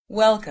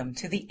Welcome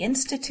to the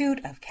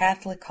Institute of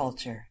Catholic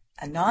Culture,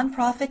 a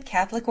nonprofit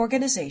Catholic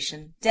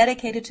organization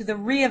dedicated to the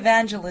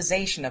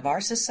re-evangelization of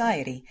our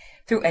society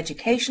through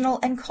educational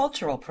and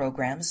cultural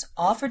programs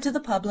offered to the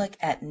public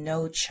at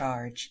no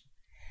charge.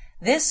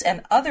 This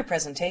and other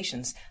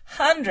presentations,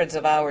 hundreds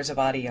of hours of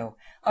audio,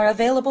 are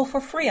available for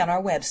free on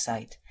our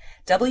website,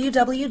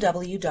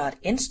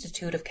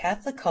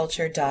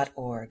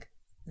 www.instituteofcatholicculture.org.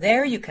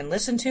 There you can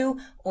listen to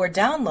or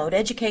download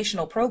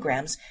educational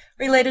programs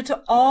related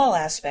to all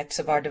aspects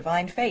of our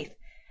divine faith,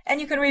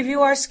 and you can review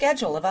our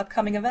schedule of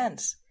upcoming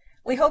events.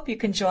 We hope you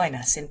can join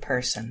us in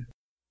person.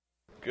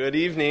 Good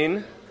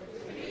evening.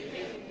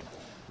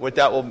 With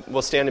that,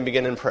 we'll stand and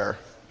begin in prayer.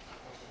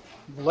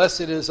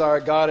 Blessed is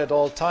our God at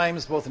all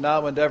times, both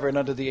now and ever, and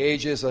unto the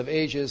ages of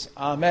ages.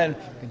 Amen.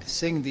 We can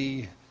sing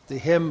the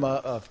hymn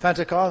of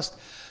Pentecost.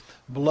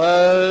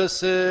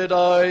 Blessed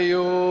are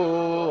you,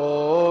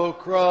 O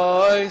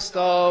Christ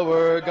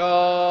our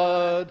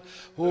God,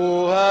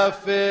 who have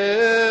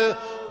filled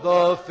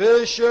the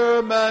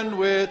fishermen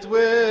with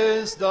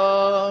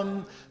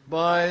wisdom,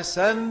 by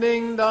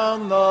sending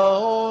down the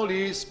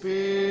Holy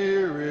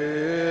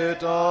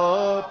Spirit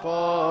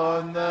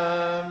upon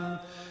them,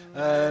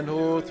 and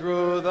who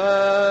through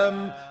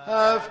them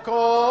have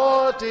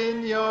caught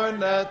in your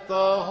net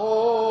the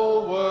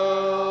whole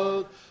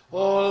world.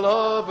 O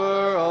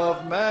lover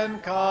of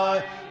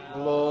mankind,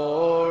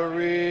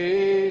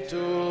 glory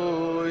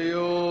to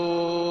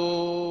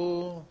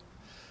you.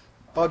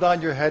 Bow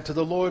down your head to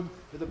the Lord.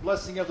 May the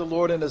blessing of the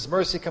Lord and His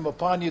mercy come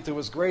upon you through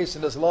His grace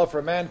and His love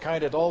for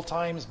mankind at all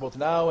times, both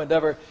now and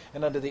ever,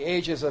 and unto the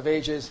ages of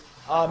ages.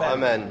 Amen.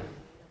 Amen.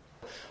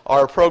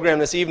 Our program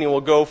this evening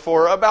will go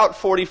for about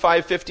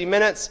 45-50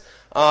 minutes.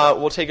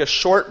 We'll take a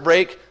short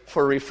break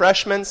for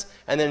refreshments,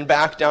 and then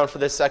back down for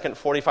the second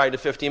 45 to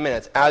 50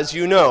 minutes. As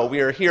you know, we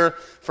are here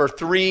for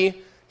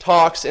 3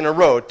 talks in a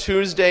row,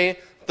 Tuesday,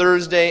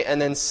 Thursday,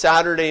 and then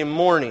Saturday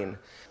morning.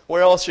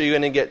 Where else are you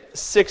going to get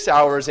 6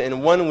 hours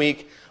in 1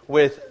 week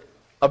with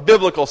a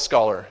biblical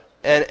scholar,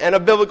 and a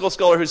biblical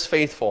scholar who's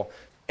faithful?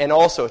 And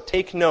also,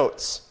 take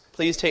notes.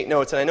 Please take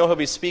notes. And I know he'll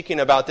be speaking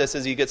about this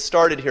as he gets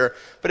started here,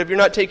 but if you're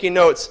not taking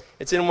notes,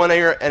 it's in one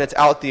ear and it's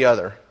out the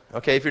other.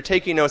 Okay, if you're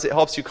taking notes, it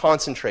helps you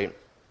concentrate.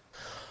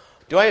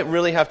 Do I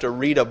really have to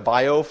read a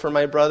bio for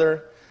my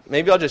brother?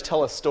 Maybe I'll just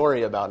tell a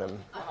story about him.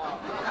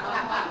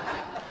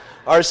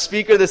 Our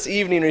speaker this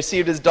evening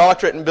received his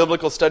doctorate in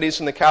biblical studies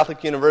from the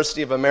Catholic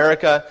University of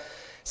America.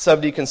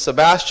 Subdeacon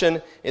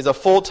Sebastian is a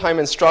full-time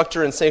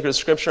instructor in sacred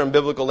scripture and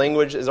biblical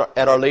language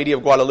at Our Lady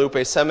of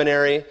Guadalupe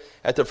Seminary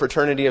at the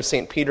Fraternity of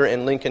St. Peter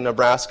in Lincoln,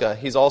 Nebraska.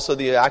 He's also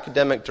the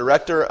academic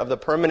director of the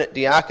Permanent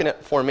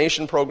Diaconate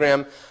Formation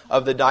Program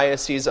of the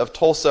Diocese of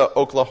Tulsa,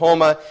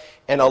 Oklahoma,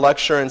 and a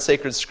lecturer in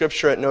sacred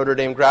scripture at Notre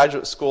Dame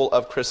Graduate School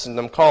of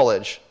Christendom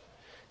College.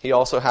 He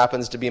also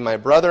happens to be my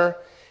brother,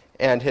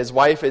 and his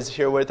wife is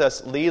here with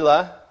us,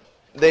 Leela.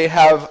 They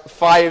have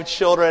 5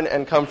 children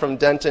and come from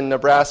Denton,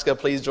 Nebraska.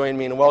 Please join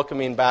me in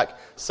welcoming back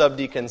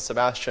Subdeacon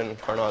Sebastian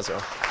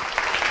Carnazzo.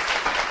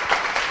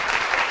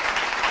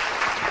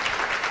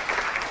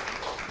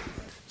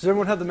 Does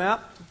everyone have the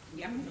map?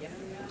 Yeah.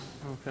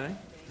 Okay.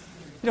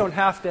 You don't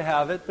have to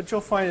have it, but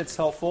you'll find it's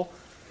helpful.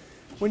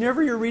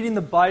 Whenever you're reading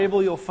the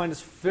Bible, you'll find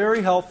it's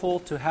very helpful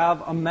to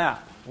have a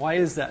map. Why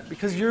is that?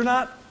 Because you're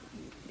not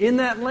in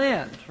that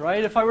land,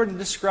 right? If I were to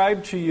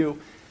describe to you,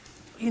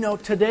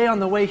 today on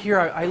the way here,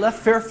 I left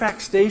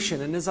Fairfax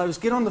Station, and as I was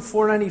getting on the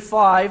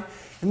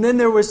 495, and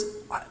then I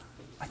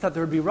thought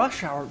there would be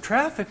rush hour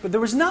traffic, but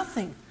there was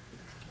nothing.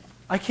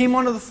 I came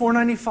onto the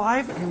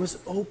 495, and it was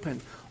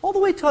open. All the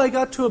way till I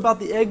got to about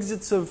the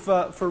exits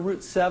for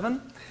Route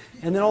 7,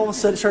 and then all of a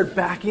sudden it started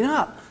backing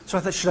up. So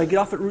I thought, should I get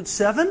off at Route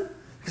 7?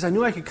 Because I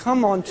knew I could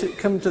come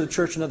to the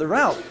church another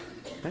route.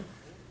 Okay?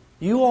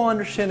 You all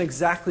understand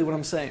exactly what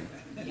I'm saying.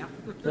 Yeah.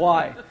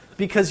 Why?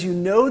 Because you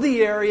know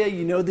the area,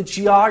 you know the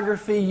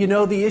geography, you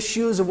know the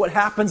issues of what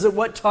happens at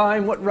what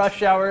time, what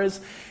rush hour is.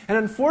 And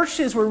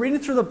unfortunately, as we're reading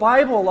through the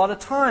Bible, a lot of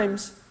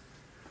times,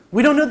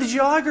 we don't know the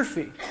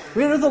geography.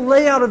 We don't know the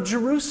layout of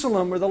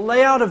Jerusalem or the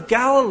layout of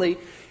Galilee.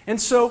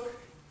 And so,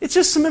 it's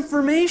just some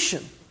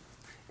information.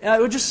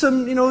 Just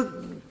some,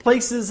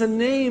 places and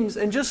names.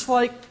 And just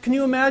like, can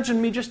you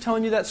imagine me just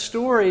telling you that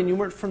story and you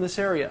weren't from this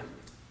area?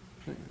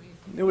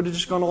 It would have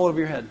just gone all over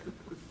your head.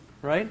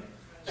 Right?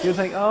 You'd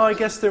think, I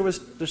guess there's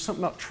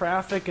something about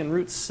traffic and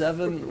Route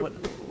 7,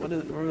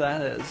 where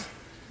that is.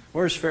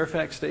 Where's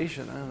Fairfax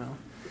Station? I don't know.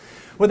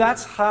 Well,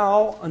 that's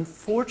how,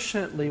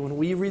 unfortunately, when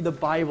we read the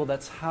Bible,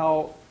 that's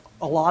how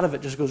a lot of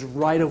it just goes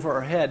right over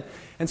our head.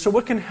 And so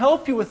what can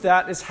help you with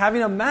that is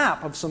having a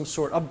map of some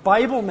sort, a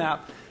Bible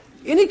map.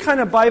 Any kind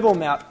of Bible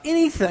map,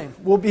 anything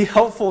will be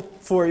helpful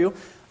for you.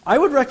 I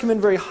would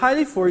recommend very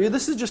highly for you,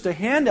 this is just a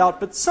handout,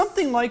 but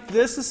something like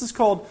this is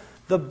called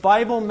the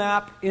Bible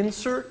Map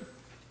Insert.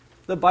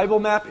 The Bible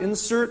Map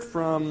Insert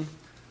from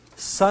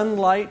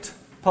Sunlight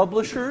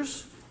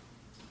Publishers.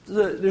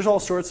 There's all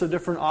sorts of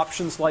different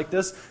options like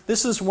this.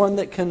 This is one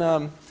that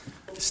can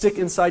stick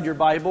inside your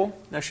Bible.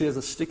 It actually has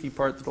a sticky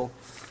part that'll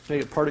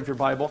make it part of your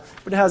Bible.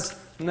 But it has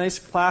Nice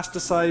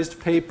plasticized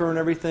paper and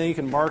everything. You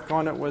can mark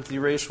on it with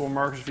erasable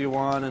markers if you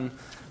want. And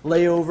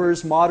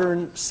layovers,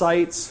 modern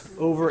sites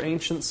over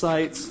ancient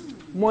sites.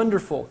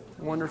 Wonderful,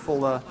 wonderful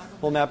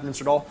little map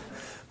insert all.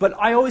 But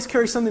I always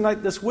carry something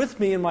like this with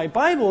me in my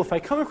Bible. If I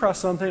come across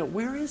something,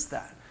 where is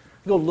that?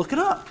 I go look it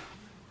up.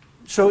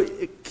 So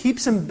it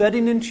keeps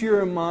embedding into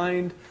your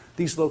mind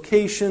these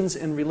locations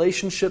and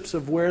relationships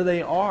of where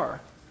they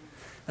are.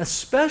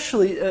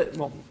 Especially,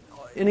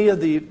 any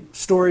of the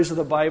stories of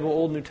the Bible,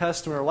 Old and New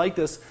Testament, are like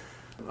this.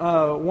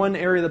 One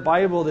area of the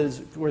Bible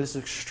where this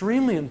is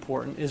extremely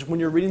important is when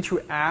you're reading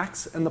through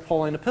Acts and the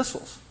Pauline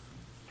epistles.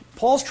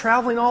 Paul's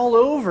traveling all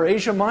over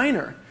Asia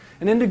Minor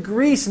and into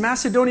Greece,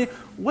 Macedonia.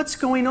 What's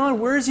going on?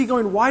 Where is he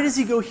going? Why does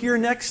he go here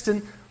next?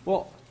 And,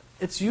 well,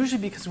 it's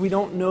usually because we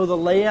don't know the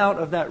layout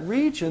of that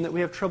region that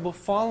we have trouble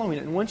following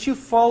it. And once you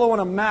follow on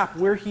a map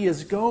where he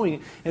is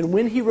going and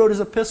when he wrote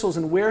his epistles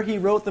and where he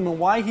wrote them and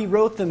why he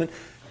wrote them, it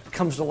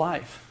comes to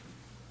life.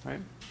 Right?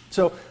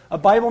 So a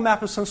Bible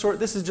map of some sort,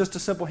 this is just a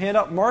simple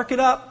handout. Mark it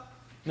up,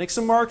 make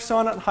some marks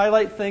on it,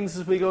 highlight things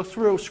as we go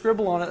through,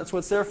 scribble on it, that's what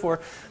it's there for.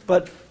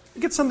 But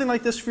get something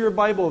like this for your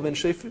Bible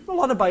eventually. A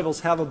lot of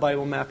Bibles have a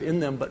Bible map in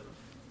them, but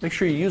make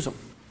sure you use them.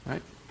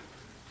 Right?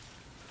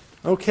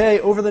 Okay,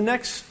 over the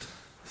next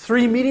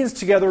 3 meetings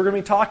together, we're going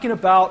to be talking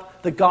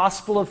about the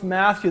Gospel of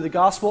Matthew, the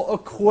Gospel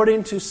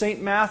according to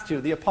St. Matthew,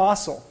 the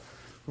Apostle.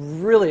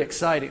 Really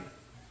exciting.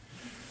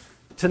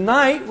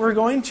 Tonight, we're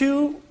going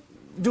to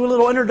do a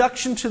little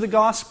introduction to the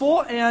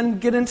Gospel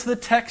and get into the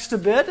text a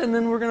bit, and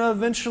then we're going to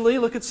eventually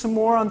look at some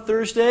more on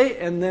Thursday,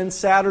 and then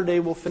Saturday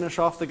we'll finish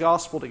off the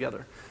Gospel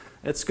together.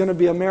 It's going to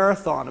be a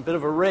marathon, a bit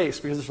of a race,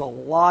 because there's a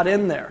lot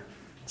in there.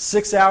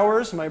 6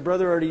 hours. My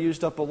brother already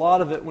used up a lot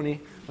of it when he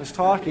was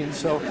talking,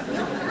 so...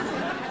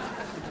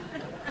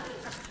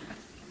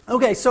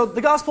 Okay, so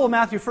the Gospel of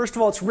Matthew, first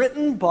of all, it's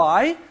written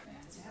by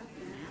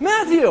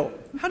Matthew.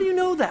 How do you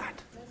know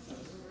that?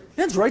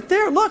 It's right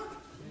there. Look.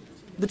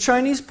 The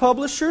Chinese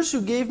publishers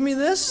who gave me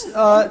this,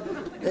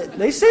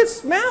 they say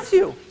it's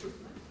Matthew.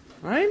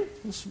 Right?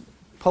 It's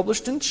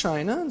published in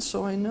China, and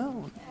so I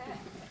know.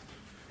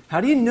 How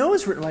do you know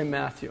it's written by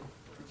Matthew?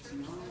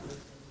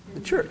 The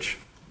church.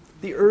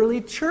 The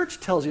early church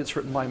tells you it's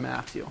written by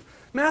Matthew.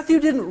 Matthew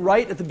didn't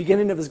write at the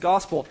beginning of his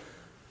Gospel,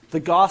 the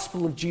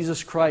Gospel of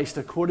Jesus Christ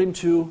according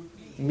to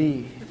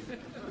me.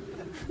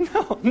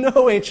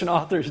 No ancient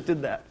authors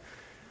did that.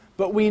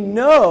 But we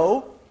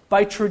know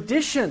by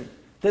tradition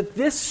that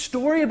this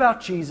story about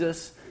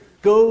Jesus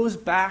goes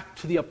back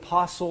to the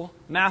Apostle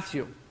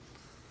Matthew.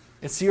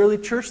 It's the early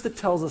church that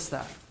tells us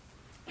that.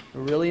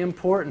 Really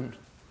important.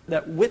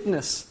 That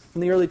witness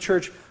from the early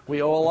church,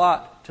 we owe a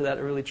lot to that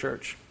early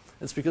church.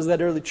 It's because of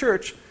that early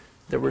church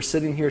that we're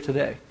sitting here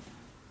today.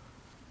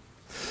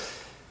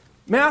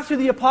 Matthew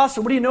the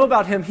Apostle, what do you know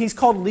about him? He's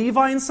called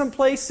Levi in some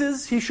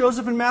places. He shows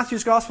up in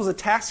Matthew's Gospel as a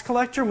tax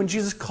collector when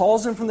Jesus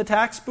calls him from the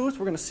tax booth.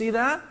 We're going to see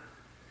that.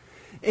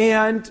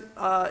 And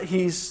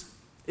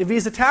if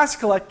he's a tax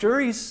collector,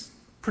 he's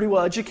pretty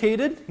well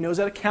educated. He knows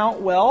how to count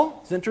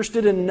well. He's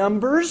interested in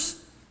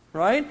numbers,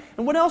 right?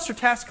 And what else are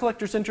tax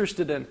collectors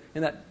interested in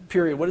that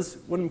period? What is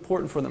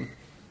important for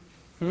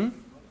them?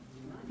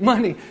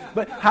 Money.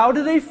 But how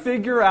do they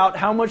figure out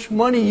how much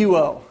money you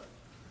owe?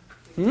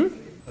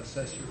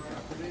 Assess your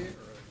property?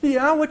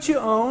 Yeah, what you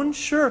own,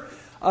 sure.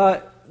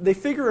 They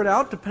figure it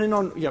out depending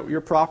on your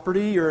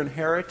property, your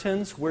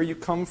inheritance, where you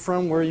come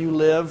from, where you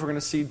live. We're going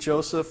to see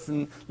Joseph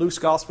in Luke's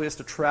Gospel has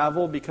to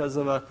travel because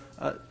of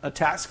a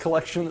tax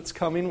collection that's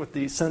coming with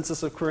the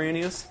census of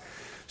Quirinius.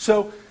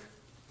 So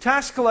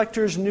tax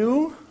collectors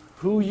knew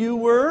who you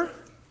were,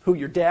 who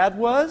your dad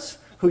was,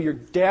 who your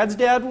dad's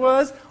dad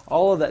was,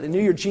 all of that. They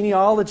knew your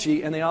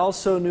genealogy, and they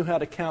also knew how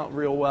to count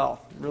real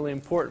well. Really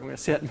important. We're going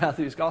to see that in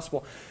Matthew's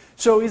Gospel.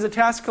 So he's a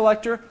tax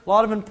collector. A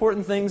lot of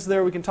important things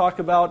there we can talk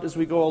about as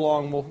we go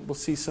along. We'll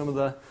see some of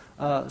the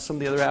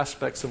other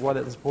aspects of why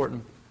that's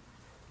important.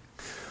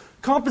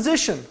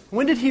 Composition.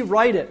 When did he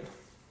write it?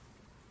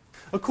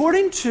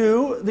 According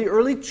to the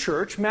early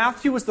church,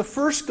 Matthew was the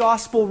first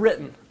gospel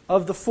written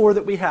of the 4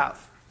 that we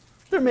have.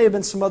 There may have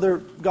been some other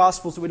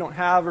gospels that we don't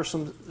have or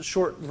some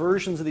short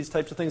versions of these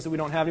types of things that we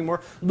don't have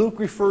anymore. Luke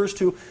refers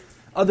to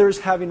others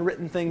having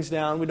written things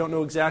down. We don't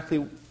know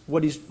exactly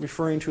what he's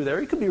referring to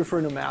there. He could be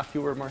referring to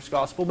Matthew or Mark's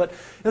Gospel. But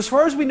as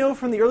far as we know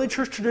from the early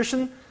church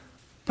tradition,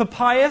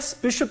 Papias,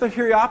 Bishop of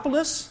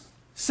Hierapolis,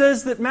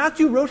 says that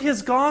Matthew wrote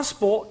his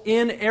Gospel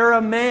in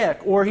Aramaic,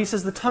 or he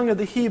says the tongue of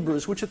the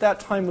Hebrews, which at that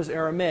time was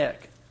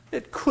Aramaic.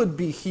 It could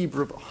be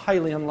Hebrew, but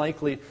highly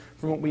unlikely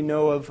from what we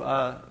know of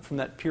from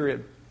that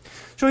period.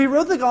 So he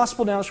wrote the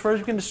Gospel down, as far as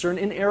we can discern,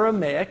 in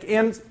Aramaic,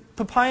 and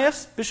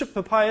Papias, Bishop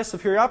Papias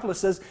of Hierapolis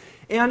says,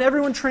 and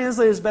everyone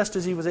translated as best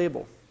as he was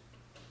able.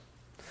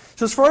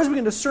 So as far as we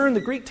can discern,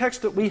 the Greek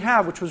text that we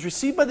have, which was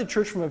received by the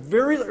church from a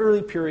very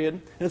early period,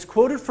 and it's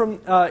quoted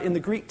from in the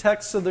Greek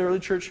texts of the early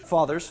church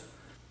fathers,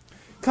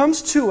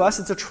 comes to us.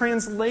 It's a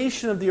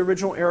translation of the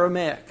original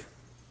Aramaic.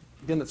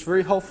 Again, that's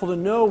very helpful to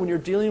know when you're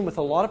dealing with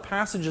a lot of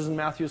passages in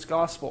Matthew's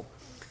Gospel.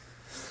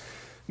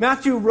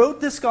 Matthew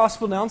wrote this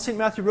gospel down. St.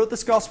 Matthew wrote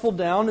this gospel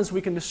down, as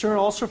we can discern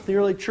also from the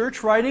early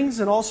church writings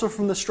and also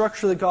from the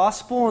structure of the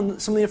gospel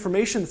and some of the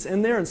information that's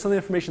in there and some of the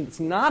information that's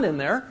not in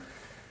there,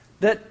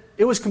 that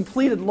it was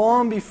completed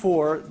long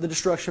before the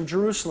destruction of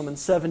Jerusalem in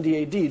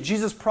 70 AD.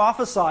 Jesus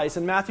prophesies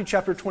in Matthew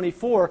chapter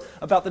 24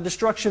 about the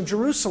destruction of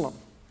Jerusalem.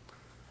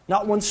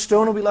 Not one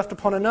stone will be left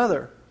upon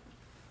another.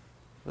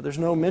 But there's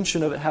no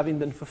mention of it having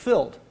been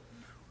fulfilled.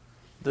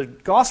 The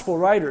gospel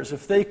writers,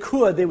 if they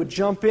could, they would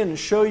jump in and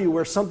show you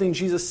where something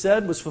Jesus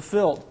said was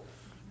fulfilled.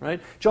 Right?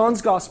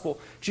 John's gospel,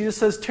 Jesus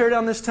says, tear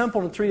down this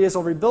temple and in 3 days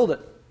I'll rebuild it.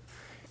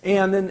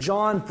 And then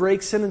John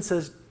breaks in and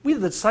says, we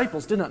the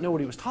disciples did not know what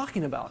he was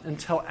talking about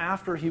until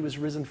after he was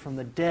risen from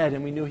the dead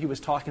and we knew he was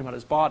talking about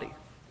his body.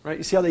 Right?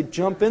 You see how they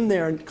jump in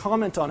there and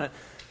comment on it.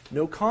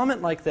 No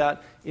comment like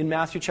that in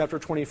Matthew chapter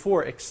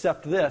 24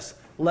 except this,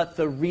 let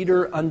the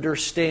reader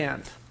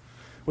understand.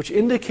 Which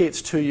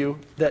indicates to you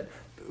that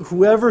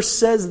whoever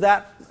says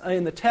that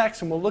in the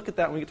text, and we'll look at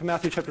that when we get to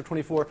Matthew chapter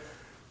 24,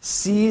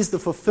 sees the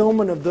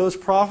fulfillment of those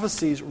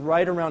prophecies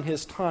right around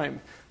his time.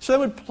 So that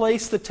would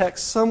place the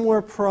text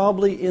somewhere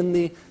probably in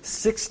the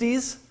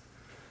 60s,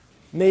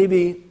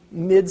 maybe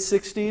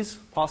mid-60s,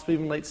 possibly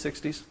even late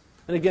 60s.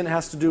 And again, it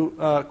has to do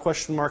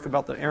question mark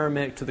about the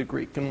Aramaic to the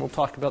Greek, and we'll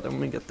talk about that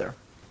when we get there.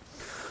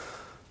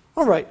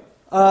 All right,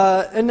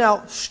 and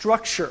now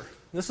structure.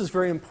 This is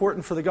very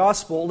important for the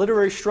gospel.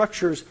 Literary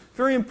structure is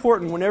very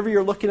important. Whenever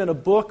you're looking at a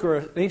book or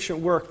an ancient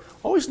work,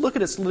 always look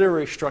at its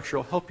literary structure.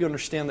 It'll help you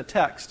understand the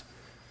text.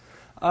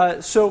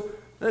 So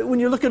when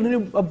you look at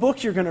a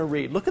book you're going to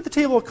read, look at the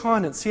table of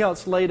contents, see how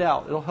it's laid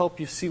out. It'll help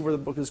you see where the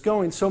book is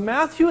going. So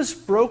Matthew has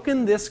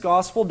broken this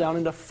gospel down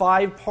into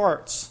 5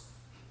 parts.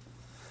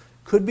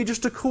 Could be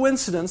just a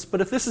coincidence,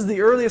 but if this is the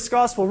earliest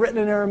gospel written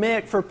in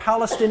Aramaic for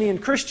Palestinian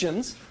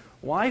Christians,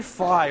 why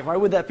 5? Why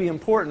would that be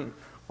important?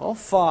 Well,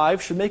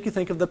 5 should make you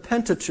think of the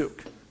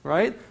Pentateuch,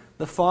 right?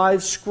 The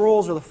 5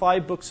 scrolls or the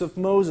 5 books of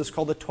Moses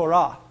called the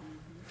Torah.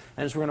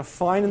 And as we're going to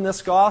find in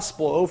this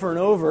gospel over and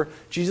over,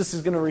 Jesus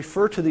is going to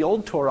refer to the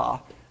old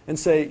Torah and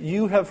say,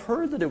 you have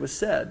heard that it was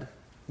said,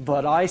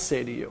 but I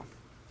say to you,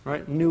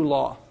 right? New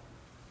law.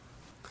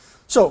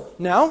 So,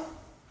 now,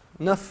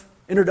 enough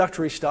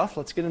introductory stuff.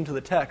 Let's get into the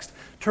text.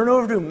 Turn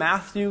over to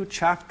Matthew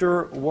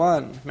chapter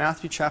 1.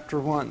 Matthew chapter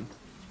 1.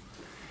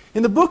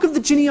 In the book of the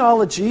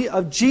genealogy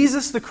of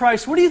Jesus the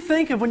Christ, what do you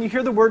think of when you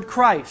hear the word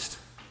Christ?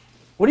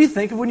 What do you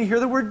think of when you hear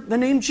the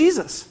name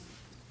Jesus?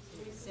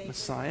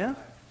 Messiah.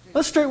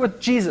 Let's start with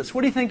Jesus.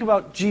 What do you think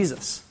about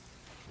Jesus?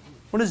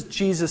 What does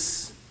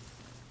Jesus,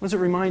 what does it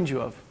remind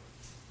you of?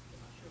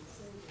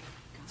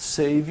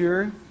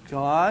 Savior,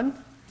 God.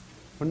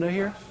 What did I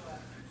hear?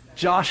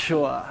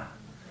 Joshua.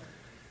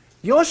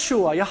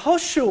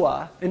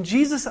 Yehoshua, and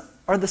Jesus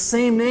are the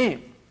same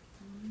name.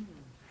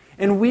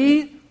 And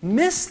we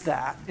miss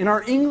that in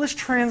our English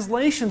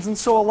translations, and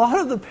so a lot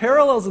of the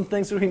parallels and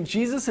things between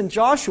Jesus and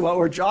Joshua,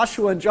 or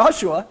Joshua and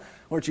Joshua,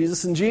 or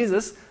Jesus and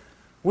Jesus,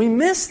 we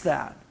miss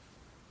that.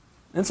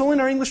 And it's only in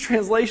our English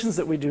translations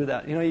that we do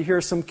that. You know, you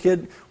hear some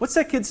kid, what's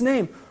that kid's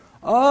name?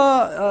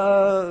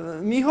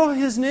 Mijo,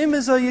 his name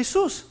is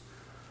Jesus.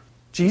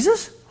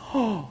 Jesus?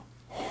 Oh.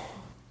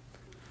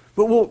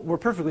 But we're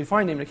perfectly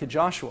fine naming a kid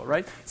Joshua,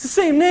 right? It's the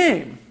same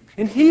name.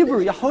 In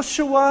Hebrew,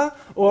 Yehoshua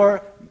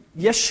or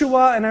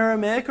Yeshua in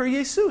Aramaic or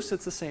Jesus,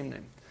 it's the same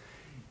name.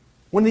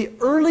 One of the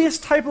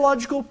earliest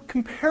typological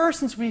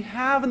comparisons we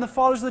have in the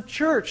Fathers of the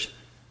Church,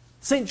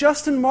 St.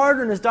 Justin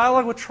Martyr in his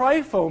dialogue with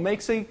Trypho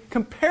makes a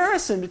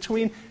comparison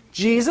between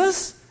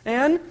Jesus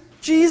and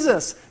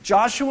Jesus,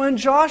 Joshua and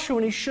Joshua,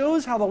 and he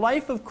shows how the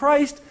life of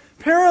Christ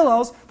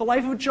parallels the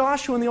life of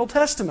Joshua in the Old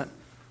Testament.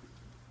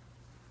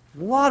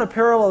 A lot of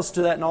parallels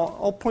to that, and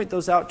I'll point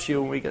those out to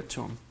you when we get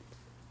to them.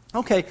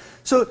 Okay,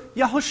 so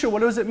Yahushua, what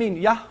does it mean?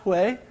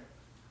 Yahweh,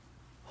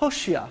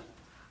 Hoshea.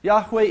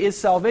 Yahweh is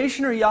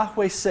salvation or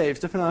Yahweh saves,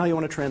 depending on how you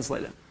want to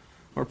translate it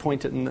or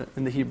point it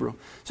in the Hebrew.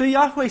 So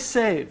Yahweh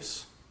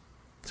saves.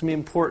 It's going to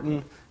be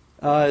important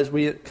as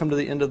we come to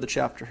the end of the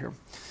chapter here.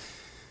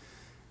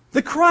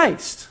 The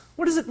Christ.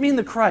 What does it mean,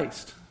 the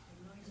Christ?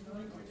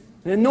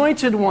 The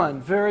Anointed One.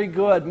 Very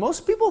good.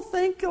 Most people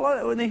think,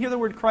 when they hear the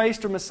word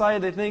Christ or Messiah,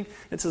 they think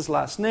it's his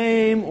last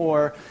name,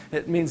 or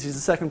it means he's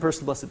the second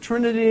person of the Blessed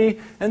Trinity,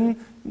 and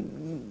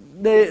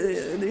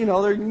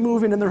they're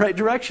moving in the right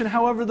direction.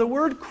 However, the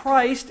word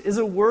Christ is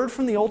a word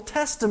from the Old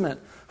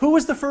Testament. Who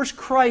was the first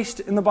Christ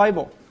in the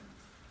Bible?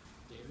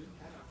 David.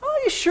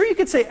 Oh, you sure you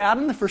could say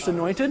Adam, the first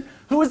anointed?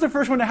 Who was the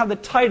first one to have the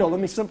title?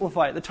 Let me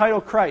simplify it. The title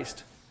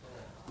Christ.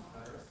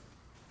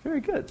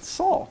 Very good.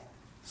 Saul.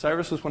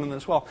 Cyrus was one of them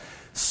as well.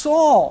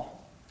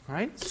 Saul,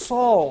 right?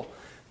 Saul.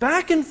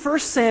 Back in 1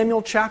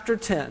 Samuel chapter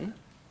 10,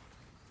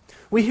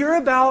 we hear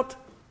about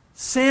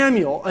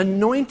Samuel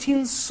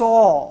anointing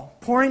Saul,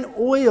 pouring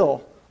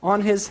oil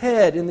on his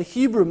head. In the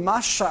Hebrew,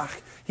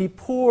 mashach, he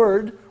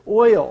poured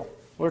oil,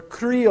 or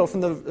krio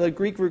from the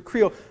Greek root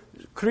krio.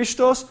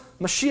 Christos,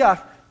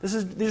 Mashiach, these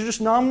are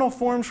just nominal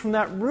forms from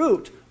that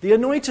root, the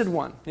anointed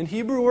one, in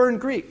Hebrew or in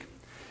Greek.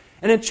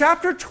 And in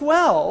chapter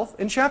 12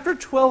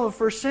 of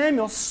 1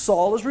 Samuel,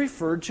 Saul is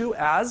referred to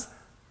as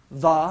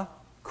the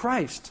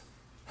Christ.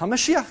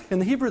 HaMashiach in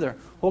the Hebrew there.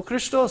 Ho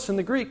Christos in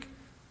the Greek.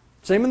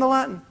 Same in the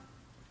Latin.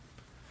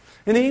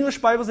 In the English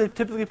Bibles, they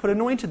typically put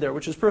anointed there,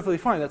 which is perfectly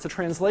fine. That's a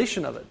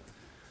translation of it.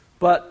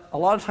 But a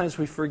lot of times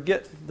we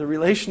forget the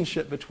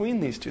relationship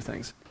between these two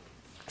things.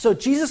 So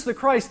Jesus the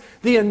Christ,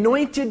 the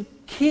anointed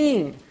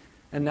King.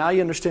 And now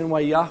you understand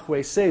why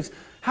Yahweh saves.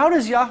 How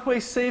does Yahweh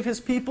save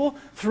His people?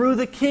 Through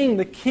the King.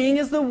 The King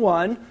is the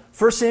one,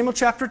 1 Samuel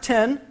chapter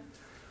 10,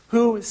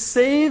 who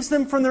saves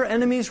them from their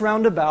enemies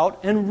round about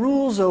and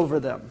rules over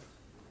them.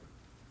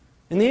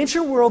 In the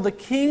ancient world, the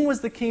king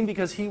was the king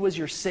because he was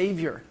your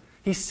savior.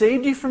 He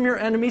saved you from your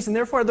enemies and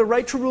therefore had the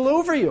right to rule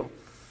over you.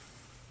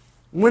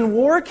 When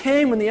war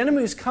came, when the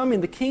enemy was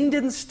coming, the king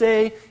didn't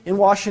stay in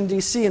Washington,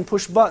 D.C. and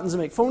push buttons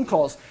and make phone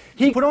calls.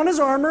 He put on his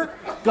armor,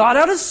 got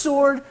out his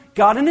sword,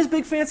 got in his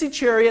big fancy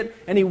chariot,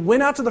 and he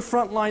went out to the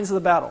front lines of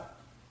the battle.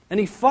 And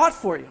he fought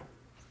for you.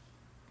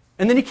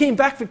 And then he came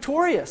back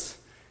victorious.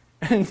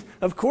 And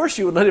of course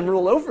you would let him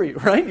rule over you,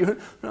 right? You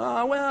would,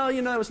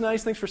 that was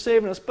nice, thanks for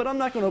saving us, but I'm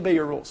not going to obey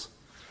your rules.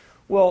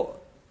 Well,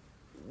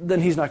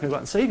 then he's not going to go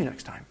out and save you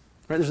next time.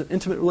 Right? There's an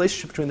intimate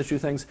relationship between the two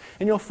things.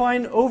 And you'll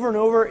find over and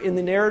over in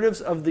the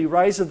narratives of the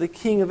rise of the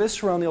king of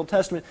Israel in the Old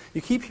Testament,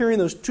 you keep hearing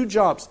those two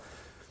jobs,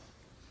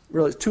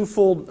 really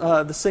twofold,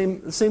 the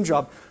same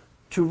job,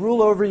 to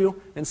rule over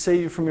you and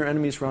save you from your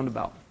enemies round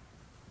about.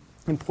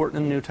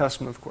 Important in the New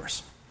Testament, of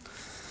course.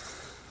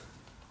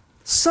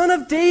 Son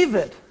of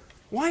David.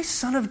 Why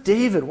son of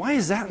David? Why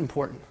is that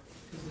important?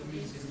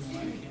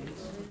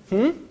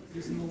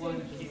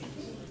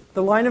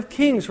 The line of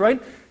kings, right?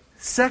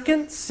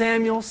 2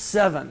 Samuel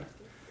 7.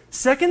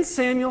 2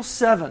 Samuel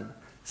 7.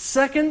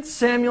 2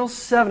 Samuel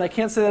 7. I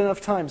can't say that enough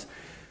times.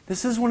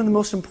 This is one of the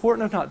most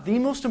important, if not the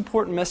most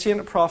important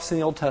messianic prophecy in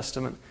the Old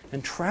Testament.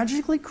 And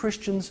tragically,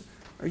 Christians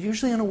are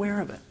usually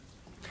unaware of it.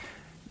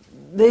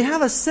 They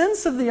have a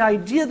sense of the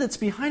idea that's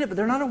behind it, but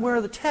they're not aware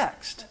of the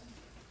text.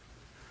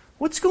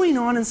 What's going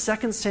on in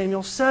 2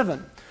 Samuel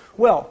 7?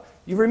 Well,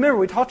 you remember,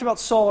 we talked about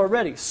Saul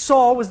already.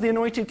 Saul was the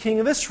anointed king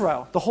of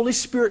Israel. The Holy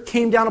Spirit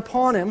came down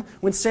upon him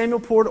when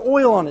Samuel poured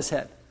oil on his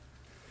head.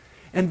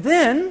 And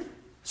then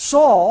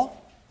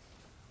Saul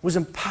was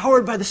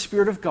empowered by the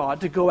Spirit of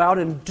God to go out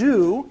and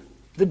do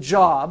the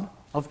job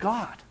of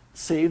God.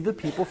 Save the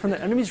people from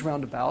their enemies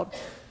round about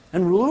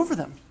and rule over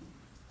them.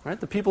 Right?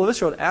 The people of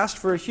Israel had asked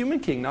for a human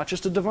king, not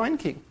just a divine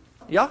king.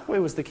 Yahweh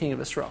was the king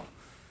of Israel.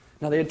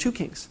 Now they had two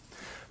kings.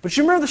 But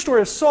you remember the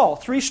story of Saul.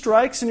 3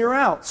 strikes and you're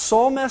out.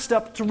 Saul messed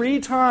up 3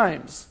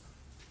 times.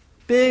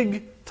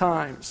 Big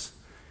times.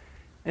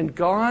 And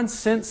God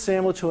sent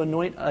Samuel to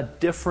anoint a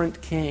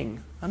different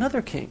king.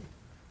 Another king.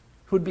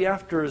 Who would be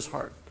after his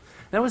heart.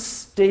 That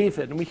was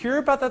David. And we hear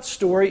about that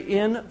story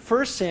in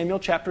 1 Samuel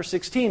chapter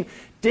 16.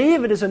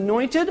 David is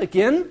anointed.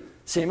 Again,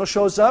 Samuel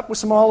shows up with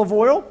some olive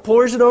oil,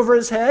 pours it over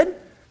his head,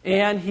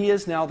 and he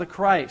is now the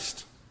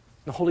Christ.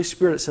 The Holy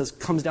Spirit, it says,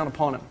 comes down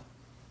upon him.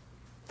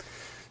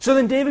 So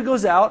then David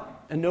goes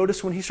out, and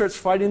notice when he starts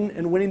fighting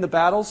and winning the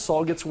battles,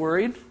 Saul gets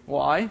worried.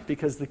 Why?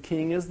 Because the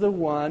king is the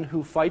one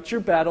who fights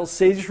your battles,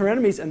 saves you from your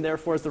enemies, and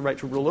therefore has the right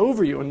to rule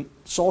over you. And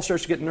Saul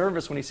starts to get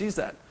nervous when he sees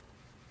that.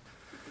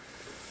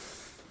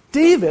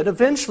 David,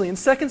 eventually, in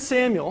 2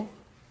 Samuel,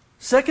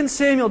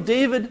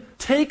 David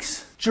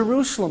takes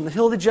Jerusalem, the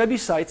hill of the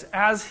Jebusites,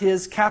 as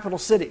his capital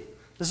city.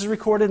 This is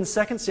recorded in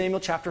 2 Samuel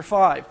chapter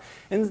 5.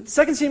 In 2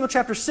 Samuel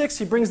chapter 6,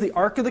 he brings the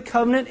Ark of the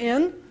Covenant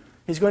in.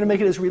 He's going to make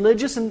it his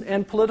religious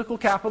and political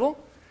capital.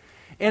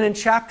 And in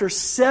chapter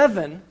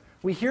 7,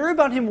 we hear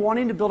about him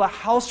wanting to build a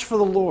house for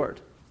the Lord.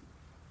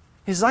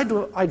 He says, I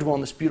dwell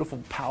in this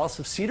beautiful palace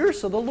of cedar,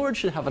 so the Lord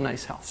should have a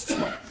nice house as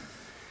well.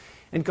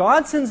 And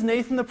God sends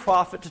Nathan the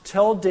prophet to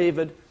tell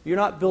David, you're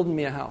not building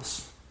me a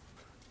house.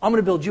 I'm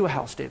going to build you a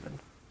house, David.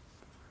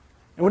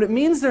 And what it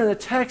means there in the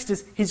text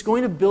is he's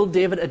going to build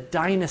David a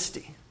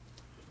dynasty.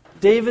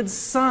 David's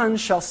son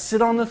shall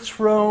sit on the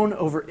throne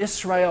over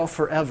Israel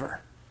forever.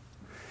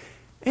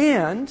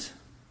 And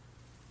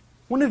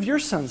one of your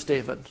sons,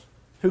 David,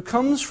 who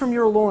comes from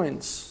your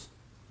loins,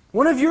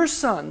 one of your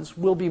sons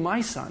will be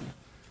my son,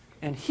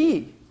 and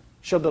he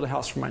shall build a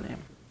house for my name.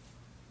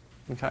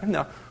 Okay?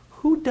 Now,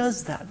 who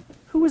does that?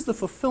 Who is the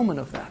fulfillment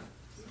of that?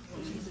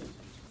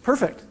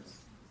 Perfect.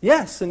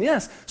 Yes, and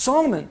yes.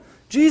 Solomon,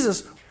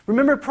 Jesus.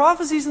 Remember,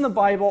 prophecies in the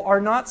Bible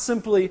are not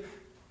simply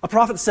a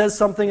prophet says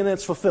something and then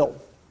it's fulfilled.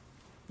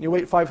 You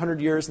wait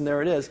 500 years and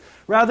there it is.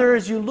 Rather,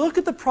 as you look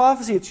at the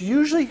prophecy, it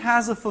usually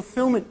has a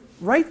fulfillment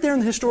right there in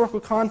the historical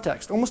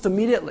context, almost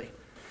immediately.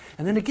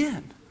 And then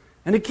again,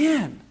 and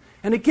again,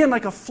 and again,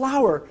 like a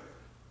flower,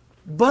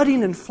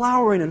 budding and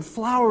flowering and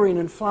flowering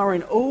and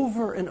flowering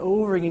over and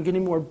over again,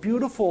 getting more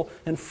beautiful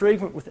and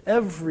fragrant with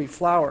every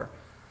flower.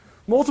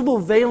 Multiple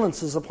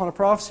valences upon a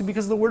prophecy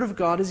because the Word of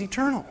God is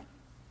eternal.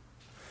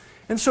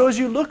 And so as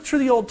you look through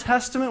the Old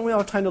Testament, we don't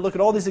have time to look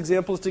at all these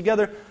examples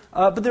together,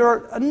 but there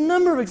are a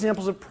number of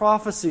examples of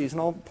prophecies,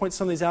 and I'll point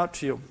some of these out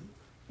to you,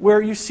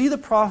 where you see the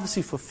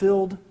prophecy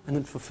fulfilled, and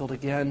then fulfilled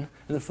again,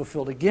 and then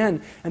fulfilled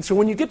again. And so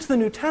when you get to the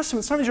New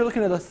Testament, sometimes you're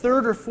looking at a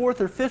third or fourth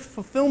or fifth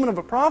fulfillment of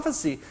a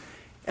prophecy,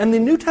 And the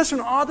New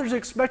Testament authors are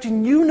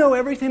expecting you know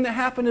everything that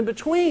happened in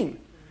between.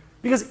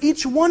 Because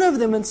each one of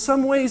them in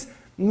some ways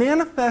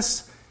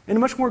manifests in a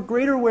much more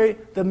greater way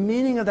the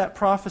meaning of that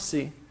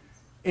prophecy.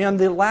 And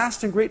the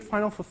last and great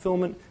final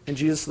fulfillment in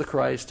Jesus the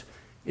Christ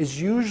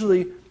is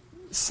usually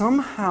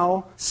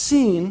somehow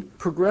seen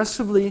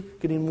progressively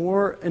getting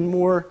more and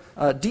more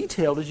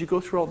detailed as you go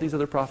through all these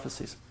other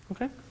prophecies.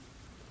 Okay?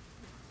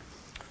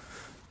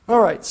 All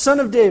right, son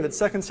of David,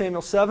 2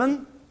 Samuel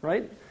 7,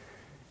 right?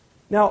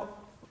 Now,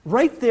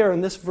 right there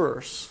in this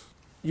verse,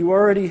 you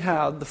already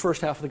have the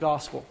first half of the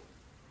gospel.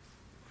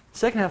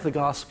 Second half of the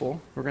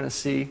gospel, we're going to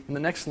see in the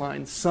next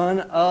line,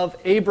 son of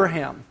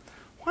Abraham.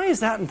 Why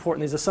is that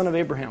important? He's the son of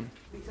Abraham.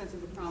 Because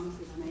of the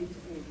promises made to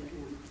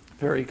Abraham.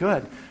 Very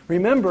good.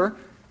 Remember,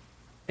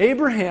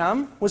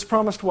 Abraham was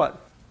promised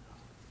what?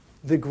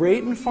 The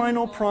great and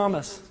final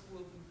promise.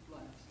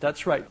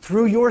 That's right.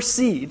 Through your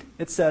seed,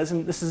 it says,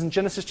 and this is in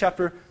Genesis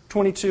chapter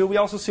 22. We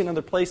also see it in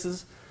other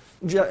places.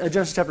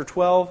 Genesis chapter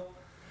 12.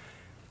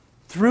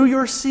 Through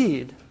your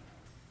seed,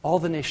 all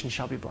the nations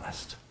shall be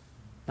blessed.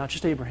 Not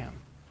just Abraham.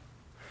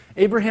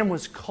 Abraham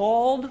was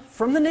called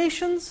from the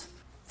nations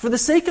for the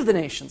sake of the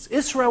nations.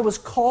 Israel was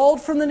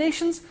called from the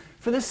nations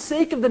for the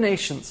sake of the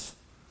nations.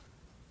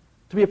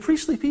 To be a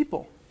priestly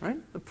people, right?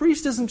 The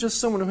priest isn't just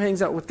someone who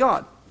hangs out with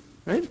God,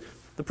 right?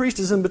 The priest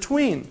is in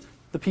between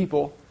the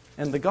people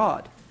and the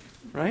God,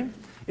 right?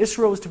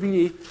 Israel was to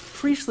be a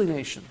priestly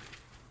nation,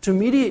 to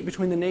mediate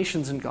between the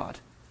nations and God,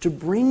 to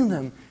bring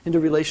them into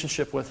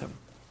relationship with Him.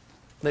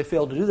 They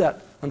failed to do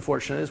that,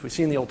 unfortunately, as we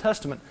see in the Old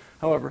Testament.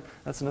 However,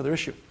 that's another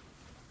issue.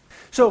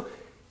 So,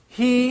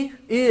 he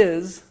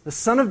is the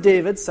son of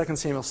David, 2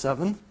 Samuel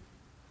 7,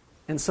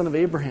 and son of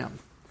Abraham.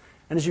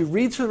 And as you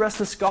read through the rest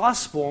of this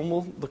gospel, and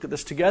we'll look at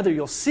this together,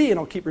 you'll see, and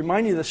I'll keep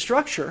reminding you of the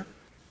structure,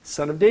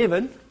 son of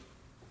David.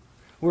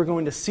 We're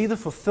going to see the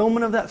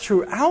fulfillment of that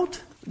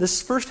throughout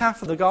this first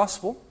half of the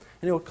gospel,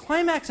 and it will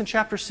climax in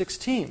chapter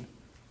 16,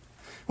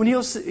 when he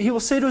will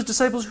say to his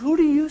disciples, "Who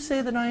do you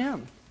say that I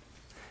am?"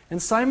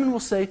 And Simon will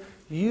say,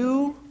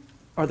 "You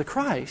are the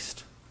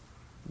Christ,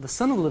 the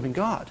Son of the living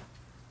God."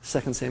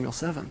 2 Samuel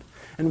 7.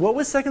 And what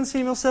was 2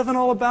 Samuel 7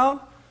 all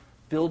about?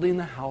 Building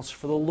the house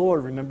for the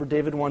Lord. Remember,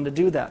 David wanted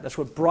to do that. That's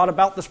what brought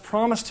about this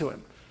promise to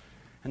him.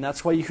 And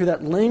that's why you hear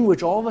that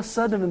language all of a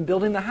sudden of him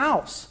building the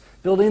house,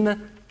 building the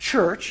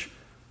church,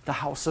 the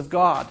house of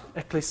God,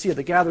 ecclesia,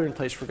 the gathering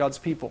place for God's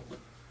people.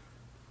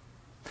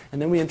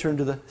 And then we enter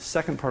into the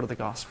second part of the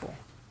gospel,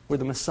 where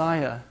the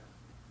Messiah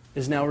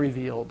is now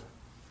revealed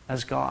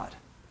as God.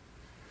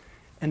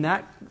 And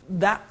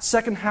that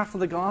second half of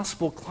the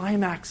gospel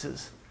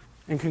climaxes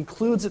and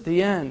concludes at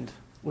the end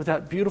with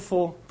that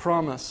beautiful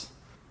promise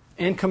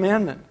and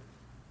commandment.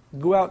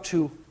 Go out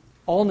to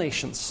all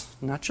nations,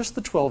 not just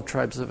the 12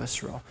 tribes of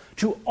Israel,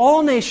 to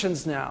all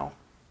nations now,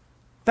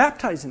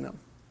 baptizing them,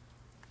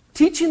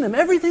 teaching them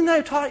everything that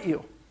I taught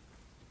you.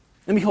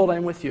 And behold, I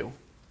am with you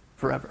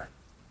forever.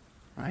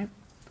 Right?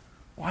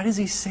 Why does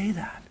he say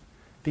that?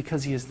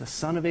 Because he is the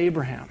son of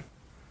Abraham,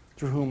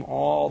 through whom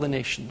all the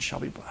nations shall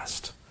be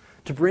blessed.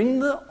 To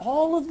bring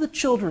all of the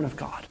children of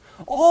God,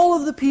 all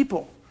of the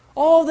people,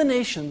 all the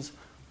nations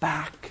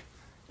back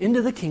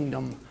into the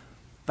kingdom,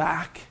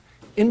 back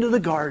into the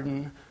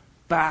garden,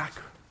 back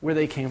where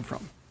they came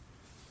from.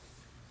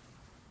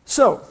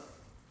 So,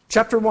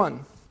 chapter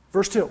 1,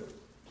 verse 2.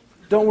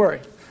 Don't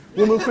worry,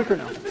 we'll move quicker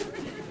now.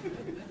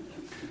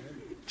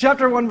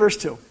 Chapter 1, verse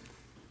 2.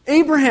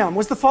 Abraham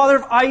was the father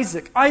of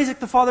Isaac, Isaac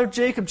the father of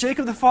Jacob,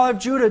 Jacob the father of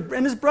Judah,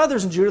 and his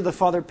brothers in Judah, the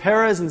father of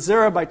Perez and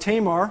Zerah by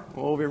Tamar.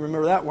 Oh, we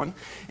remember that one.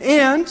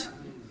 And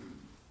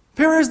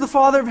Perez the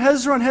father of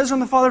Hezron, Hezron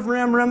the father of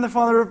Ram, Ram the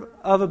father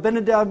of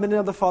Abinadab,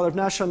 Abinadab the father of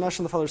Nahshon,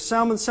 Nahshon the father of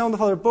Salmon, Salmon the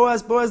father of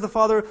Boaz, Boaz the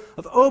father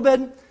of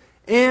Obed,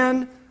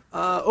 and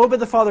Obed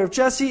the father of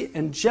Jesse,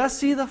 and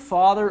Jesse the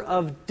father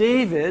of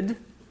David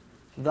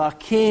the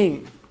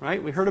king.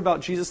 Right? We heard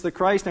about Jesus the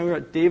Christ, now we're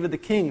at David the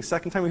king.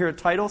 Second time we hear a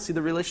title, see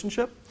the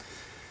relationship?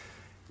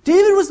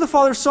 David was the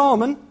father of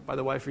Solomon, by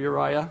the wife of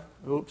Uriah.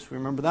 Oops, we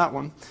remember that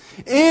one.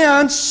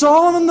 And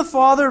Solomon the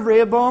father of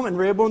Rehoboam, and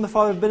Rehoboam the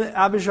father of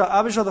Abijah,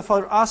 Abijah the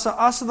father of Asa,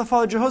 Asa the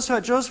father of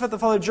Jehoshaphat, Jehoshaphat the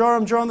father of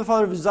Joram, Joram the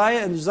father of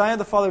Uzziah, and Uzziah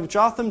the father of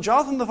Jotham,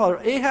 Jotham the father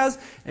of Ahaz,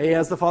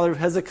 Ahaz the father of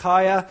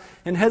Hezekiah,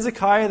 and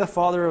Hezekiah the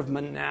father of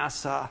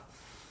Manasseh.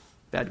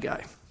 Bad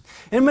guy.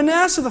 And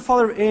Manasseh the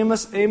father of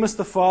Amos, Amos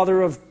the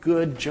father of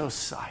good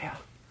Josiah.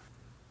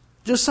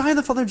 Josiah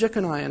the father of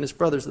Jeconiah and his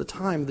brothers at the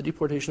time of the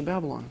deportation of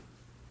Babylon.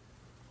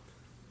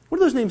 What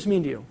do those names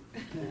mean to you?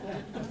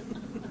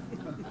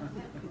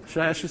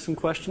 Should I ask you some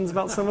questions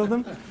about some of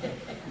them?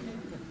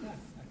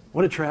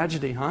 What a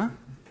tragedy, huh?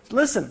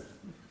 Listen,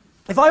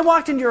 if I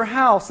walked into your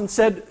house and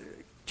said,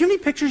 "Do you have any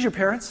pictures of your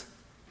parents?"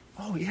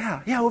 "Oh,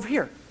 yeah, over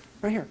here,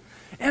 right here."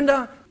 "And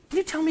can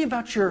you tell me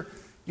about your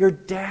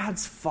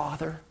dad's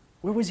father?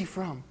 Where was he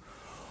from?"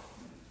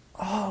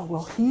 "Oh,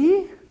 well,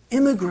 he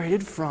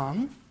immigrated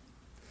from..."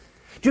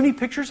 "Do you have any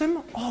pictures of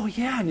him?" "Oh,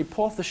 yeah." And you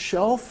pull off the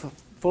shelf, a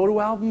photo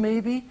album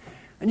maybe,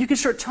 and you can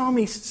start telling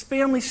me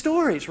family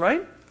stories,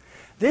 right?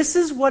 This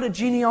is what a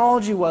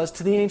genealogy was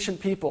to the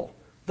ancient people.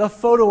 the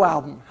photo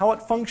album, how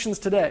it functions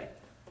today.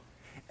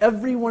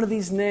 Every one of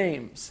these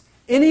names,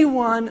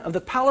 anyone of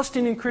the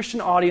Palestinian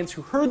Christian audience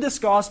who heard this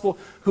gospel,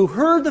 who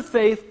heard the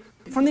faith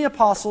from the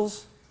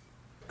apostles,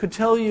 could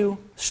tell you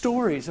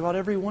stories about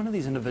every one of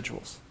these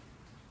individuals.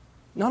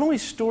 Not only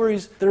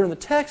stories that are in the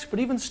text, but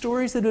even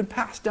stories that had been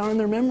passed down in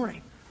their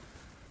memory.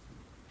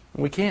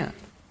 And we can't.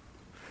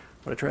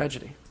 What a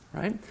tragedy,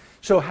 right?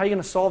 So how are you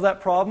going to solve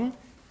that problem?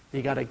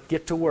 You got to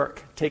get to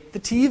work. Take the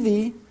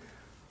TV,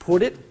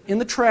 put it in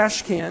the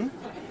trash can,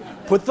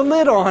 put the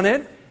lid on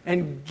it,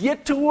 and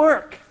get to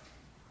work,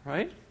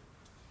 right?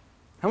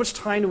 How much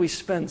time do we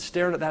spend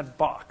staring at that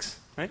box,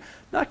 right?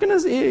 Not going to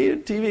see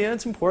TV,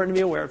 it's important to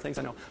be aware of things,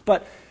 I know.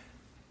 But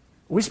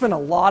we spend a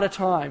lot of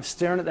time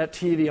staring at that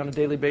TV on a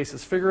daily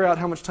basis. Figure out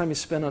how much time you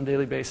spend on a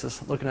daily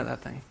basis looking at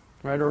that thing,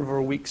 right? Over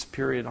a week's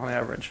period on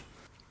average.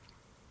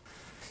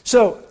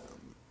 So,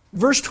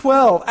 verse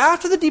 12,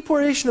 after the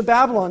deportation of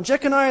Babylon,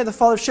 Jeconiah the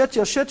father of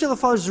Shealtiel, Shealtiel the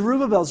father of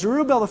Zerubbabel,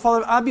 Zerubbabel the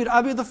father of Abiud,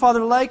 Abiud the father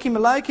of Eliakim,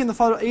 Eliakim the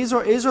father of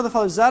Azor, Azor the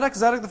father of Zadok,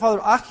 Zadok the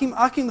father of Achim,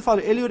 Achim the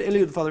father of Eliud,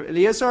 Eliud the father of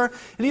Eleazar,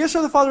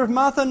 Eleazar the father of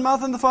Mathan,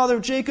 Mathan the father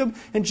of Jacob,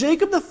 and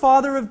Jacob the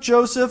father of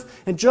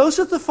Joseph, and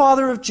Joseph the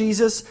father of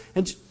Jesus,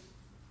 and...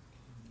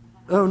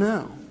 Oh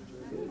no.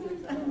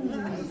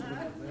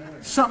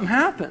 Something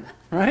happened,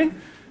 right?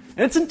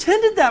 And it's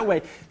intended that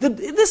way.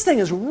 This thing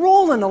is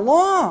rolling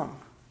along.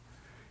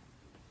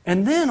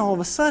 And then, all of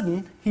a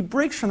sudden, he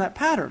breaks from that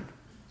pattern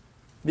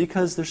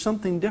because there's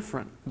something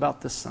different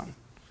about this son.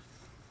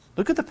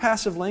 Look at the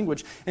passive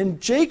language. And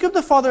Jacob,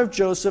 the father of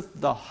Joseph,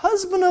 the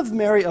husband of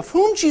Mary, of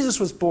whom Jesus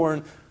was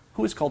born,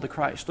 who is called the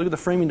Christ. Look at the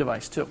framing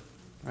device, too.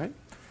 Right?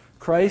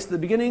 Christ at the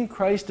beginning,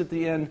 Christ at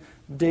the end,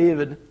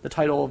 David, the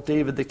title of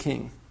David the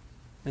king,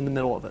 in the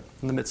middle of it,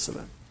 in the midst of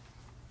it.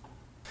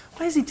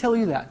 Why does he tell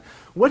you that?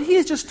 What he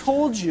has just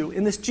told you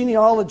in this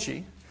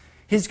genealogy,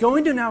 he's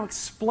going to now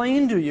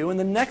explain to you in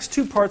the next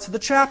two parts of the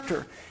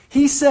chapter.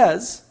 He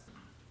says,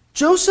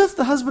 Joseph,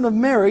 the husband of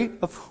Mary,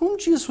 of whom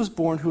Jesus was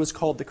born, who is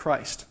called the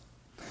Christ.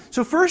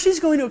 So first he's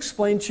going to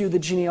explain to you the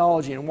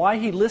genealogy and why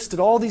he listed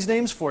all these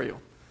names for you.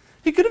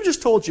 He could have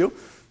just told you,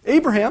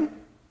 Abraham,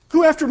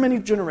 who after many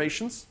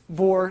generations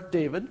bore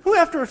David, who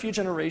after a few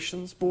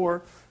generations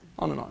bore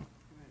on and on.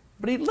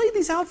 But he laid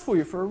these out for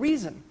you for a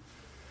reason.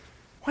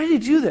 Why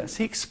did he do this?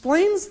 He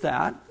explains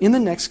that in the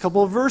next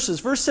couple of verses.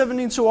 Verse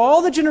 17, so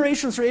all the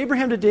generations from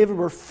Abraham to David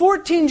were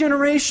 14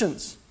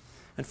 generations.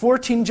 And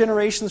 14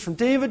 generations from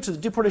David to the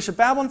deportation of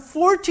Babylon,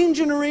 14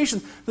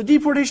 generations. The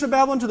deportation of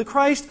Babylon to the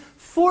Christ,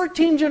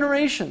 14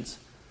 generations.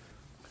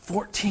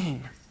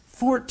 14.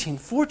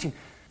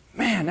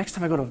 Man, next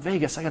time I go to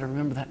Vegas, I got to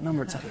remember that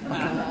number. It's like,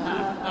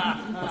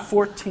 the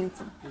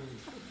 14th.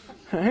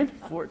 Right?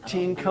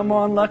 14, come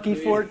on, lucky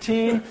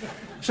 14.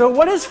 So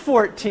what is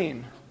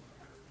 14?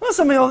 Well,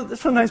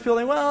 sometimes people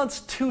think, well, it's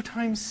 2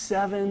 times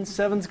 7.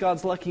 7's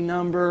God's lucky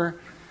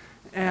number.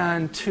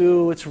 And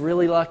 2, it's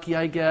really lucky,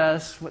 I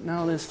guess. But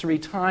no, there's 3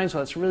 times, so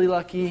that's really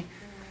lucky.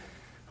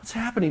 What's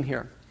happening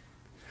here?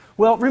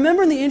 Well,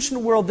 remember in the ancient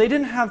world, they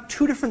didn't have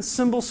 2 different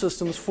symbol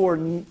systems for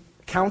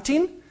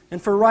counting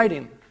and for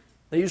writing.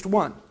 They used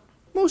 1.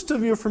 Most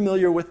of you are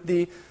familiar with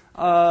the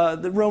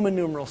Roman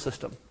numeral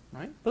system,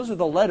 right? Those are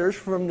the letters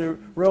from the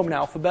Roman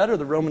alphabet or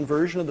the Roman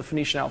version of the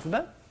Phoenician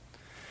alphabet.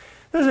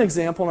 There's an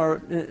example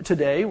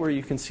today where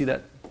you can see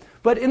that.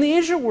 But in the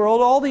ancient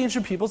world, all the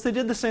ancient peoples, they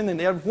did the same thing.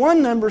 They had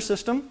 1 number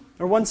system,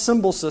 or 1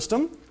 symbol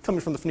system,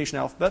 coming from the Phoenician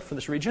alphabet for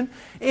this region,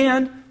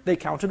 and they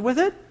counted with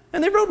it,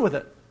 and they wrote with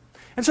it.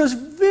 And so it's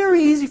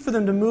very easy for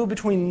them to move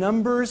between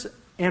numbers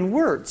and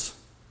words.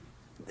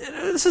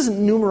 This isn't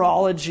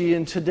numerology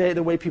in today,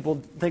 the way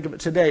people think of it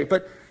today,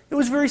 but it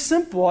was very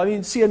simple. I mean,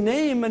 you'd see a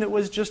name, and it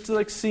was just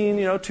like seeing,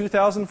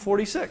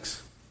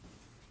 2046.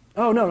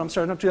 Oh, no, I'm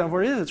sorry, not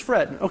 2046, it's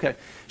Fred. Okay.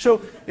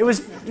 So it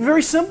was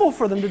very simple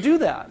for them to do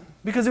that,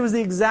 because it was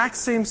the exact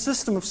same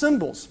system of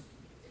symbols.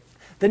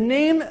 The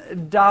name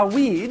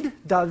David,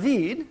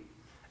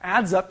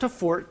 adds up to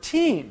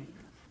 14.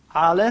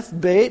 Aleph,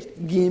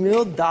 Beit,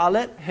 Gimel,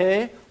 Dalet,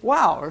 He,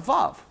 Waw, or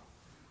Vav.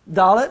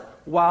 Dalet,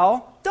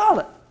 Waw,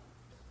 Dalet.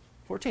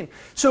 14.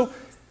 So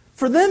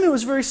for them it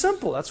was very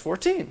simple. That's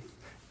 14.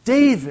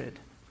 David,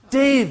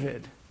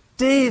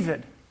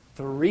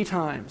 3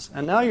 times.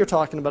 And now you're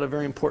talking about a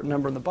very important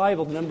number in the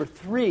Bible, the number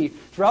 3.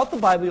 Throughout the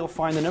Bible you'll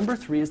find the number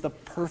 3 is the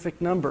perfect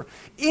number.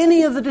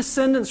 Any of the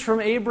descendants from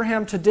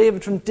Abraham to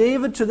David, from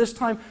David to this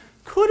time,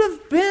 could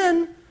have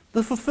been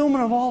the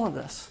fulfillment of all of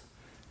this.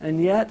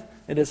 And yet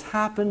it has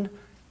happened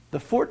the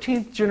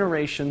 14th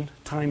generation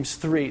times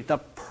 3. The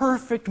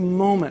perfect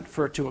moment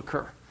for it to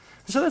occur.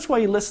 So that's why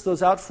he lists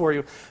those out for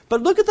you.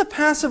 But look at the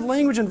passive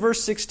language in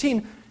verse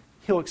 16.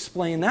 He'll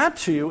explain that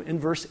to you in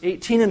verse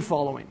 18 and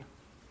following.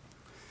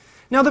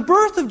 Now the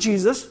birth of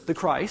Jesus, the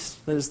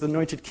Christ, that is the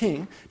anointed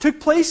king, took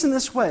place in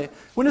this way.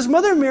 When his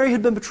mother Mary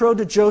had been betrothed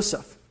to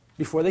Joseph,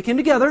 before they came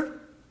together.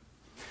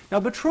 Now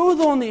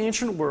betrothal in the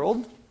ancient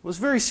world was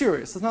very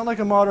serious. It's not like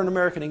a modern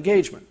American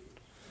engagement.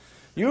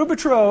 You were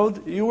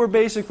betrothed, you were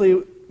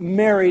basically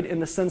married in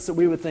the sense that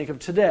we would think of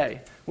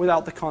today,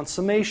 without the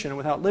consummation,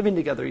 without living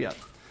together yet.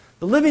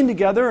 The living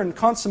together and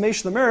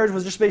consummation of the marriage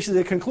was just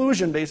basically the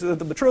conclusion, basically, of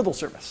the betrothal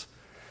service.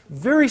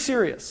 Very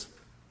serious.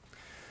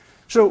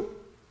 So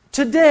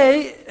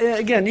today,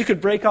 again, you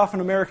could break off an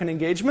American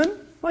engagement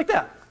like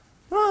that.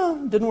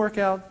 Oh, didn't work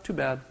out. Too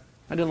bad.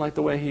 I didn't like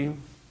the way he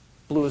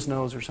blew his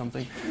nose or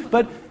something.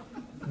 But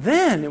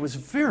then it was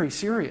very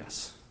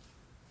serious.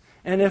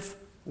 And if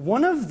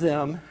one of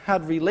them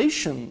had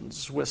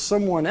relations with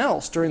someone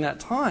else during that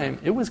time,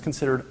 it was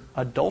considered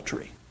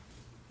adultery.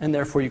 And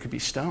therefore you could be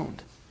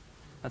stoned.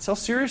 That's how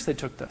serious they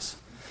took this.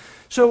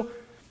 So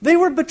they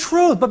were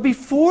betrothed, but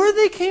before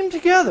they came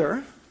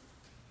together,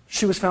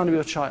 she was found to be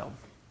with child.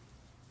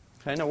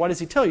 Okay, now why does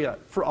he tell you that?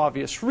 For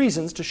obvious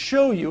reasons, to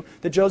show you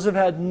that Joseph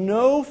had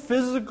no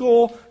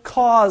physical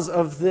cause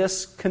of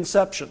this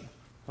conception.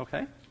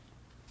 Okay?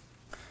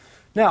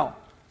 Now,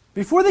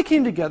 before they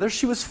came together,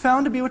 she was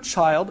found to be with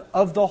child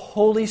of the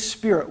Holy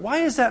Spirit. Why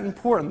is that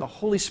important, the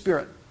Holy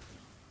Spirit?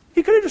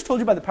 He could have just told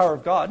you by the power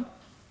of God.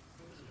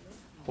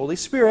 Holy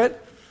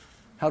Spirit.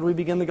 How do we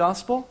begin the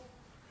gospel?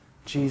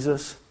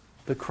 Jesus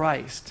the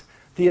Christ,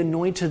 the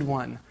anointed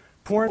one.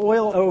 Pouring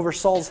oil over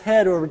Saul's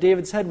head, over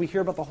David's head, we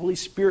hear about the Holy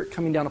Spirit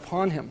coming down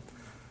upon him.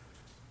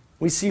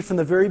 We see from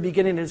the very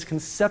beginning of his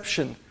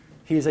conception,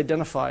 he is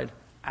identified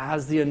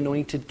as the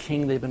anointed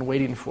king they've been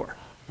waiting for.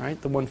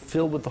 Right? The one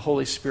filled with the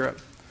Holy Spirit.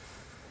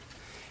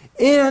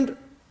 And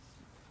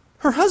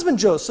her husband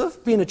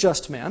Joseph, being a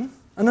just man,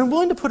 and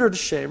unwilling to put her to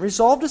shame,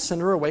 resolved to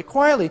send her away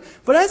quietly.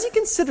 But as he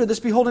considered this,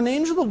 behold, an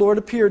angel of the Lord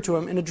appeared to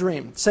him in a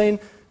dream, saying,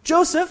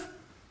 Joseph,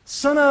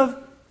 son of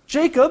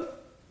Jacob.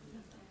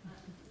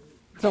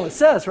 That's not what it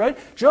says, right?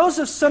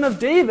 Joseph, son of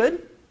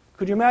David.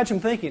 Could you imagine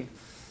thinking,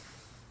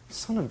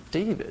 son of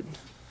David?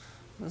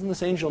 Doesn't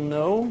this angel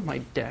know my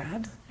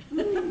dad?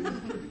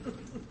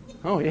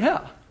 Oh,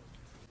 yeah.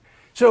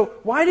 So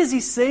why does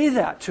he say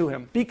that to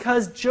him?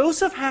 Because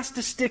Joseph has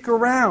to stick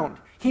around.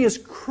 He is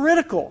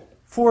critical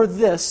for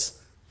this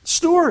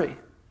story.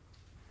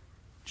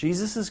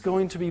 Jesus is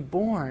going to be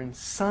born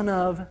son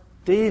of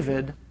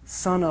David,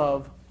 son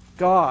of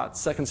God,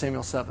 2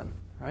 Samuel 7,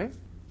 right?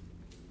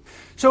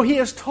 So he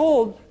has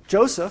told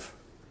Joseph,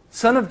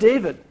 son of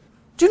David,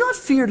 do not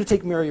fear to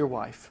take Mary your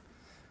wife,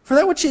 for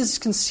that which is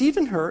conceived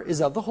in her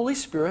is of the Holy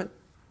Spirit.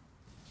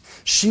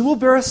 She will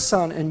bear a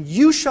son, and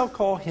you shall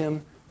call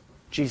him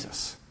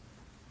Jesus.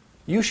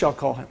 You shall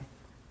call him.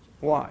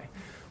 Why?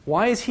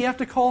 Why does he have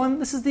to call him?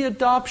 This is the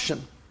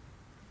adoption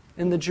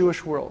in the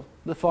Jewish world.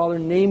 The father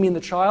naming the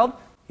child,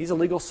 he's a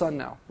legal son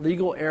now,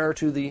 legal heir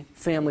to the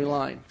family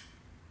line.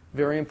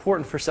 Very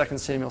important for 2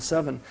 Samuel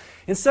 7.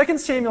 In 2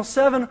 Samuel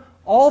 7,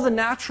 all the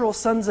natural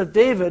sons of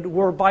David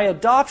were by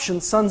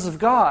adoption sons of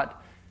God.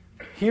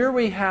 Here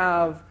we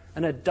have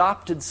an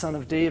adopted son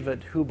of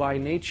David who by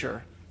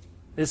nature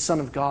is son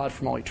of God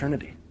from all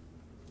eternity.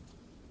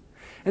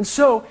 And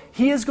so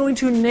he is going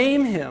to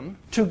name him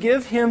to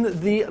give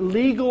him the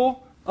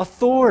legal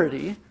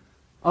authority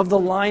of the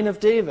line of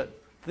David.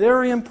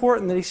 Very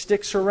important that he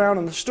sticks around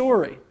in the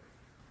story.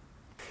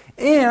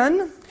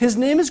 And his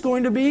name is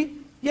going to be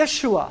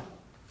Yeshua.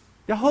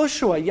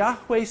 Yehoshua,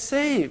 Yahweh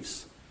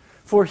saves.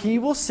 For he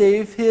will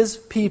save his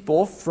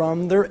people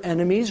from their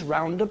enemies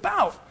round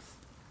about.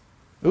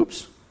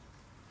 Oops.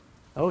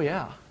 Oh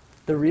yeah,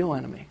 the real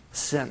enemy,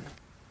 sin.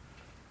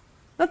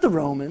 Not the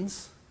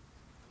Romans.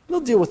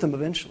 We'll deal with them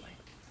eventually.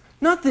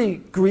 Not the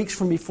Greeks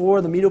from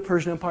before, the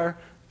Medo-Persian Empire.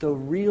 The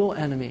real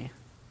enemy,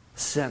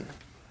 sin.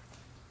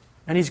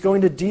 And he's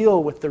going to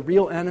deal with the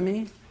real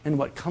enemy and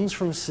what comes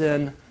from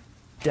sin,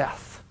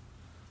 death.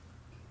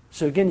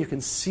 So again, you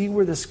can see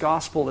where this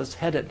gospel is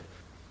headed.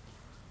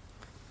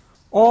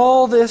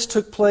 All this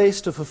took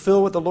place to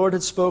fulfill what the Lord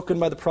had spoken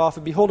by the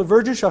prophet. Behold, a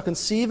virgin shall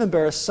conceive and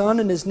bear a son,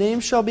 and his name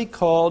shall be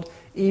called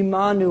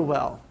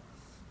Emmanuel,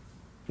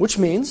 which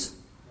means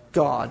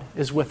God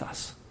is with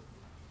us.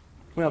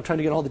 Well, I'm trying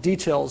to get all the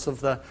details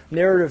of the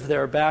narrative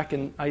there back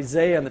in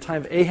Isaiah and the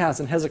time of Ahaz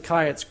and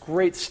Hezekiah. It's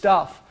great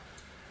stuff.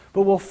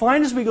 But we'll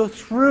find as we go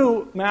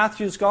through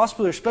Matthew's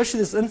gospel,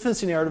 especially this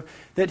infancy narrative,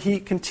 that he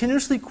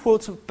continuously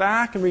quotes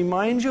back and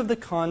reminds you of the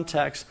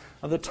context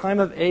of the time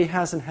of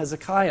Ahaz and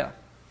Hezekiah.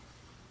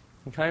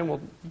 Okay, and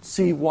we'll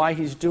see why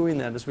he's doing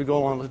that as we go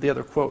along with the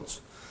other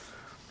quotes.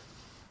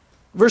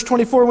 Verse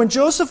 24, when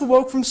Joseph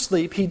awoke from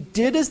sleep, he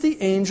did as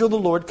the angel of the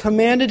Lord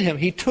commanded him.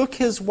 He took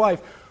his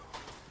wife.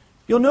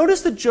 You'll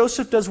notice that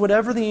Joseph does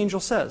whatever the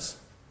angel says.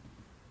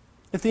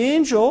 If the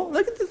angel,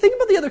 think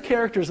about the other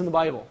characters in the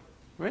Bible.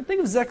 Right?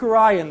 Think of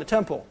Zechariah in the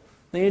temple,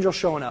 the angel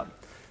showing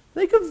up.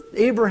 Think of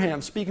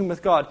Abraham speaking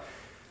with God.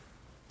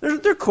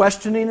 They're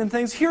questioning and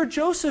things. Here,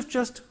 Joseph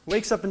just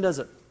wakes up and does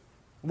it.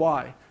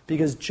 Why?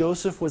 Because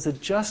Joseph was a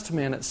just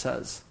man, it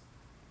says.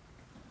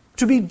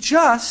 To be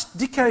just,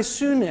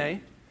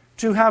 dikaisune,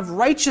 to have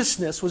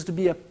righteousness, was to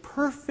be a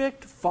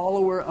perfect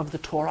follower of the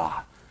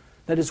Torah.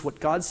 That is what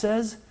God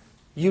says,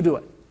 you do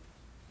it.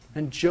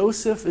 And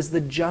Joseph is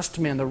the just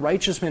man, the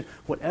righteous man.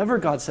 Whatever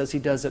God says, he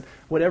does it.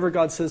 Whatever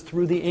God says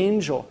through the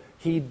angel,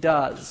 he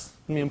does.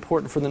 It's going to be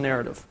important for the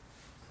narrative.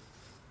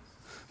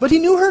 But he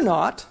knew her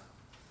not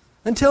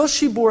until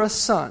she bore a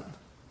son,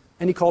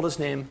 and he called his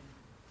name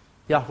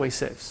Yahweh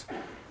saves.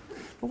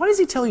 But why does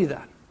he tell you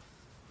that?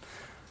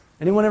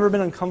 Anyone ever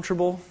been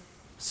uncomfortable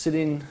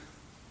sitting,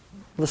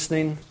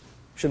 listening?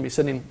 Shouldn't be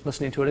sitting,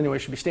 listening to it anyway,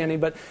 should be standing,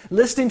 but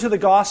listening to the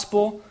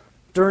gospel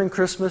during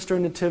Christmas,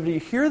 during Nativity. You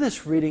hear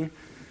this reading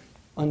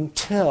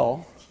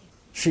until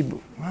she...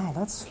 Wow,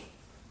 that's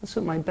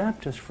what my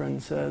Baptist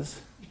friend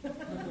says.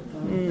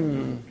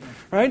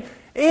 Right?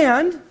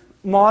 And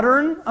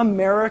modern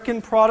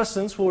American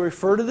Protestants will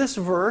refer to this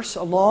verse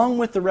along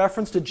with the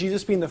reference to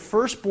Jesus being the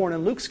firstborn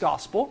in Luke's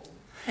gospel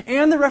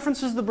and the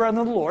references to the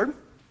brethren of the Lord.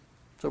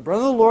 So,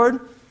 brethren of the Lord,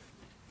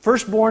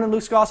 firstborn in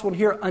Luke's gospel, and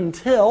here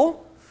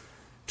until,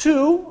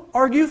 to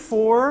argue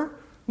for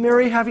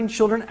Mary having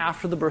children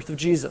after the birth of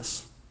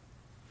Jesus.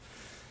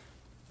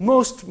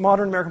 Most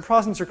modern American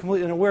Protestants are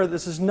completely unaware that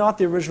this is not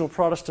the original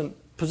Protestant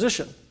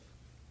position.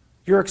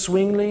 Ulrich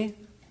Zwingli,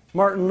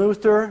 Martin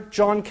Luther,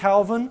 John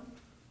Calvin,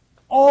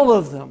 all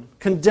of them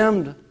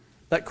condemned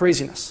that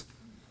craziness.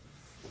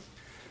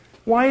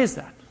 Why is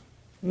that?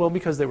 Well,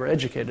 because they were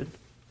educated.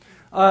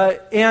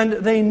 And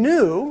they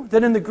knew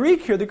that in the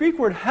Greek here, the Greek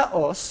word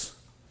heos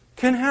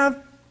can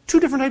have two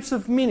different types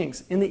of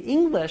meanings. In the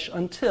English,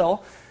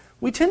 until,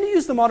 we tend to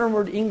use the modern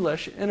word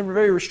English in a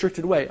very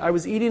restricted way. I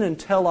was eating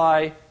until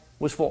I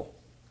was full.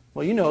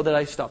 Well, you know that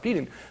I stopped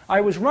eating.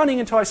 I was running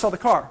until I saw the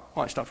car.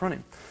 Well, I stopped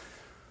running.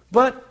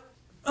 But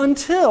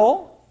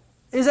until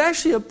is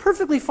actually a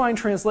perfectly fine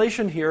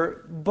translation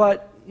here,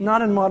 but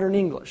not in modern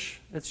English.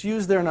 It's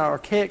used there in an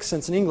archaic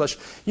sense in English.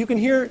 You can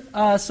hear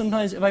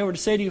sometimes, if I were to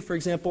say to you, for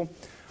example,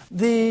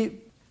 the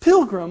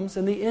Pilgrims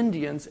and the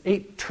Indians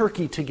ate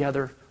turkey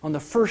together on the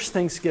first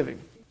Thanksgiving.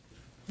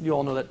 You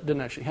all know that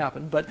didn't actually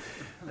happen, but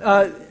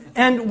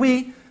and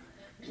we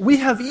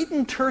have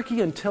eaten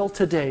turkey until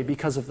today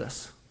because of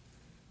this.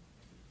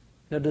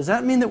 Now, does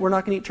that mean that we're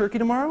not going to eat turkey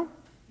tomorrow?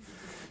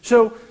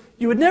 So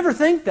you would never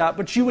think that,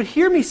 but you would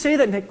hear me say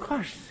that and think,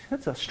 gosh,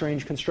 that's a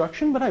strange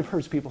construction, but I've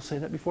heard people say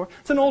that before.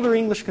 It's an older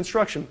English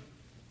construction.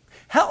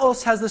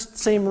 Heos has this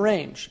same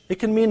range. It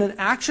can mean an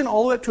action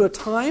all the way up to a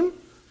time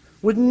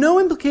with no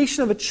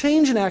implication of a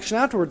change in action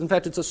afterwards. In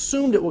fact, it's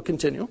assumed it will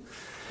continue.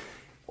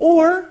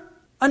 Or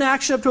an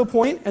action up to a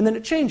point and then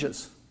it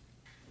changes.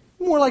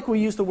 More like we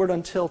use the word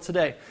until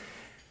today.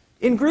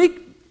 In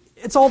Greek,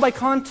 it's all by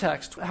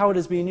context, how it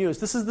is being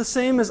used. This is the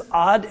same as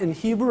ad in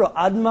Hebrew, or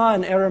adma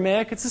in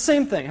Aramaic. It's the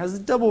same thing. It has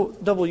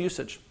double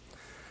usage.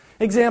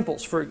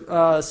 Examples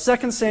for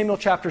 2 Samuel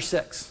chapter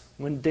 6.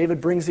 When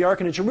David brings the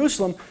ark into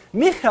Jerusalem,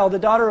 Michal, the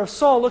daughter of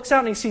Saul, looks out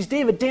and he sees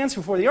David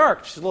dancing before the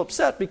ark. She's a little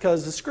upset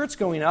because the skirt's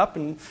going up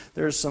and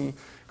there's some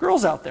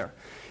girls out there.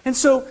 And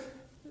so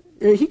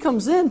he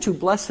comes in to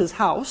bless his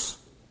house.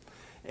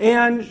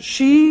 And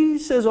she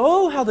says,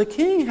 oh, how the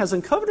king has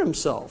uncovered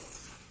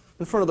himself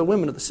in front of the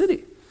women of the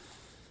city.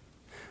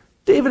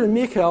 David and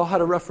Michal had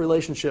a rough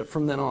relationship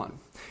from then on.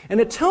 And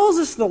it tells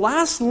us the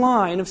last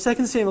line of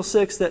 2 Samuel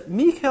 6 that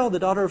Michal, the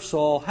daughter of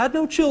Saul, had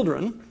no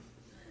children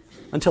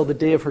until the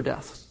day of her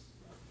death.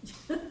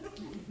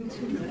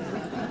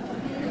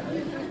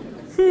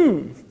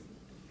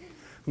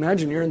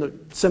 Imagine you're in the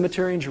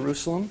cemetery in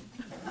Jerusalem.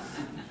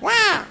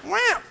 Wah,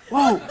 wah.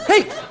 Whoa,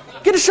 hey,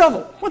 get a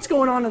shovel. What's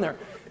going on in there?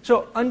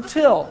 So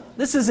until,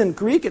 this is in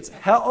Greek, it's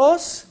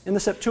heos in the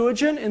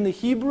Septuagint. In the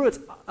Hebrew, it's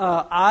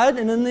ad.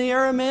 And in the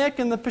Aramaic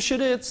and the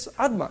Peshitta, it's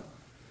adma.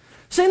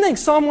 Same thing,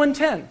 Psalm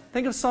 110.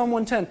 Think of Psalm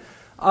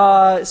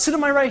 110. Sit at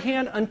my right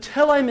hand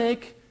until I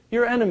make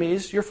your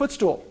enemies your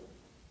footstool.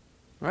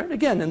 Right?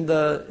 Again, in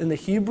the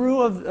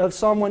Hebrew of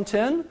Psalm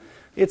 110,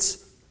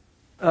 it's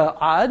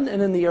ad.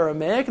 And in the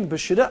Aramaic and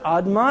Peshitta,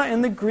 adma.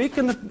 In the Greek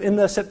and in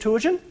the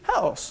Septuagint,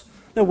 heos.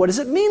 Now, what does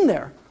it mean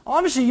there?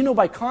 Obviously, you know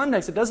by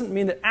context, it doesn't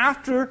mean that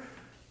after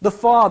the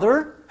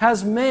Father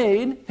has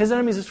made his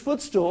enemies his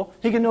footstool,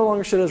 he can no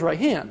longer sit at his right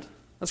hand.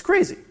 That's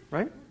crazy,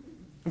 right?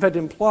 In fact, it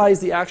implies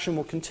the action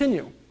will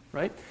continue,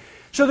 right?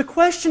 So the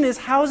question is,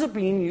 how is it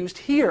being used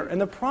here?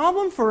 And the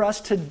problem for us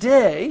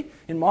today,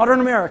 in modern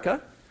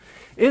America,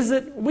 is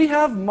that we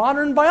have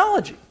modern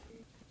biology.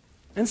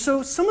 And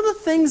so some of the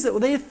things that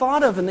they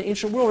thought of in the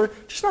ancient world are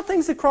just not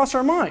things that cross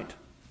our mind.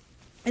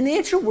 In the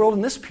ancient world,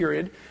 in this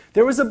period,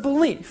 there was a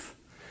belief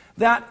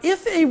that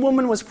if a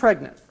woman was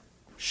pregnant,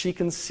 she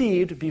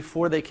conceived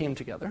before they came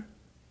together.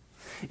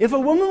 If a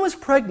woman was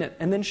pregnant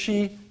and then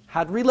she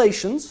had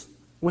relations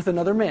with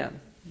another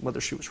man,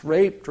 whether she was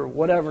raped or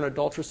whatever, an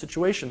adulterous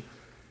situation,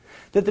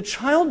 that the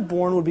child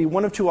born would be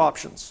one of two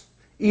options.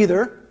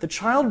 Either the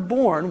child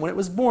born, when it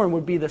was born,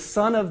 would be the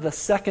son of the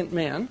second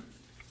man,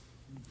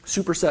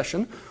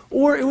 supersession,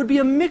 or it would be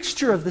a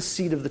mixture of the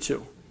seed of the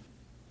two.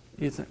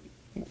 You think,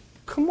 well,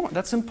 come on,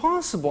 that's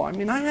impossible. I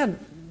mean, I had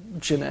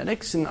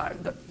genetics in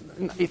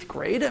 8th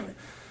grade.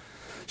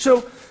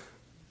 So,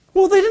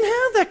 well, they didn't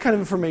have that kind of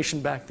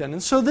information back then.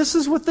 And so this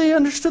is what they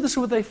understood, this is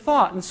what they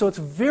thought. And so it's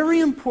very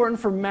important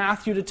for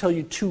Matthew to tell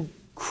you two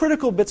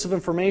critical bits of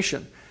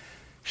information.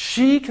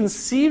 She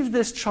conceived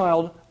this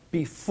child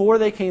before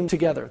they came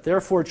together.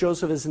 Therefore,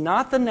 Joseph is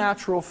not the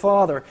natural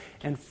father.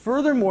 And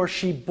furthermore,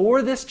 she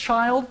bore this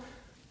child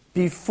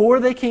before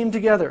they came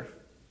together.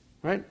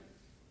 Right?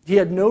 He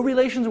had no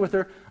relations with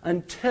her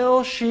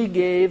until she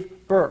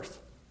gave birth.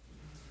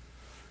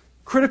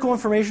 Critical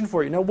information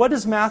for you. Now, what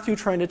is Matthew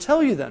trying to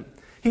tell you then?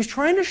 He's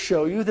trying to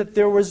show you that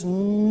there was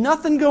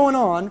nothing going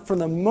on from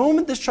the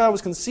moment this child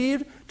was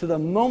conceived to the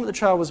moment the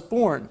child was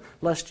born,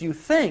 lest you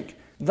think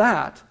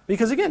that,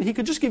 because again, he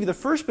could just give you the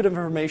first bit of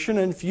information,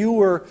 and if you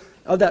were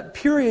of that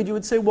period, you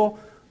would say, well,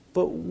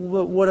 but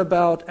what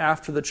about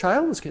after the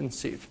child was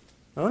conceived?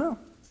 Oh no.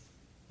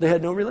 They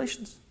had no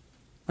relations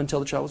until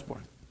the child was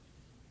born.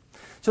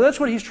 So that's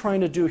what he's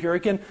trying to do here.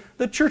 Again,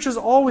 the church has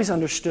always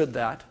understood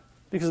that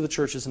because of the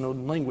church's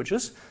known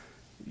languages.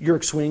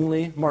 Yerk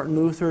Zwingli, Martin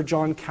Luther,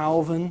 John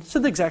Calvin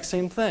said the exact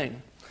same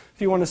thing.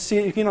 If you want to see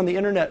it, you can on the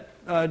internet,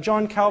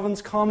 John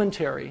Calvin's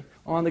commentary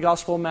on the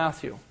Gospel of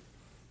Matthew.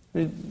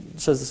 It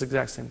says this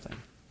exact same thing.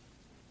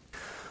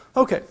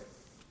 Okay,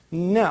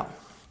 now,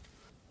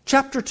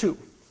 chapter 2.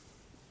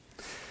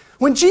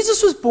 When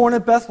Jesus was born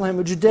at Bethlehem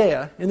of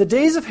Judea in the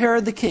days of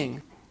Herod the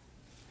king,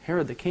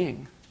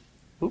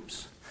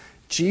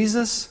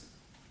 Jesus,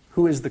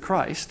 who is the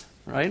Christ,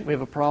 right? We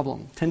have a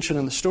problem, tension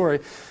in the story,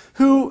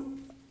 who,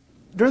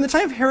 during the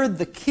time of Herod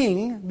the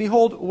king,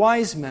 behold,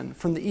 wise men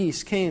from the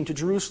east came to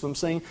Jerusalem,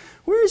 saying,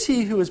 where is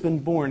he who has been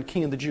born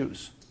king of the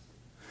Jews?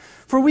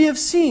 For we have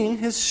seen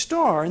his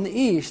star in the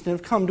east and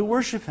have come to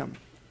worship him.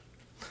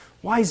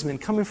 Wise men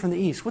coming from the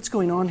east. What's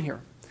going on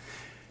here?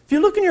 If you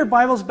look in your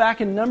Bibles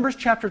back in Numbers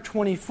chapter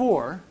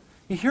 24,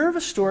 you hear of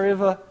a story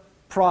of a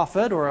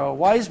prophet or a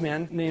wise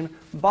man named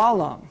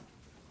Balaam.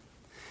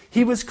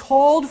 He was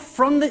called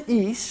from the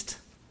east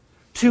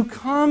to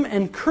come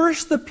and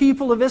curse the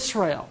people of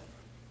Israel.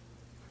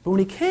 But when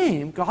he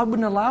came, God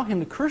wouldn't allow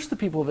him to curse the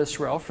people of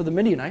Israel for the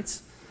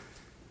Midianites.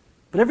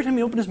 But every time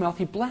he opened his mouth,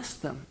 he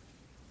blessed them.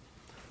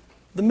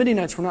 The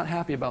Midianites were not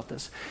happy about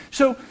this.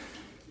 So,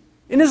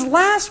 in his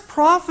last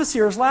prophecy,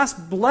 or his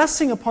last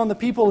blessing upon the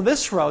people of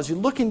Israel, as you're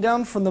looking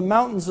down from the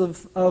mountains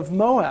of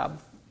Moab,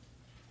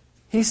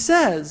 he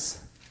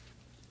says,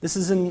 this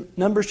is in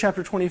Numbers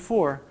chapter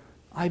 24,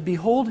 I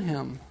behold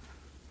him,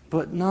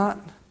 but not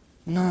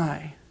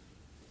nigh.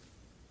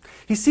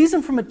 He sees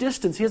him from a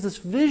distance. He has this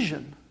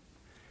vision.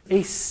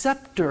 A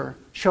scepter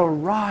shall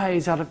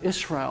rise out of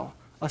Israel.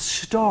 A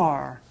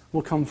star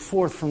will come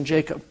forth from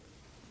Jacob.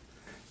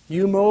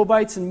 You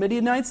Moabites and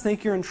Midianites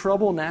think you're in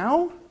trouble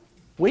now?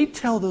 Wait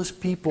till those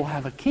people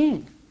have a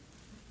king.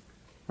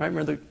 Right?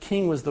 Remember, the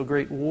king was the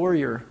great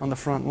warrior on the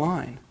front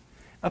line.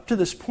 Up to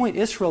this point,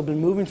 Israel had been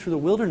moving through the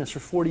wilderness for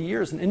 40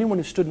 years, and anyone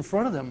who stood in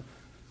front of them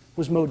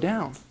was mowed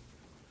down.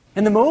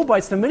 And the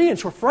Moabites, the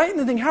Midianites, were frightened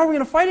and thinking, how are we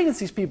going to fight against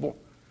these people?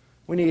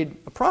 We need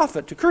a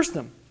prophet to curse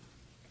them.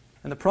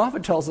 And the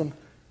prophet tells them,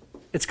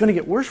 it's going to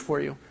get worse for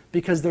you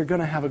because they're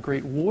going to have a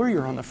great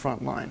warrior on the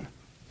front line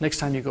next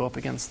time you go up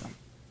against them.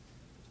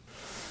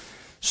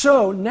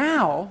 So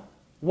now,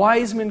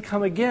 wise men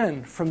come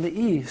again from the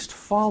east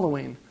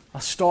following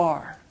a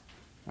star.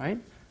 Right?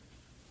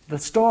 The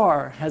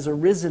star has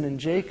arisen in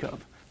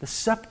Jacob, the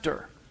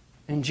scepter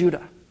in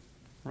Judah.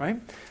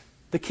 Right?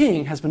 The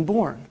king has been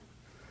born.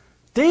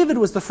 David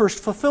was the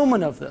first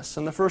fulfillment of this,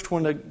 and the first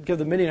one to give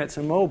the Midianites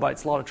and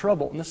Moabites a lot of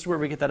trouble. And this is where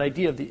we get that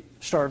idea of the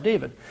Star of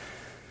David.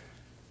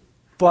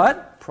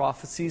 But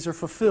prophecies are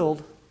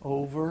fulfilled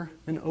over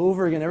and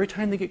over again, every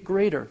time they get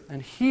greater.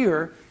 And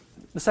here,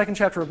 the second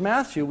chapter of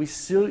Matthew, we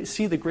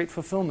see the great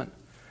fulfillment.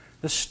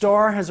 The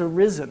star has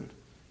arisen,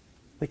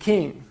 the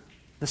king,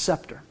 the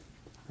scepter.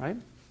 Right?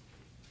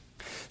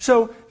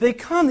 So they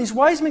come, these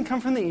wise men come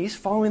from the east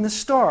following the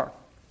star.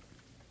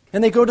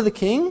 And they go to the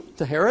king,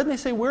 to Herod, and they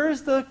say, where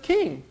is the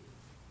king?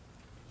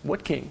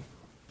 What king?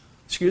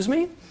 Excuse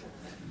me?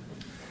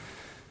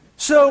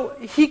 So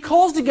he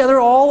calls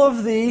together all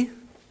of the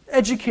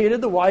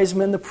educated, the wise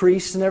men, the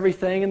priests and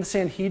everything, and the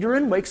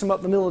Sanhedrin, wakes them up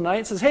in the middle of the night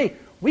and says, hey,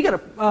 we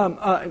got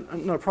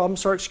not a problem,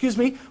 sorry, excuse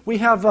me. We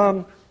have,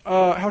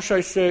 how should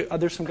I say,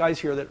 there's some guys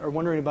here that are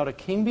wondering about a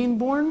king being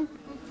born.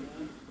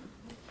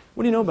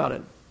 What do you know about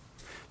it?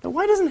 Now,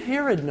 why doesn't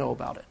Herod know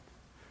about it?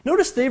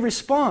 Notice they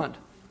respond.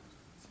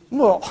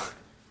 Well,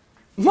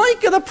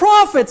 Micah the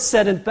prophet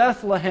said in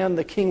Bethlehem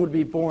the king would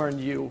be born,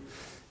 you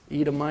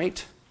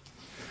Edomite.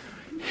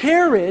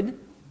 Herod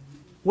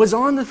was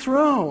on the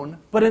throne,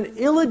 but an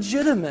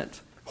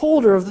illegitimate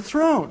holder of the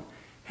throne.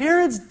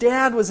 Herod's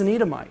dad was an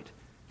Edomite.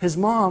 His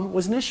mom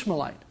was an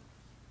Ishmaelite.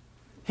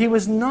 He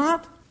was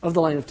not of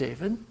the line of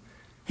David.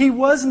 He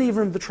wasn't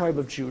even of the tribe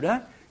of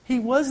Judah. He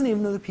wasn't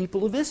even of the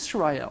people of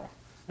Israel.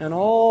 And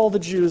all the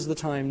Jews of the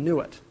time knew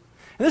it.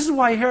 And this is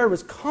why Herod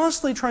was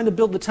constantly trying to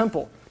build the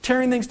temple,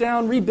 tearing things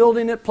down,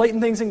 rebuilding it,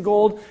 plating things in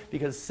gold,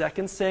 because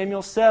 2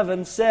 Samuel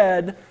 7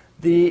 said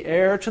the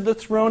heir to the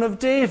throne of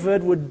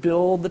David would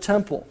build the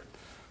temple.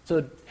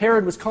 So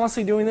Herod was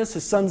constantly doing this.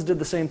 His sons did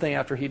the same thing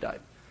after he died.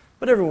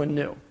 But everyone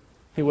knew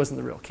he wasn't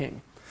the real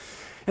king.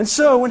 And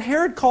so when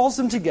Herod calls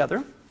them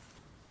together,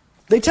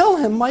 they tell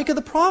him, Micah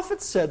the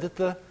prophet said that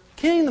the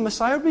king, the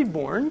Messiah, would be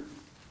born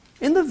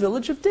in the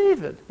village of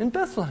David, in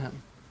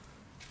Bethlehem.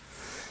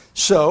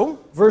 So,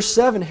 verse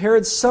 7,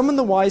 Herod summoned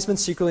the wise men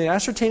secretly and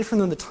ascertained from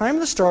them the time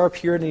the star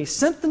appeared, and he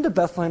sent them to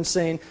Bethlehem,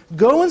 saying,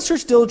 Go and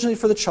search diligently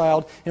for the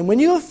child, and when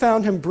you have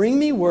found him, bring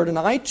me word, and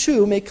I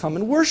too may come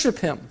and worship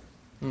him.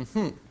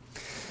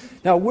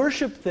 Now,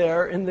 worship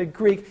there in the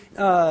Greek,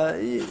 in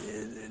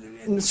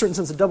a certain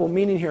sense, a double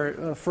meaning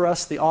here for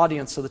us, the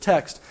audience of the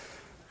text.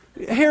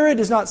 Herod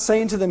is not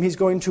saying to them he's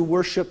going to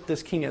worship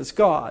this king as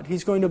God.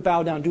 He's going to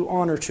bow down, do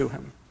honor to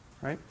him.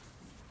 Right?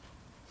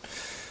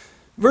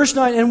 Verse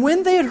 9, and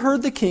when they had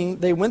heard the king,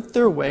 they went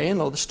their way, and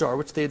lo, the star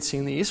which they had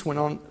seen in the east went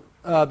on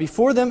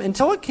before them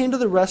until it came to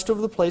the rest of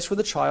the place where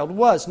the child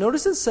was.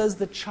 Notice it says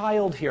the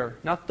child here,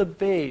 not the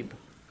babe.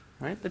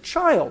 Right? The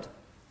child.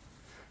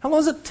 How long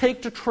does it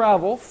take to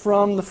travel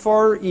from the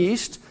far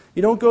east?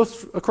 You don't go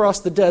across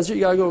the desert.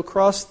 You got to go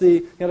across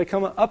you got to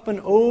come up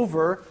and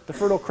over the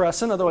Fertile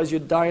Crescent. Otherwise,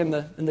 you'd die in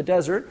the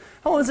desert.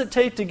 How long does it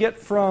take to get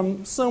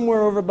from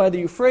somewhere over by the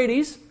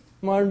Euphrates,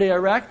 modern-day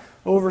Iraq,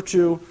 over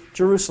to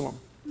Jerusalem?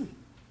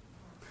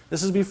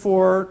 This is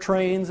before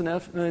trains and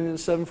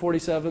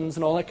 747s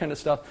and all that kind of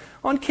stuff.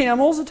 On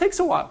camels, it takes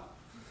a while.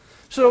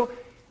 So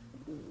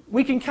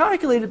we can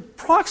calculate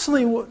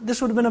approximately,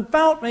 this would have been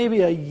about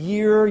maybe a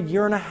year,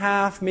 year and a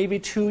half, maybe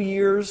 2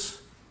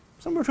 years.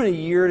 Somewhere between a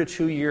year to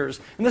 2 years.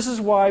 And this is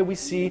why we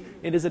see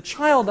it is a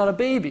child, not a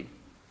baby.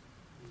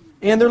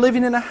 And they're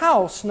living in a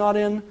house, not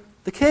in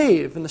the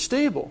cave, in the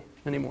stable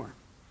anymore.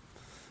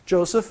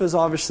 Joseph has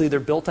obviously either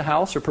built a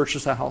house or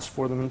purchased a house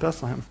for them in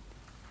Bethlehem.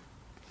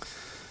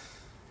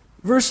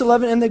 Verse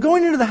 11, and they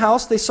going into the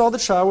house, they saw the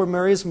child where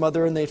Mary his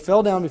mother, and they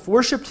fell down,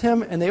 worshipped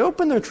him, and they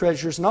opened their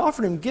treasures and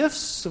offered him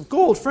gifts of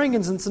gold,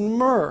 frankincense, and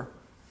myrrh.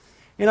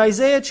 In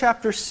Isaiah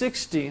chapter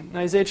 60,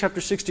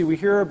 we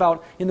hear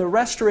about in the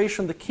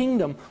restoration of the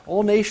kingdom,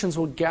 all nations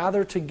will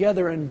gather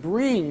together and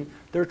bring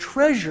their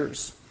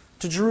treasures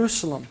to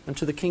Jerusalem and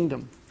to the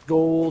kingdom,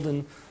 gold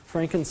and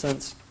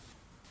frankincense.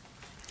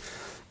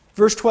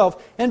 Verse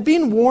 12, and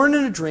being warned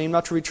in a dream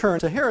not to return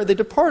to Herod, they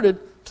departed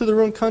to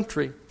their own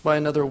country by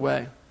another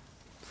way.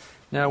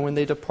 Now when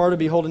they departed,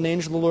 behold, an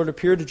angel of the Lord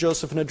appeared to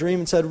Joseph in a dream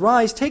and said,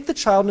 Rise, take the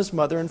child and his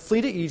mother, and flee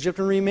to Egypt,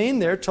 and remain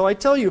there till I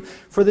tell you,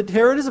 for that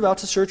Herod is about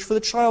to search for the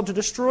child to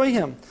destroy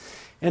him.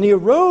 And he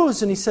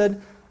arose and he said,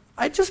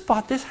 I just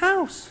bought this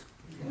house.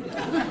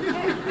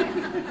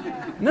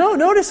 No,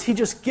 notice he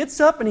just gets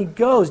up and he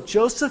goes.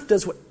 Joseph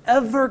does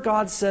whatever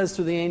God says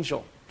through the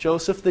angel.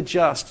 Joseph the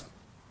just.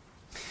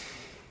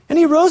 And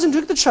he arose and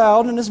took the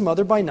child and his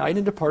mother by night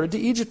and departed to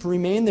Egypt and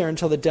remained there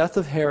until the death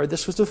of Herod.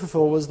 This was to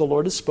fulfill what the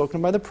Lord had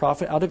spoken by the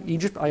prophet, Out of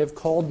Egypt I have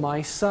called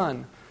my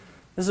son.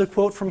 This is a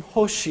quote from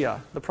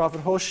Hosea, the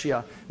prophet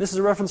Hosea. This is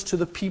a reference to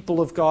the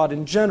people of God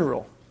in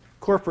general.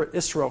 Corporate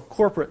Israel,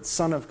 corporate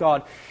son of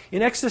God.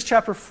 In Exodus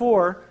chapter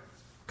 4,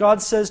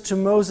 God says to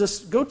Moses,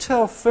 Go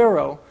tell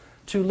Pharaoh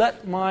to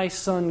let my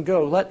son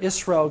go, let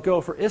Israel go,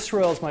 for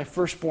Israel is my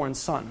firstborn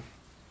son.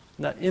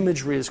 That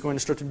imagery is going to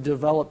start to be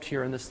developed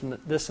here in this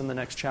in the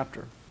next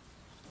chapter.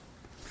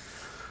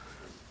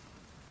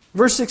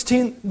 Verse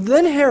 16,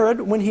 Then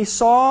Herod, when he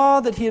saw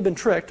that he had been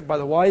tricked by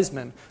the wise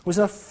men, was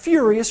in a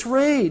furious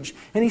rage.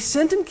 And he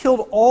sent and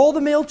killed all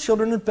the male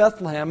children in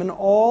Bethlehem and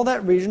all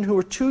that region who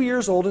were 2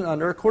 years old and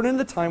under, according to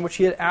the time which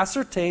he had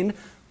ascertained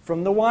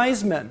from the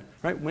wise men.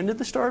 Right? When did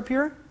the star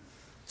appear?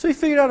 So he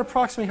figured out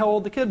approximately how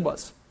old the kid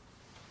was.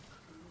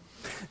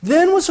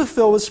 Then was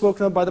fulfilled what was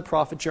spoken of by the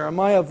prophet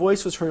Jeremiah. A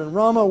voice was heard in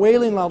Ramah,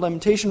 wailing, loud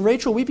lamentation.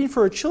 Rachel weeping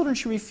for her children.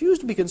 She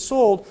refused to be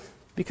consoled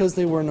because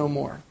they were no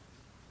more.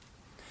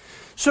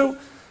 So,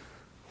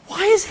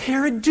 why does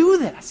Herod do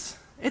this?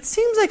 It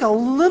seems like a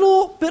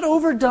little bit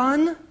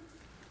overdone,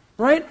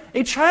 right?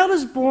 A child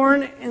is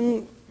born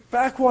in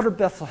backwater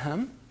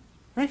Bethlehem,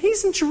 right?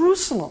 He's in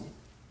Jerusalem.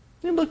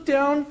 You look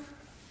down,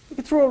 you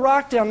could throw a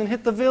rock down and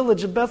hit the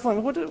village of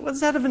Bethlehem. What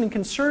does that have any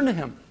concern to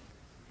him?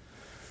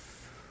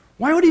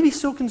 Why would he be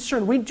so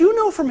concerned? We do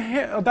know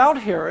about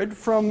Herod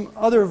from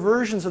other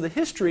versions of the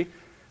history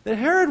that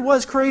Herod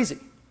was crazy.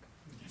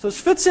 So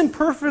this fits in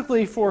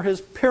perfectly for his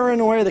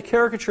paranoia, the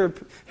caricature.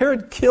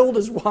 Herod killed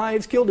his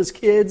wives, killed his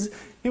kids.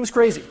 He was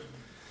crazy.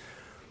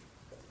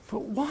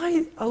 But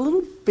why a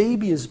little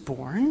baby is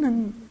born,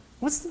 and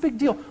what's the big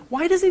deal?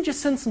 Why doesn't he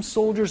just send some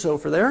soldiers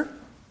over there?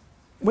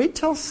 Wait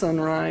till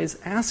sunrise,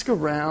 ask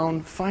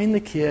around, find the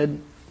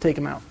kid, take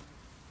him out.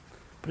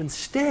 But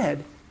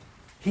instead,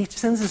 he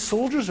sends his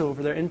soldiers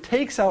over there and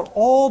takes out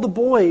all the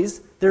boys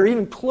that are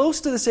even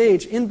close to this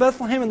age in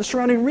Bethlehem and the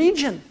surrounding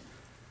region.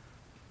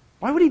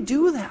 Why would he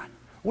do that?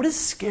 What is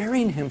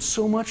scaring him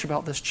so much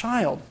about this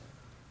child?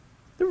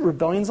 There were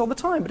rebellions all the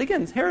time. But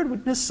again, Herod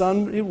with his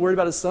son, he worried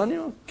about his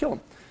son, kill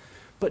him.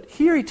 But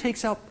here he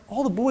takes out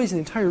all the boys in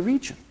the entire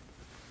region.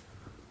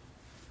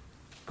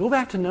 Go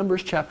back to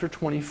Numbers chapter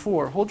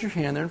 24. Hold your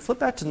hand there and flip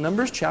back to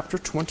Numbers chapter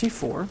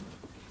 24.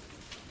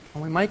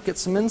 And we might get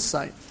some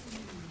insight.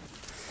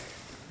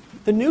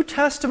 The New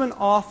Testament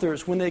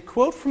authors, when they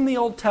quote from the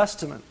Old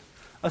Testament,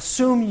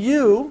 assume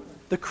you,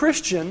 the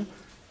Christian,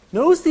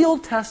 knows the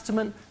Old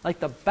Testament like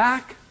the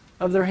back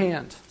of their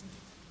hand.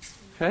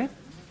 Okay?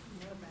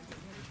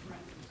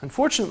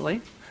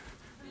 Unfortunately,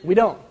 we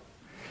don't.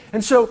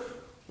 And so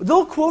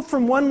they'll quote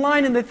from one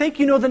line and they think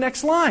you know the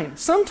next line.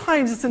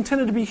 Sometimes it's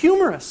intended to be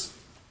humorous.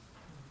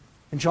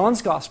 In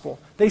John's Gospel,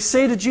 they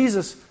say to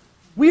Jesus,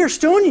 "We are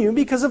stoning you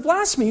because of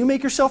blasphemy. You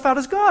make yourself out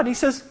as God." He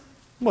says,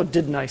 "Well,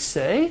 didn't I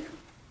say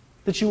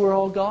that you were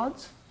all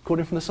gods?"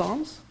 Quoting from the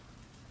Psalms.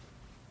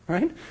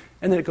 Right?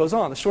 And then it goes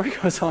on. The story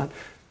goes on.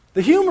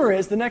 The humor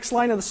is, the next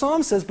line of the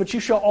Psalm says, "But you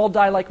shall all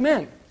die like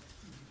men."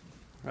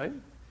 Right?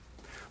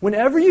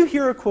 Whenever you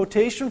hear a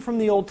quotation from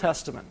the Old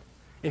Testament,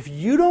 if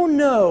you don't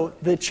know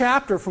the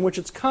chapter from which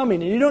it's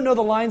coming, and you don't know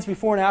the lines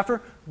before and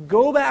after,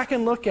 go back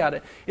and look at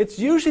it. It's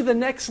usually the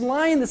next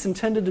line that's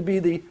intended to be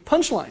the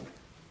punchline.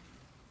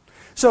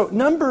 So,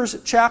 Numbers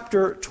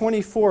chapter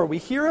 24, we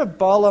hear of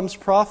Balaam's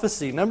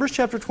prophecy. Numbers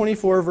chapter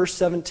 24, verse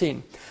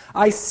 17.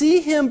 "I see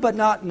him, but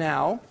not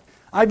now.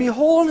 I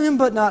behold him,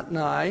 but not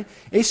nigh.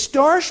 A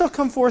star shall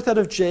come forth out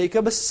of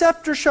Jacob. A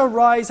scepter shall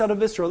rise out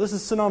of Israel." This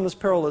is synonymous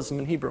parallelism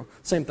in Hebrew.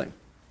 Same thing.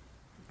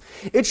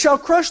 "It shall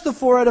crush the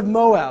forehead of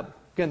Moab."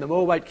 Again, the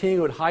Moabite king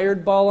who had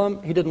hired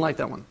Balaam, he didn't like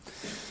that one.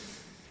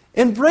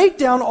 "And break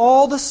down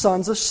all the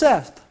sons of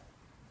Seth."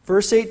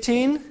 Verse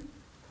 18,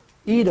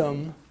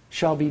 "Edom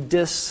shall be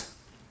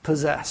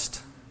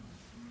dispossessed."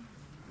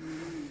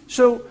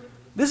 So,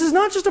 this is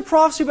not just a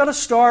prophecy about a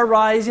star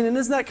rising, and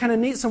isn't that kind of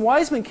neat? Some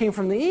wise men came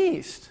from the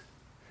east.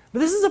 But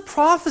this is a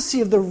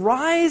prophecy of the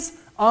rise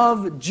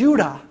of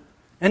Judah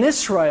and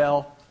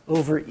Israel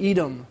over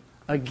Edom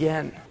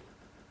again.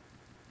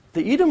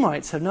 The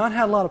Edomites have not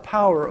had a lot of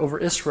power over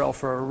Israel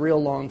for a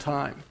real long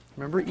time.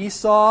 Remember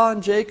Esau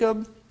and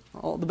Jacob,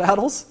 all the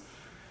battles?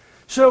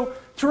 So,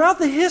 throughout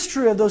the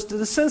history of the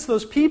descendants of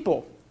those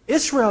people,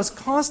 Israel has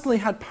constantly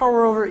had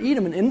power over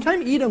Edom. And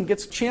anytime Edom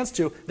gets a chance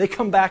to, they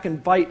come back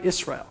and bite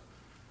Israel.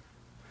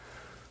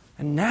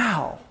 And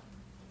now,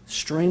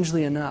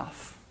 strangely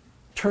enough,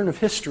 turn of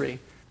history,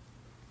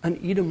 an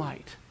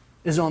Edomite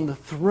is on the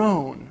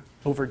throne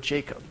over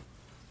Jacob.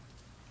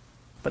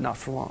 But not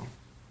for long.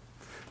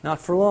 Not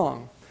for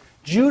long.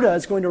 Judah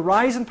is going to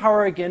rise in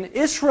power again.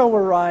 Israel will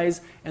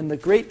rise, and the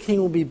great king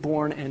will be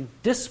born and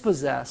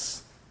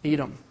dispossess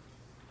Edom.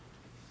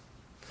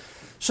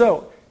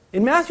 So,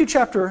 in Matthew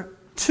chapter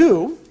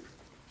 2,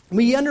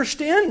 we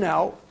understand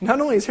now,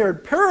 not only is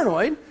Herod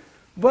paranoid,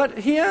 but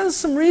he has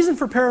some reason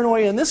for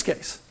paranoia in this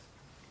case.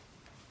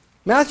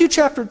 Matthew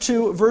chapter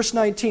 2, verse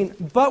 19.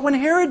 "But when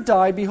Herod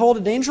died, behold,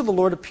 an angel of the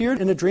Lord appeared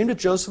in a dream to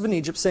Joseph in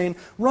Egypt, saying,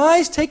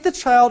 Rise, take the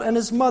child and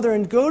his mother,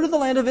 and go to the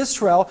land of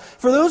Israel,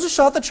 for those who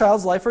sought the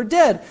child's life are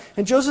dead.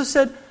 And Joseph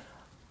said,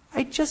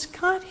 I just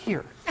got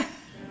here."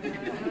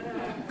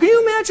 Can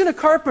you imagine a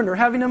carpenter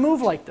having a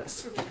move like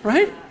this,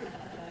 right?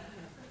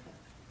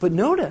 But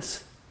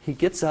notice, he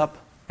gets up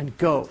and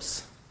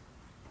goes,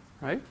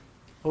 right?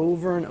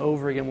 Over and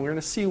over again. We're going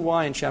to see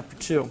why in chapter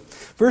 2.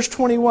 Verse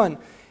 21.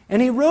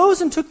 "And he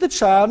rose and took the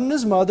child and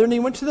his mother, and he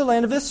went to the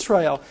land of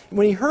Israel. And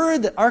when he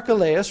heard that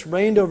Archelaus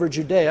reigned over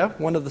Judea,"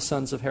 one of the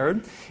sons of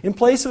Herod, "in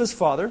place of his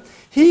father,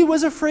 he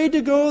was afraid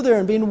to go there,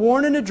 and being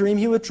warned in a dream,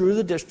 he withdrew to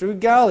the district of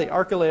Galilee."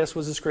 Archelaus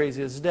was as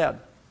crazy as his dad.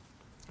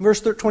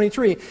 Verse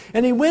 23,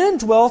 "And he went and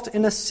dwelt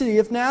in the city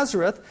of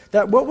Nazareth,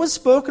 that what was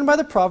spoken by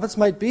the prophets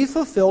might be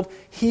fulfilled,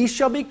 he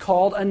shall be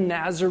called a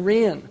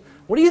Nazarene."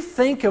 What do you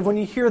think of when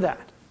you hear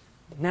that?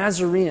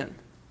 Nazarene.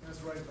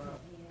 Nazarite vow.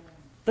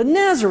 The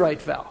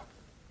Nazarite vow.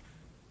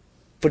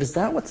 But is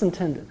that what's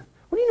intended?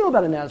 What do you know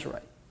about a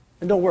Nazarite?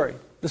 And don't worry,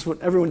 this is what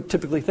everyone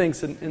typically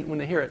thinks when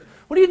they hear it.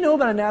 What do you know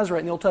about a Nazarite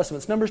in the Old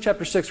Testament? It's Numbers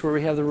chapter 6 where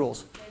we have the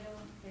rules.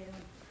 They don't.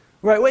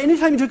 Right, well,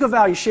 anytime you took a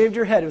vow, you shaved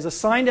your head. It was a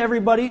sign to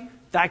everybody,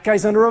 that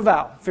guy's under a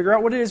vow. Figure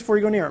out what it is before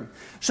you go near him.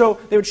 So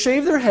they would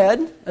shave their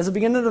head as a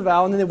beginning of the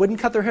vow, and then they wouldn't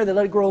cut their hair. They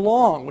let it grow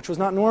long, which was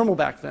not normal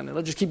back then. They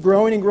let it just keep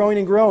growing and growing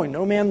and growing.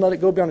 No man let it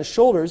go beyond his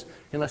shoulders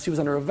unless he was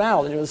under a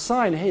vow. Then it was a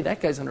sign, hey,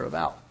 that guy's under a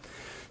vow.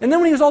 And then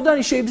when he was all done,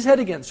 he shaved his head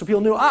again, so people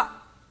knew,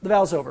 the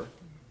vow's over.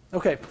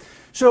 Okay,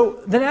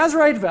 so the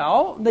Nazarite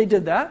vow, they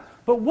did that.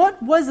 But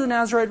what was the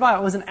Nazarite vow?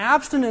 It was an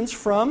abstinence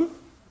from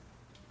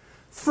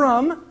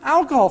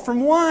alcohol,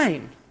 from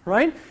wine,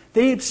 right?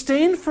 They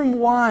abstained from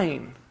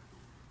wine.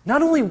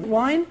 Not only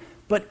wine,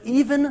 but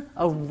even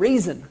a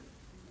raisin.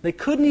 They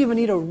couldn't even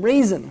eat a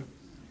raisin.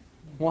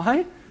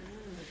 Why?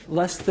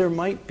 Lest there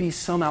might be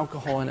some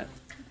alcohol in it.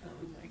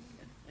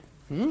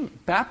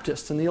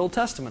 Baptists in the Old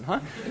Testament,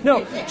 huh?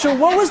 No. So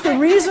what was the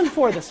reason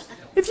for this?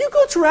 If you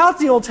go throughout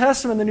the Old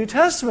Testament and the New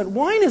Testament,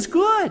 wine is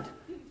good.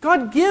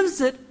 God gives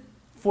it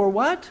for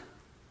what?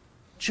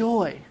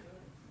 Joy.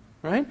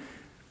 Right?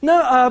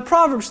 No,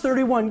 Proverbs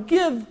 31,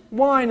 "Give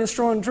wine and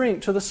strong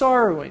drink to the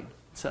sorrowing,"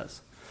 it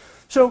says.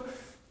 So,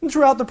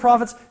 throughout the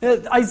prophets,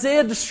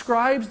 Isaiah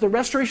describes the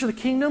restoration of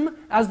the kingdom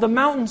as the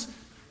mountains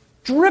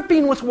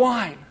dripping with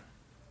wine.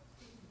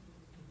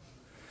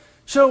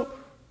 So,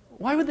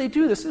 why would they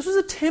do this? This was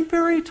a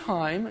temporary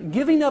time,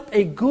 giving up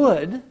a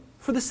good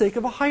for the sake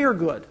of a higher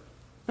good.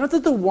 Not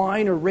that the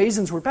wine or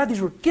raisins were bad, these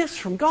were gifts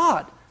from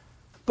God.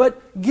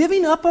 But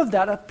giving up of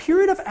that, a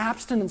period of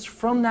abstinence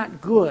from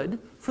that good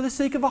for the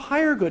sake of a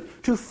higher good,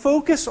 to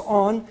focus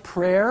on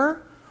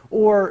prayer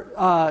Or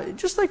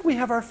just like we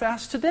have our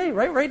fast today,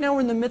 right? Right now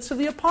we're in the midst of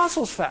the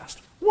Apostles' fast.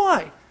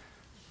 Why?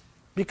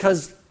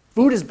 Because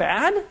food is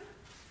bad?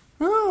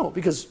 No.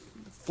 Because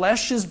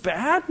flesh is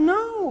bad?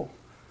 No.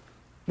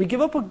 We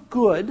give up a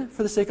good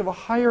for the sake of a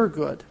higher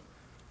good.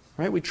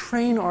 Right? We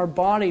train our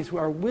bodies,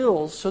 our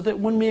wills, so that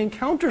when we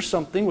encounter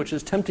something which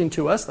is tempting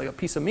to us, like a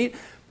piece of meat,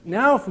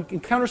 now if we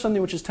encounter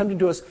something which is tempting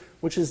to us,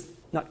 which is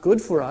not good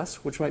for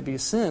us, which might be a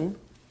sin,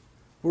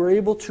 we're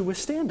able to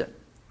withstand it.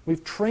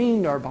 We've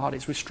trained our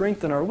bodies. We've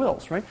strengthened our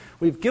wills, right?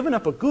 We've given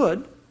up a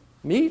good,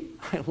 meat,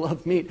 I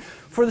love meat,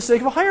 for the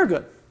sake of a higher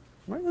good.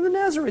 Right? And the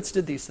Nazarites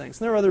did these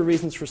things. And there are other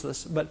reasons for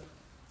this. But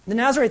the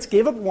Nazarites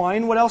gave up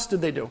wine. What else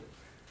did they do?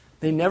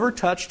 They never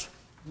touched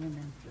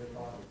women.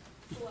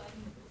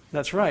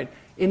 That's right.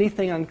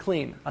 Anything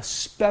unclean,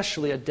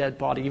 especially a dead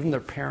body, even their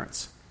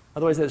parents.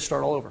 Otherwise, they'd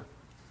start all over.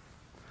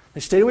 They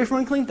stayed away from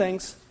unclean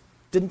things,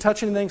 didn't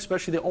touch anything,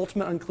 especially the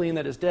ultimate unclean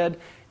that is dead,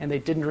 and they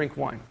didn't drink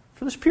wine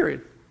for this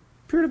period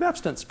of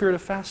abstinence, period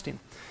of fasting.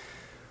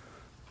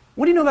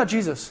 What do you know about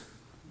Jesus?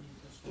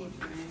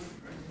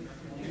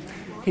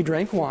 He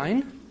drank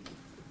wine.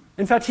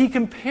 In fact, he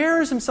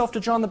compares himself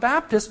to John the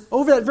Baptist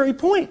over that very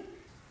point.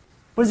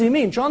 What does he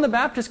mean? John the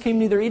Baptist came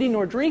neither eating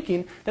nor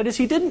drinking. That is,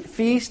 he didn't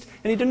feast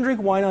and he didn't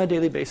drink wine on a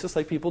daily basis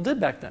like people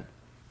did back then.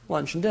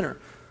 Lunch and dinner.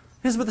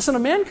 He says, but the Son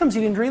of Man comes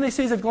eating and drinking. They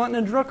say he's a glutton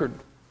and a drunkard.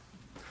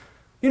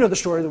 You know the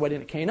story of the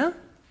wedding at Cana,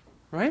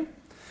 right?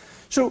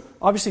 So,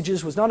 obviously,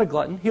 Jesus was not a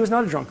glutton. He was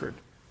not a drunkard.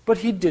 But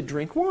he did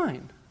drink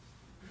wine.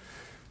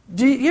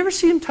 Do you ever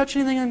see him touch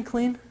anything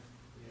unclean?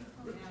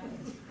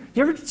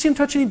 You ever see him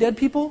touch any dead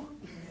people?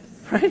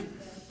 Right?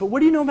 But what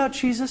do you know about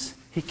Jesus?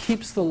 He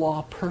keeps the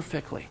law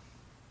perfectly.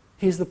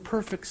 He's the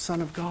perfect Son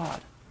of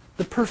God,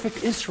 the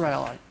perfect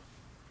Israelite.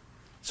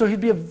 So he'd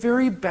be a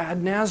very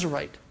bad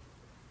Nazarite.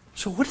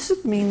 So what does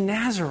it mean,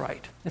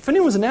 Nazarite? If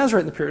anyone was a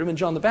Nazarite in the period, it would have been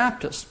John the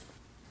Baptist.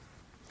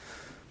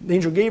 The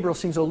angel Gabriel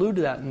seems to allude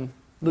to that in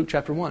Luke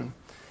chapter 1.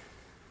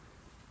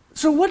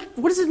 So what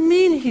does it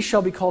mean he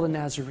shall be called a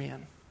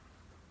Nazarene?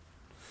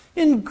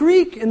 In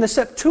Greek, in the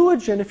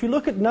Septuagint, if you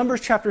look at Numbers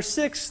chapter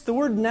 6, the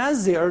word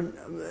Nazir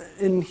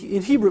in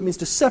Hebrew it means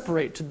to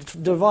separate, to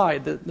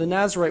divide. The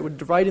Nazarite would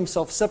divide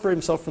himself, separate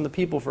himself from the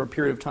people for a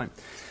period of time.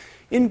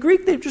 In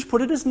Greek, they've just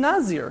put it as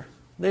Nazir.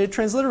 They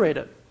transliterate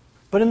it.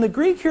 But in the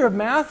Greek here of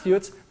Matthew,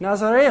 it's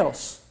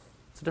Nazareos.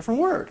 It's a different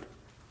word.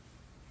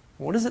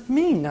 What does it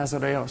mean,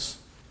 Nazareos?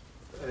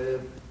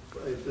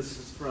 This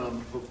is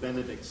from Pope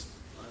Benedict's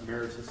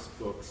Emeritus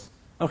books.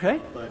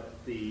 Okay. But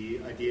the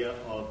idea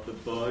of the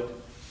bud,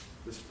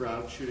 the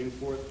sprout shooting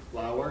forth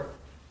flower.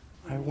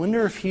 I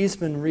wonder if he's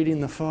been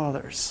reading the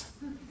Fathers.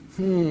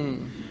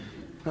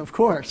 Of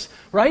course.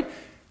 Right?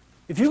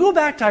 If you go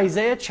back to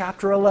Isaiah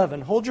chapter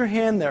 11, hold your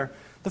hand there.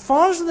 The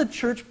Fathers of the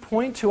Church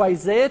point to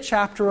Isaiah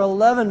chapter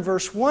 11,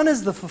 verse 1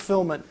 as the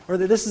fulfillment. Or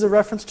this is a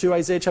reference to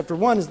Isaiah chapter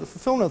 1 as the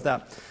fulfillment of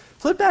that.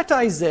 Flip back to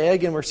Isaiah.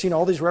 Again, we're seeing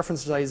all these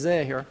references to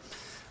Isaiah here.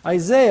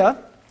 Isaiah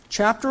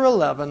chapter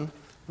 11,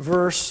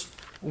 verse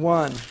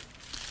 1.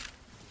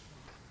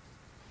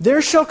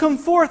 There shall come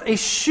forth a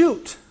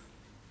shoot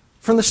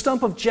from the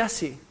stump of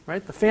Jesse,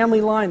 right? The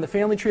family line, the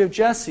family tree of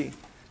Jesse.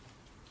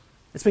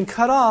 It's been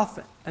cut off,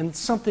 and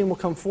something will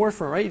come forth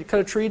from it, right? You cut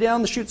a tree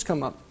down, the shoots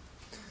come up.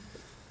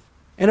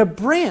 And a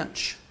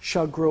branch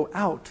shall grow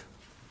out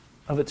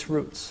of its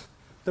roots.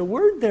 The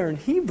word there in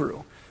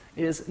Hebrew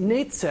is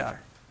netzer.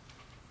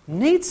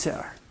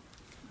 Netzer.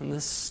 And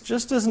this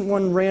just isn't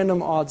one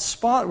random odd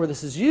spot where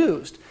this is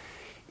used.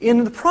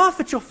 In the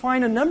prophets, you'll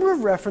find a number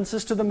of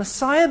references to the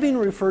Messiah being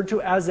referred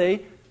to as a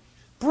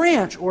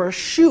branch or a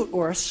shoot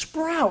or a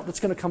sprout that's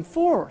going to come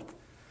forth.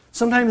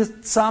 Sometimes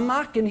it's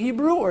samak in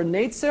Hebrew or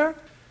netzer.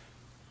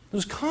 It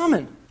was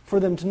common for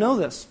them to know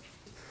this.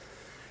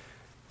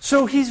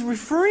 So he's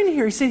referring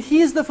here, he said he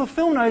is the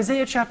fulfillment of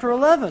Isaiah chapter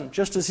 11,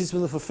 just as he's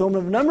been the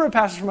fulfillment of a number of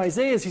passages from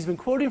Isaiah as he's been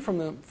quoting from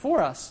them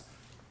for us.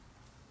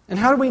 And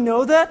how do we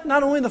know that?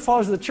 Not only the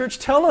Fathers of the Church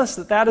tell us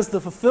that that is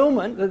the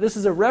fulfillment, that this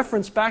is a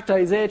reference back to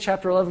Isaiah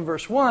chapter 11,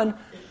 verse 1,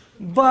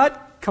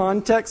 but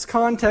context,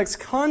 context,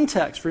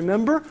 context.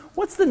 Remember,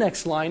 what's the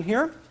next line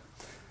here?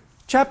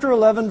 Chapter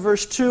 11,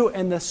 verse 2,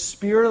 and the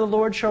Spirit of the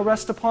Lord shall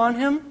rest upon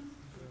him.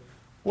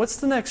 What's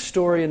the next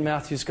story in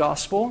Matthew's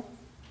Gospel?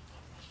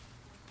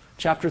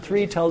 Chapter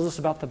 3 tells us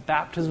about the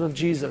baptism of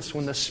Jesus,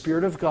 when the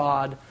Spirit of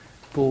God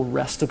will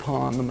rest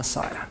upon the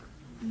Messiah.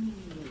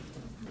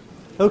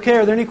 Okay,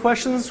 are there any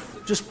questions,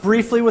 just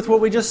briefly, with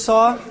what we just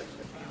saw?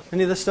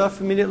 Any of the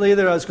stuff immediately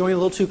that I was going a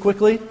little too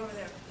quickly?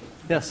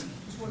 Yes?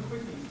 Just one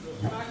quick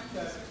thing. The fact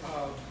that...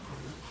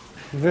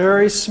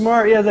 Very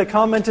smart. Yeah, the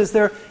comment is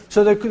there.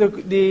 So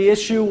the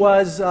issue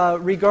was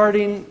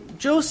regarding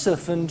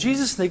Joseph and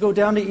Jesus. They go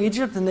down to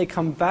Egypt and they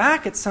come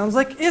back. It sounds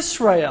like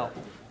Israel.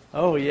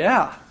 Oh,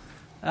 yeah.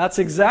 That's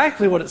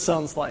exactly what it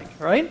sounds like,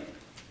 right?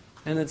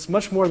 And it's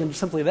much more than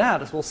simply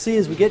that. As we'll see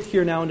as we get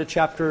here now into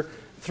chapter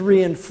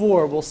 3 and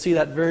 4, we'll see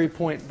that very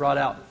point brought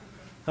out.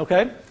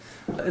 Okay?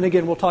 And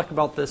again, we'll talk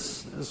about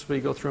this as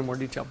we go through in more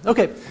detail.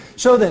 Okay,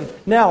 so then,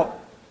 now,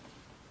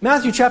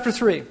 Matthew chapter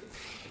 3.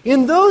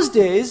 In those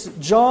days,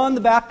 John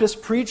the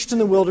Baptist preached in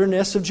the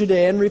wilderness of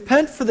Judea, and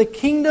repent, for the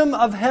kingdom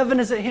of heaven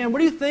is at hand. What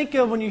do you think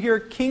of when you hear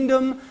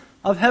kingdom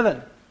of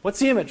heaven? What's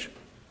the image?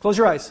 Close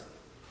your eyes.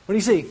 What do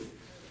you see?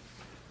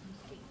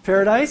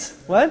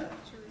 Paradise? What?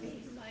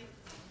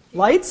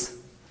 Lights?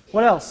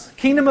 What else?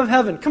 Kingdom of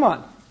heaven. Come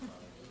on.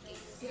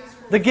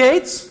 The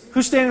gates?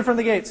 Who's standing in front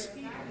of the gates?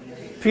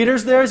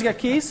 Peter's there. He's got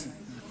keys.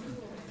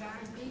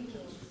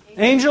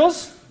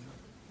 Angels?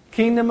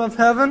 Kingdom of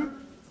heaven?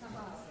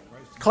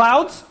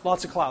 Clouds?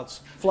 Lots of clouds.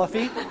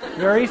 Fluffy.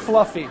 Very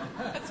fluffy.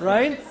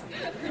 Right?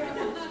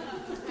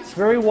 It's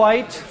very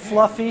white,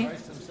 fluffy.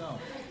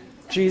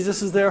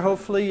 Jesus is there,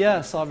 hopefully.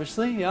 Yes,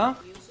 obviously. Yeah.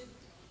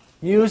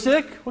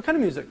 Music? What kind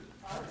of music?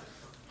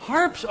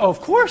 Harps? Oh,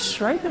 of course,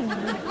 right?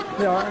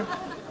 They are.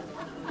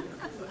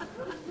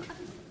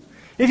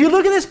 If you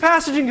look at this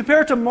passage and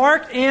compare it to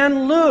Mark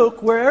and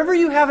Luke, wherever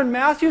you have in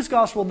Matthew's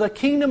Gospel the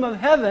kingdom of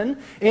heaven,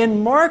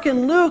 in Mark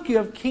and Luke you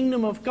have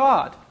kingdom of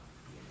God.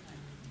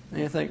 And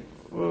you think,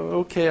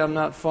 okay, I'm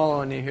not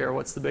following you here.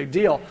 What's the big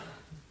deal?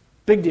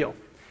 Big deal.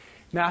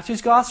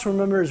 Matthew's Gospel,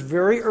 remember, is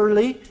very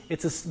early.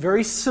 It's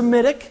very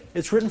Semitic.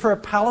 It's written for a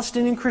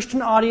Palestinian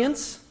Christian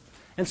audience.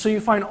 And so you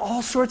find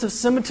all sorts of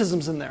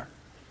Semitisms in there.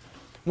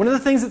 One of the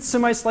things that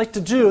Semites like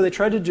to do, they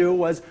tried to do,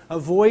 was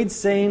avoid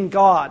saying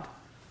God.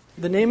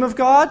 The name of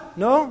God?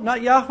 No,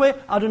 not Yahweh,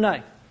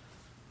 Adonai.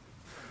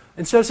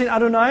 Instead of saying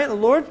Adonai, the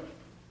Lord,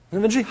 and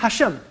eventually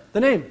Hashem,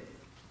 the name.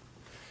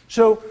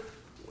 So,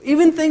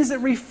 even things that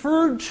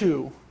referred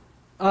to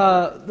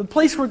the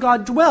place where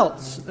God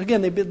dwells.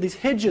 Again, they built these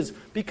hedges.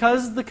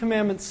 Because the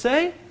commandments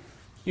say,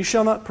 you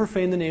shall not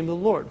profane the name of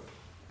the Lord.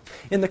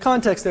 In the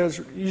context there, it's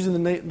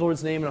using the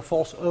Lord's name in a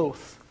false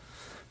oath.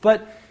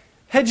 But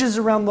hedges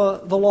around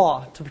the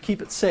law to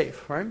keep it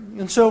safe, right?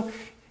 And so,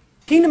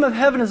 kingdom of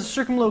heaven is a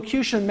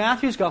circumlocution in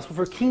Matthew's Gospel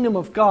for kingdom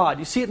of God.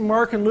 You see it in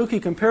Mark and Luke. You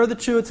compare the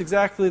two. It's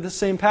exactly the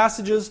same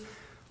passages.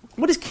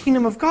 What is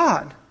kingdom of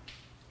God?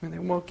 I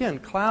mean, well, again,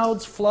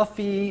 clouds,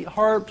 fluffy,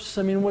 harps.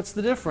 I mean, what's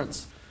the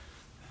difference?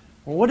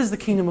 Well, what is the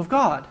kingdom of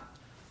God?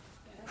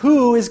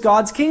 Who is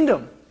God's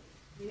kingdom?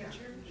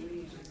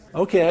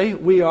 Okay,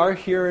 we are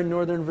here in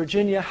Northern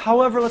Virginia.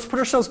 However, let's put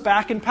ourselves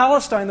back in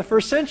Palestine, the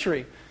first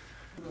century.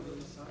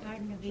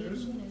 Garden of Eden,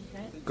 is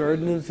that?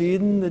 Garden of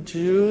Eden, the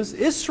Jews.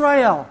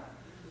 Israel.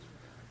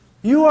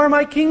 You are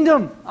my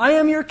kingdom. I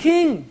am your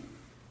king.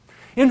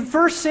 In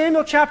 1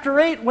 Samuel chapter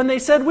 8, when they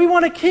said, we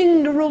want a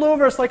king to rule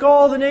over us like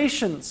all the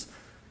nations,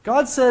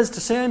 God says to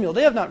Samuel,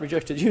 they have not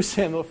rejected you,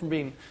 Samuel, from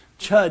being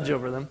judge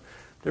over them.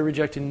 They're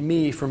rejecting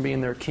me from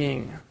being their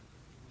king.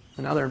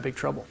 And now they're in big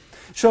trouble.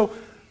 So,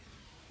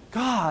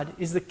 God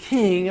is the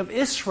king of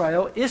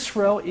Israel.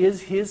 Israel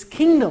is his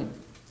kingdom.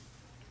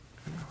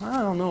 I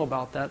don't know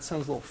about that.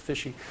 Sounds a little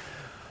fishy.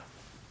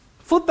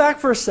 Flip back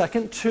for a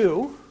second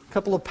to a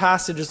couple of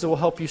passages that will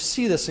help you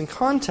see this in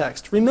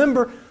context.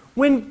 Remember,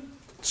 when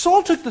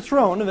Saul took the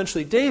throne,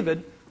 eventually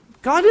David,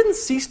 God didn't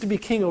cease to be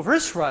king over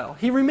Israel.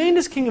 He remained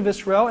as king of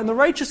Israel, and the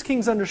righteous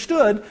kings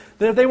understood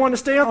that if they want to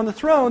stay on the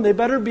throne, they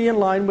better be in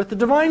line with the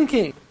divine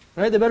king.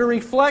 Right? They better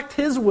reflect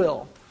his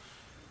will.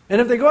 And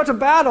if they go out to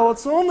battle,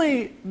 it's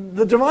only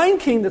the divine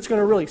king that's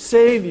going to really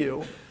save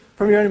you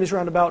from your enemies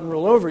round about and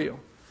rule over you.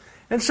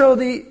 And so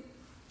the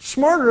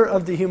smarter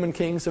of the human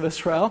kings of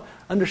Israel,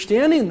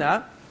 understanding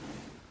that,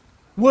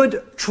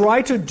 would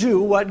try to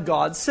do what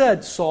God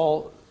said.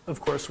 Saul,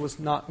 of course, was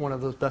not one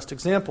of those best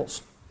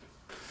examples.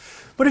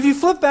 But if you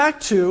flip back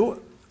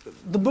to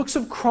the books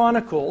of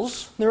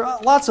Chronicles, there are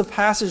lots of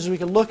passages we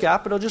can look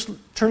at, but I'll just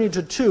turn you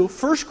to two.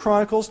 1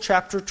 Chronicles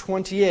chapter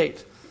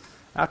 28.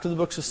 After the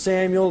books of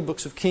Samuel, the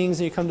books of Kings,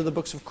 and you come to the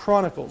books of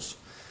Chronicles.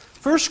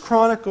 1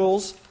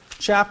 Chronicles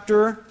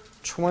chapter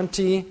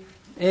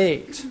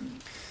 28.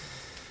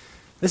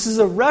 This is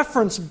a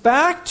reference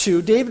back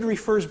to, David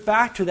refers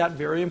back to that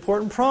very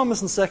important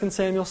promise in 2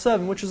 Samuel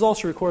 7, which is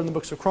also recorded in the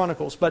books of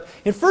Chronicles. But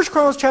in 1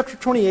 Chronicles chapter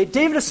 28,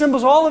 David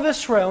assembles all of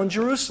Israel in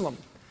Jerusalem.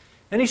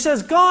 And he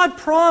says, God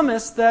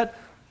promised that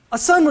a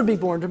son would be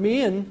born to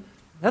me, and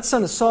that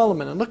son is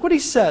Solomon. And look what he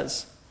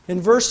says in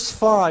verse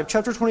 5,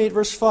 chapter 28,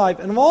 verse 5.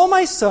 And of all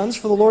my sons,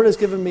 for the Lord has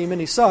given me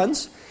many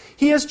sons,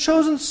 he has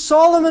chosen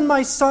Solomon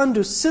my son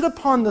to sit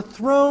upon the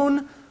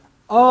throne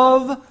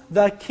of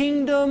the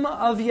kingdom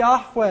of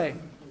Yahweh.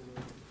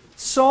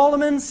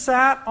 Solomon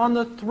sat on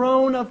the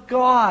throne of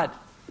God.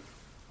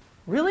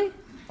 Really?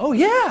 Oh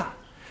yeah.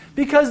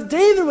 Because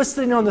David was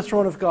sitting on the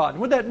throne of God.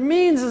 And what that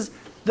means is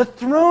the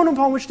throne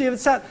upon which David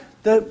sat,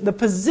 the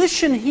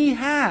position he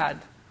had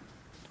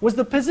was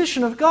the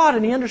position of God,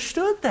 and he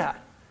understood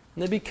that.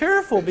 And they'd be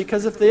careful,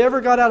 because if they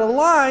ever got out of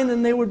line,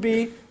 then they would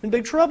be in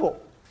big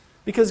trouble.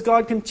 Because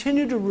God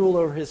continued to rule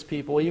over his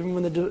people, even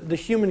when the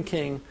human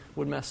king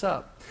would mess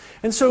up.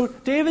 And so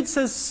David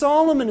says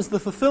Solomon is the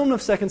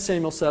fulfillment of 2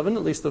 Samuel 7,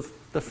 at least the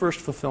first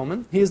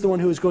fulfillment. He is the one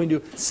who is going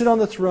to sit on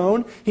the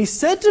throne. He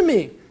said to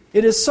me,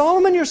 it is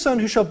Solomon your son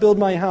who shall build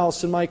my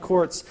house and my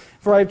courts.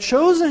 For I have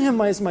chosen him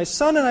as my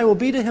son, and I will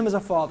be to him as a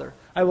father.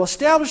 I will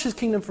establish his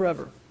kingdom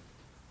forever.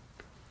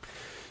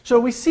 So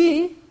we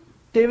see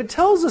David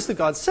tells us that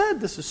God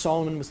said this is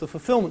Solomon was the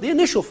fulfillment, the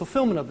initial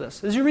fulfillment of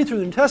this. As you read through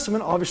the New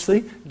Testament,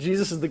 obviously,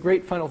 Jesus is the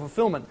great final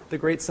fulfillment, the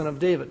great son of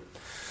David.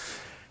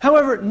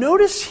 However,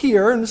 notice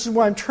here, and this is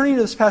why I'm turning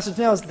to this passage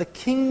now, is the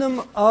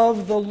kingdom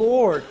of the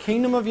Lord,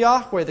 kingdom of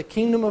Yahweh, the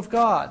kingdom of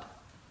God.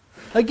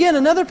 Again,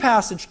 another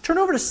passage. Turn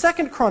over to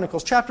 2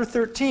 Chronicles chapter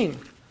 13.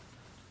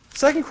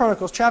 2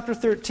 Chronicles chapter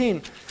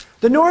 13.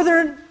 The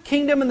northern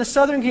kingdom and the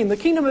southern kingdom. The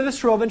kingdom of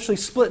Israel eventually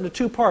split into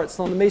two parts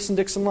along the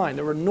Mason-Dixon line.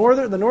 There were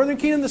the northern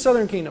kingdom and the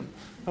southern kingdom.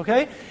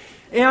 Okay?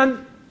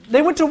 And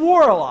they went to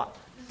war a lot.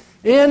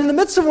 And in the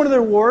midst of one of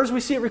their wars, we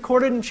see it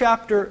recorded in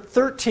chapter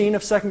 13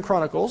 of 2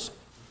 Chronicles.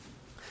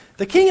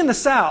 The king in the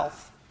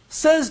south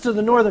says to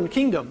the northern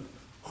kingdom,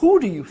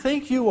 "Who do you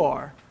think you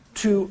are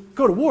to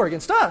go to war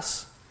against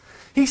us?"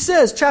 He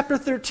says, chapter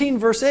 13,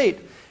 verse 8,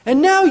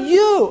 "And now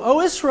you, O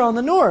Israel in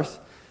the north,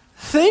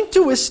 think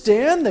to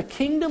withstand the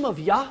kingdom of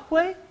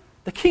Yahweh,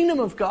 the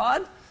kingdom of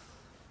God,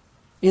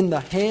 in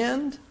the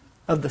hand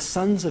of the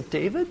sons of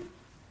David?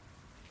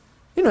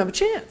 You don't have a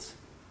chance."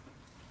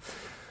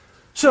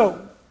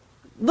 So,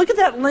 look at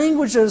that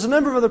language. There's a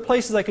number of other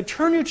places I could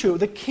turn you to.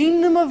 The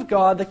kingdom of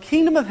God, the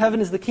kingdom of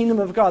heaven is the kingdom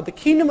of God. The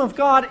kingdom of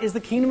God is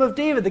the kingdom of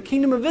David, the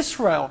kingdom of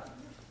Israel.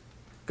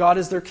 God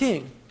is their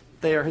king.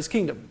 They are his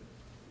kingdom.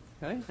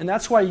 Okay? And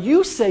that's why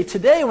you say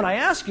today, when I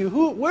ask you,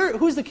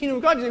 who's the kingdom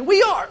of God? You say,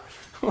 we are.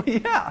 Well,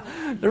 yeah.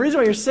 The reason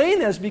why you're saying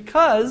that is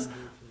because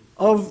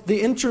of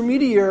the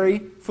intermediary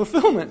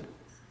fulfillment.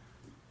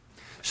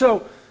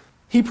 So,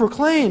 he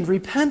proclaimed,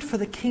 "Repent, for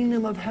the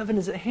kingdom of heaven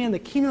is at hand." The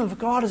kingdom of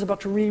God is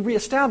about to be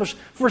reestablished.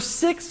 For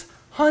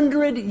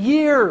 600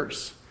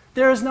 years,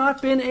 there has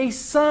not been a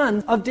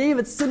son of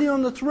David sitting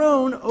on the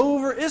throne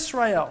over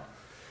Israel.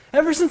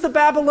 Ever since the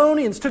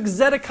Babylonians took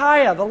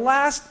Zedekiah, the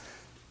last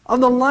of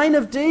the line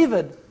of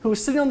David, who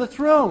was sitting on the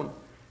throne,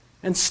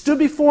 and stood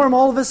before him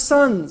all of his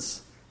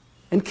sons,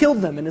 and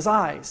killed them in his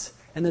eyes,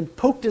 and then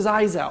poked his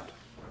eyes out.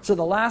 So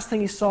the last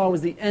thing he saw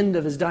was the end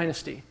of his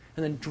dynasty.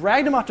 And then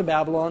dragged him off to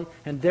Babylon,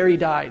 and there he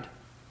died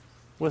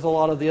with a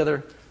lot of the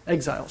other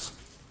exiles.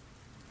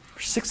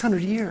 For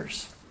 600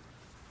 years,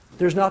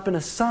 there's not been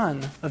a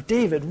son of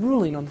David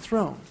ruling on the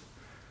throne.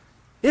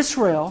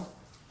 Israel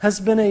has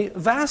been a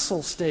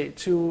vassal state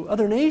to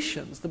other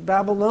nations,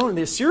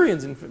 the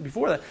Assyrians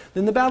before that,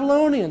 then the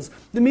Babylonians,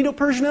 the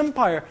Medo-Persian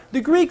Empire,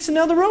 the Greeks, and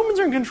now the Romans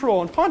are in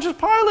control, and Pontius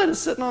Pilate is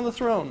sitting on the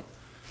throne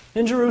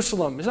in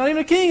Jerusalem. He's not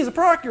even a king, he's a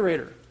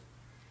procurator.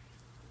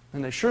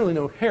 And they surely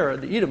know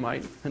Herod the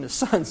Edomite and his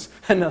sons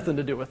had nothing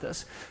to do with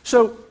this.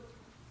 So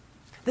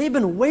they've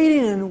been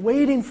waiting and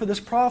waiting for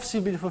this prophecy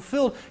to be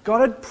fulfilled.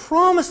 God had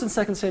promised in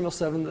 2 Samuel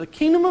 7 that the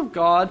kingdom of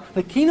God,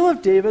 the kingdom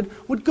of David,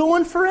 would go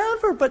on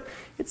forever. But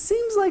it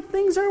seems like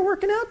things aren't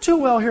working out too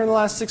well here in the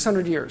last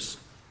 600 years.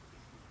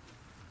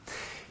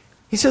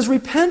 He says,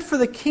 "Repent, for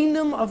the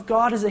kingdom of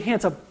God is at hand."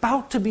 It's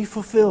about to be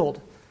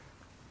fulfilled.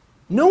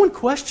 No one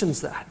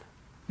questions that,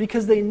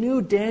 because they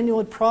knew Daniel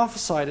had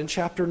prophesied in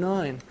chapter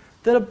 9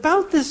 that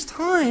about this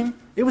time,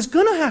 it was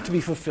going to have to be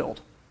fulfilled.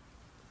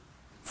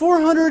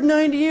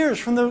 490 years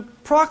from the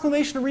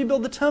proclamation to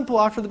rebuild the temple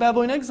after the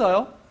Babylonian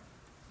exile,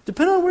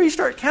 depending on where you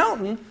start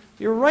counting,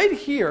 you're right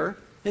here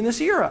in this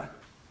era.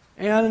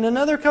 And in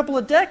another couple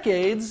of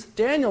decades,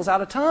 Daniel's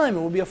out of time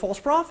and will be a false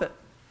prophet.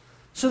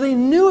 So they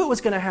knew it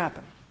was going to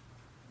happen.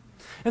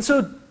 And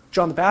so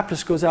John the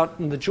Baptist goes out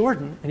in the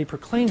Jordan and he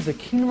proclaims the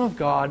kingdom of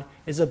God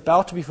is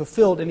about to be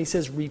fulfilled. And he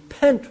says,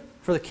 "Repent,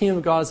 for the kingdom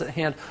of God is at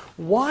hand."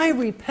 Why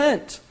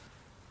repent?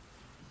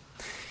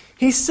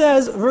 He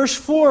says, verse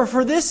 4,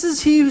 "For this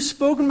is he who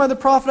spoken by the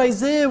prophet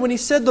Isaiah when he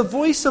said, the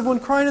voice of one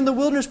crying in the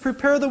wilderness,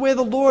 prepare the way of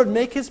the Lord,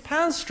 make his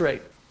path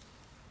straight."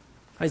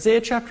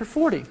 Isaiah chapter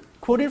 40,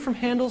 quoting from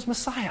Handel's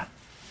Messiah.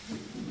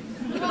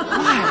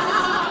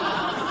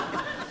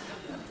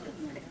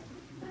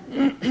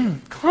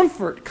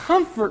 Comfort,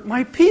 comfort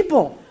my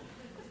people.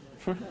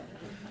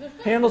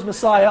 Handel's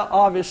Messiah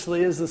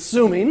obviously is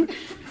assuming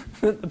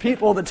that the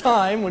people at the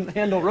time when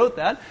Handel wrote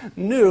that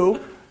knew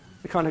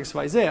the context of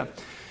Isaiah.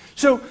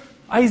 So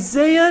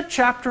Isaiah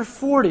chapter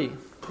 40,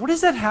 what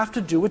does that have to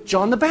do with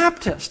John the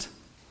Baptist?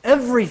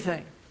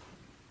 Everything.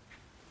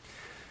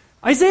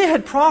 Isaiah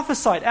had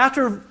prophesied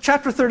after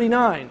chapter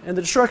 39 and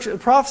the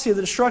prophecy of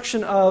the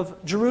destruction of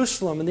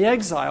Jerusalem and the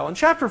exile. In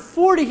chapter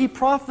 40, he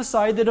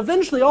prophesied that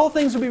eventually all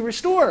things would be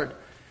restored.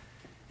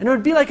 And it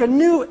would be like a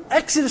new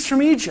exodus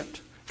from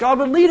Egypt. God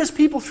would lead his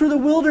people through the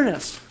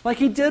wilderness, like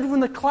he did when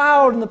the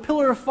cloud and the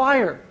pillar of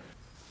fire.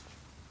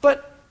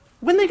 But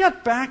when they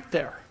got back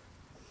there,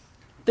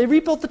 they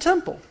rebuilt the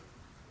temple.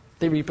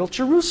 They rebuilt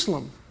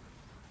Jerusalem.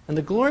 And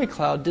the glory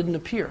cloud didn't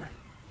appear.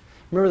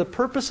 Remember, the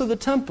purpose of the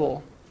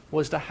temple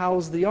was to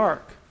house the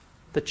ark,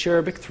 the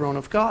cherubic throne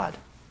of God.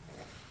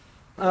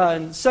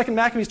 In 2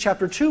 Maccabees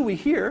chapter 2, we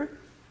hear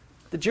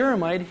that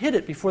Jeremiah hid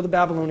it before the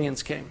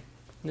Babylonians came.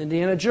 And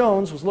Indiana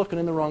Jones was looking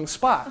in the wrong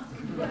spot.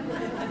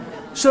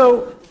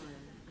 So,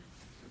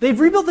 they've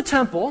rebuilt the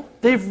temple,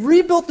 they've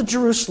rebuilt the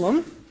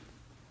Jerusalem,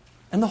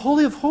 and the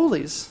Holy of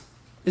Holies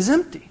is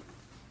empty.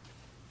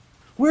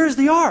 Where is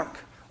the ark?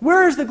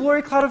 Where is the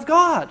glory cloud of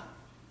God?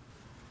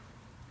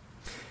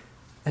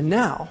 And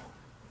now,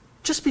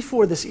 just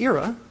before this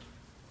era,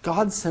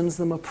 God sends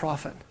them a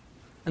prophet.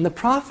 And the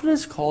prophet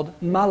is called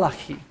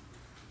Malachi,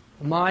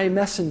 my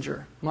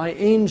messenger, my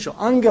angel,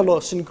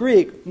 angelos in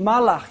Greek,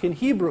 malach in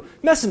Hebrew,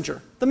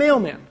 messenger, the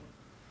mailman.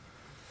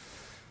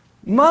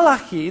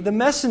 Malachi, the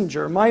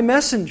messenger, my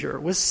messenger,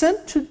 was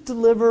sent to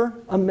deliver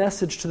a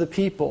message to the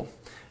people.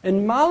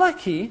 In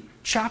Malachi,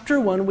 chapter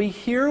 1, we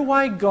hear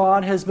why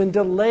God has been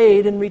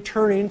delayed in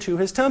returning to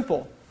his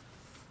temple.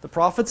 The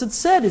prophets had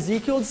said,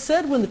 Ezekiel had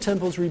said, when the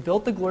temple was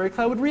rebuilt, the glory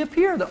cloud would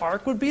reappear. The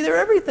ark would be there,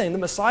 everything. The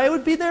Messiah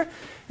would be there,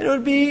 and it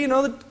would be,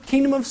 the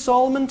kingdom of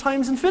Solomon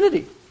times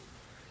infinity.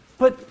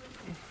 But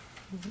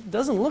it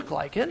doesn't look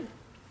like it.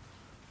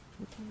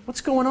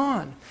 What's going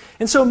on?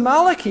 And so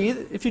Malachi,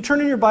 if you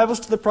turn in your Bibles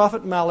to the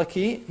prophet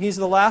Malachi, he's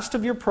the last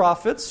of your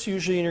prophets,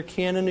 usually in your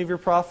canon of your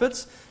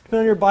prophets.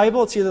 Depending on your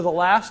Bible, it's either the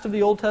last of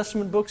the Old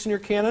Testament books in your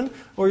canon,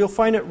 or you'll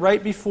find it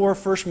right before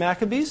 1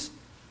 Maccabees.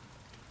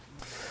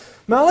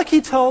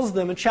 Malachi tells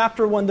them in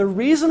chapter 1, the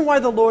reason why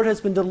the Lord has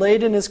been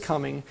delayed in his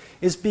coming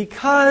is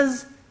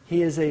because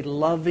he is a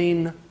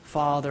loving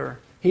Father.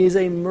 He is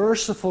a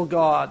merciful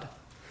God.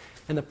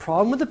 And the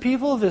problem with the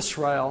people of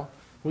Israel,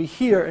 we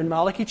hear in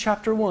Malachi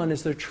chapter 1,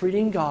 is they're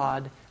treating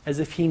God as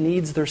if he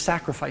needs their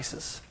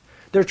sacrifices.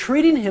 They're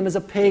treating him as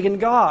a pagan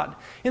god.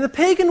 In the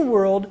pagan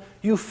world,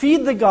 you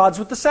feed the gods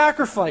with the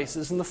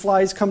sacrifices, and the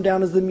flies come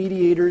down as the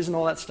mediators and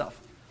all that stuff.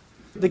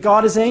 The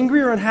god is angry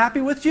or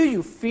unhappy with you,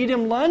 you feed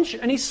him lunch,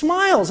 and he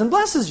smiles and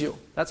blesses you.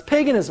 That's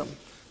paganism.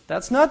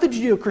 That's not the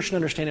Judeo-Christian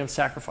understanding of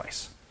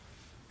sacrifice.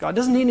 God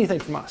doesn't need anything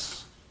from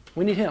us.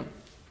 We need him.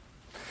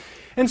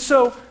 And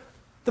so,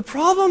 the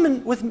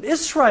problem with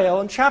Israel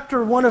in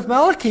chapter 1 of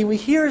Malachi, we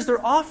hear is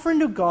they're offering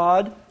to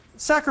God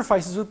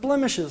sacrifices with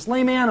blemishes,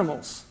 lame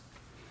animals.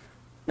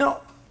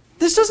 Now,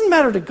 this doesn't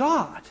matter to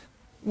God,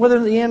 whether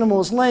the animal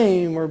is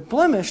lame or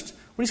blemished.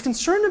 What he's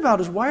concerned about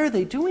is why are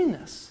they doing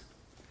this?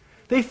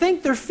 They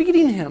think they're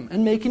feeding him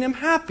and making him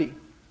happy.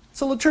 It's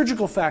a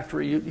liturgical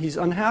factory. He's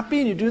unhappy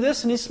and you do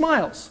this and he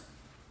smiles.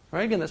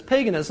 Right? Again, that's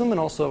paganism and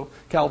also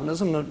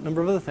Calvinism and a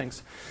number of other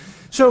things.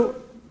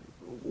 So,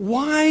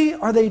 why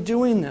are they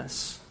doing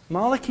this?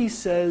 Malachi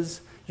says,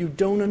 you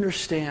don't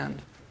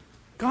understand.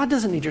 God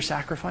doesn't need your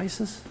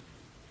sacrifices.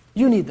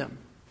 You need them.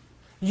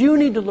 You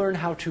need to learn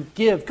how to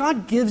give.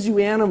 God gives you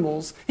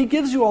animals. He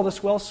gives you all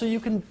this wealth so you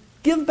can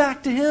give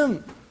back to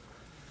him.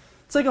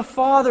 It's like a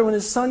father when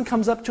his son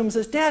comes up to him and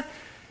says, Dad,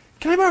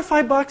 can I borrow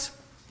 $5?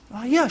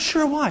 Yeah,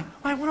 sure, why?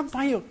 I want to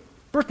buy you a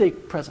birthday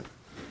present.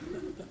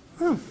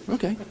 Oh,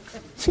 okay.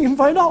 So you give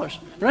him $5,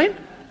 right?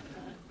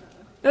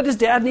 Now, does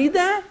Dad need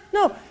that?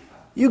 No.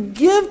 You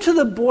give to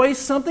the boy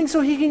something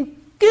so he can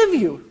give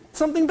you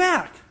something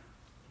back.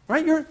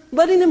 Right? You're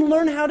letting him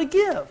learn how to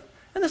give.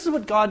 And this is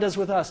what God does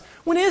with us.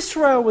 When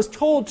Israel was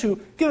told to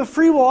give a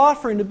freewill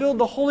offering to build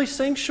the holy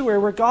sanctuary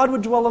where God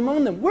would dwell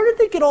among them, where did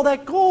they get all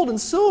that gold and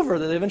silver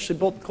that they eventually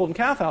built the golden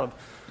calf out of?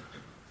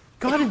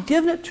 God had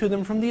given it to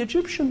them from the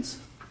Egyptians.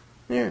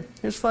 Here's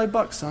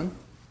 $5, son.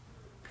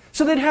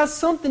 So they'd have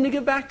something to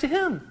give back to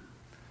him.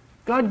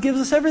 God gives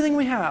us everything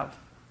we have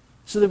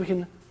so that we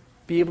can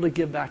be able to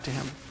give back to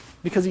him.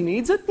 Because he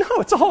needs it? No,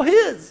 it's all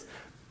his.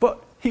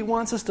 But he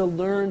wants us to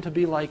learn to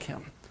be like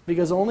him.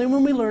 Because only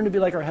when we learn to be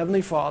like our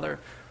Heavenly Father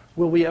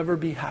will we ever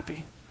be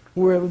happy.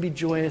 Will we ever be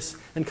joyous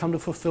and come to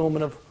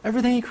fulfillment of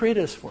everything he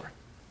created us for.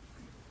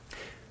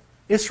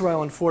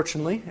 Israel,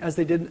 unfortunately, as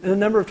they did a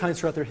number of times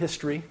throughout their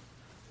history,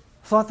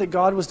 thought that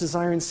God was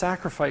desiring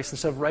sacrifice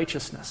instead of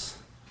righteousness.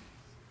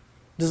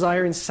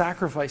 Desiring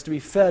sacrifice to be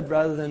fed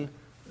rather than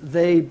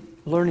they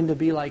learning to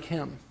be like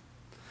him.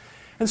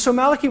 And so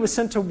Malachi was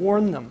sent to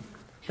warn them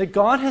that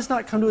God has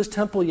not come to his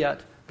temple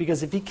yet,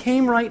 because if he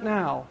came right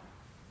now,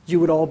 you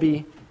would all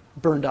be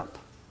burned up.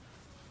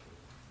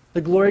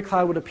 The glory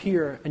cloud would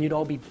appear and you'd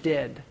all be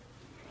dead.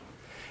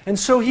 And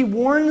so he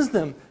warns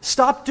them,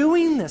 stop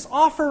doing this.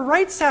 Offer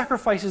right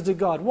sacrifices to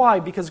God. Why?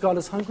 Because God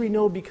is hungry?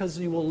 No, because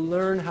you will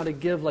learn how to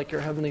give like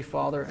your Heavenly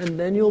Father, and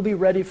then you'll be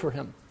ready for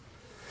him.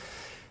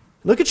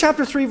 Look at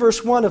chapter 3,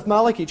 verse 1 of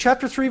Malachi.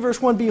 Chapter 3,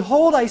 verse 1,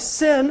 Behold, I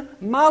send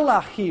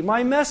Malachi,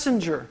 my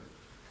messenger,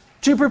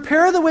 to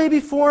prepare the way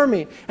before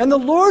me. And the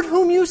Lord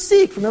whom you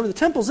seek, remember the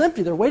temple's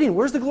empty, they're waiting,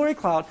 where's the glory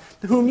cloud?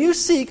 Whom you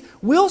seek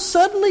will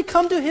suddenly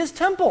come to his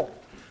temple.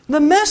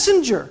 The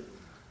messenger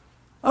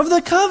of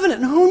the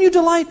covenant in whom you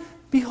delight,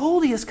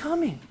 behold, he is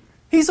coming.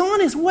 He's on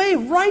his way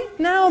right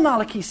now,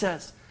 Malachi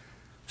says.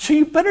 So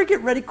you better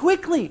get ready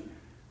quickly.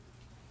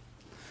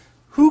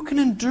 Who can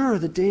endure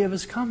the day of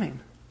his coming?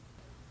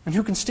 And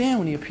who can stand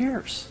when he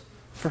appears?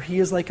 For he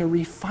is like a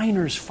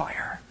refiner's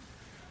fire.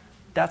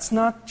 That's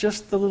not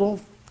just the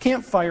little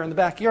campfire in the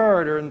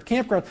backyard or in the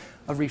campground.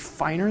 A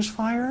refiner's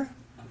fire,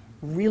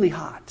 really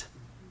hot.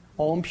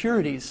 All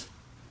impurities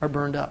are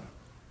burned up.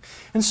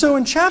 And so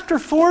in chapter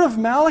 4 of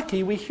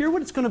Malachi, we hear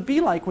what it's going to be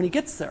like when he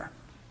gets there.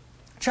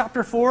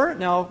 Chapter 4,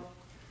 now,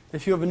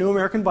 if you have a New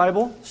American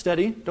Bible,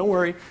 steady, don't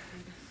worry.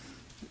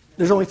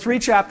 There's only 3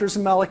 chapters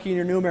in Malachi in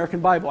your New American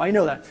Bible. I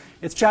know that.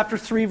 It's chapter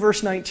 3,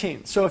 verse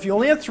 19. So if you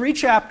only have 3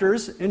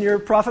 chapters in your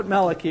prophet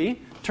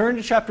Malachi, Turn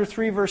to chapter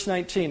 3, verse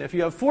 19. If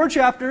you have 4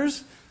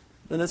 chapters,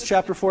 then it's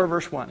chapter 4,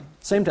 verse 1.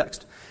 Same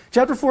text.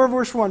 Chapter 4,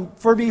 verse 1.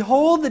 For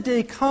behold, the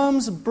day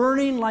comes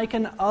burning like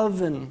an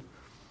oven,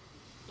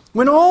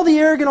 when all the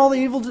arrogant, all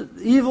the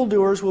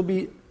evildoers will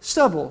be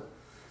stubble.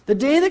 The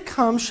day that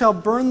comes shall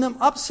burn them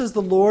up, says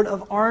the Lord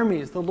of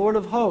armies, the Lord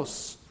of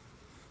hosts,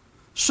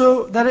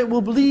 so that it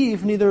will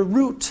leave neither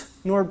root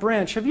nor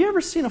branch. Have you ever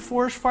seen a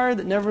forest fire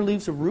that never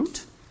leaves a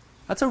root?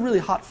 That's a really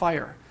hot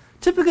fire.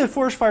 Typically, a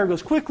forest fire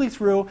goes quickly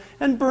through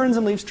and burns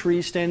and leaves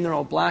trees standing there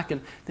all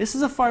blackened. This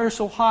is a fire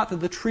so hot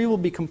that the tree will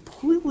be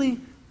completely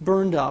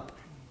burned up,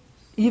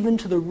 even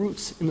to the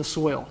roots in the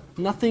soil.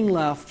 Nothing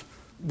left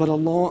but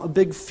a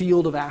big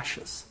field of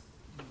ashes.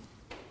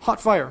 Hot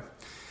fire.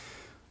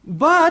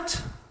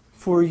 But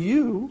for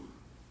you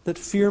that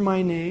fear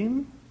my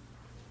name,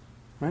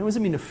 right? What does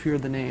it mean to fear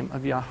the name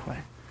of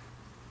Yahweh?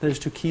 That is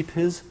to keep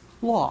His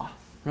law,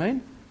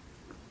 right?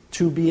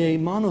 To be a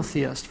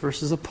monotheist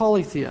versus a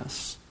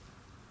polytheist.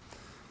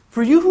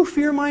 For you who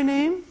fear my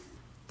name,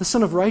 the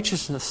Son of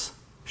Righteousness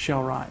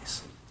shall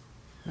rise.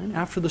 Right?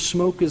 After the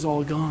smoke is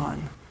all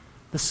gone,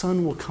 the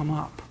sun will come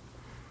up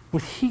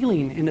with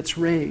healing in its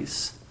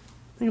rays.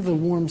 Think of the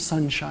warm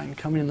sunshine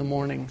coming in the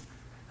morning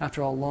after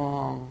a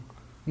long,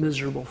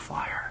 miserable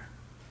fire.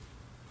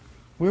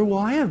 Where will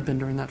I have been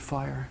during that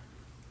fire?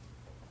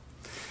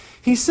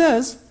 He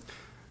says,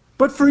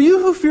 but for you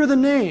who fear the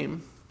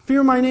name,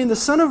 fear my name, the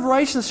Son of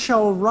Righteousness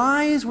shall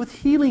rise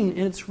with healing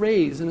in its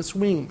rays and its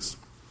wings.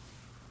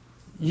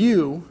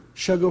 You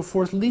shall go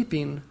forth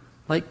leaping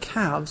like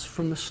calves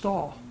from the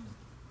stall.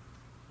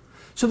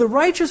 So the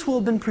righteous will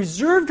have been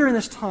preserved during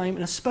this time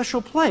in a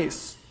special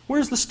place.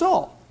 Where's the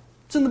stall?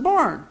 It's in the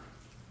barn,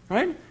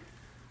 right?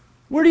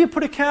 Where do you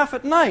put a calf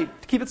at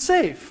night to keep it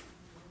safe?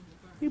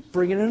 You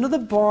bring it into the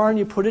barn,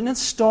 you put it in its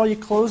stall, you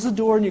close the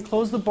door, and you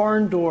close the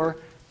barn door,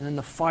 and then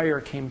the fire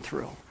came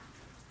through.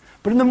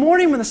 But in the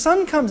morning when the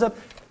sun comes up,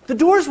 the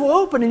doors will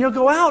open and you'll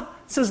go out.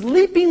 It says,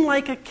 leaping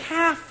like a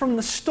calf from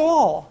the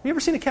stall. Have you ever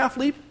seen a calf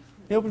leap in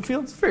the open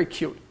field? It's very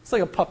cute. It's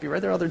like a puppy,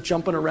 right? They're out there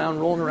jumping around,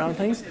 rolling around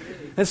things.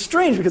 And it's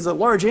strange because it's a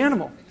large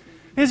animal.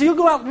 He says, you'll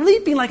go out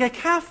leaping like a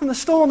calf from the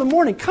stall in the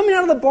morning, coming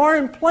out of the barn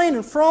and playing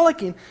and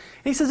frolicking. And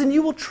he says, and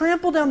you will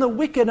trample down the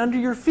wicked under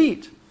your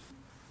feet,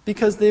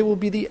 because they will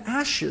be the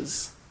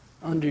ashes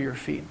under your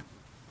feet.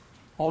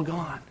 All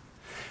gone.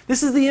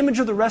 This is the image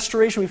of the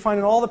restoration we find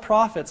in all the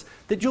prophets,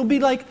 that you'll be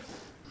like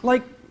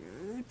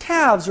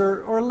calves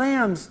or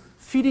lambs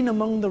feeding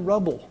among the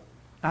rubble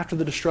after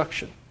the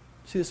destruction.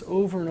 See this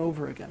over and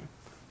over again.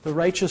 The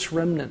righteous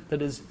remnant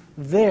that is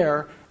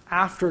there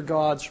after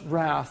God's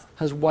wrath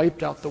has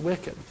wiped out the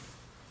wicked.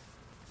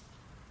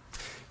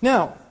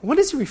 Now, what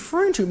is he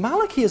referring to?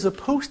 Malachi is a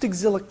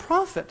post-exilic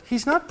prophet.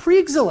 He's not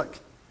pre-exilic.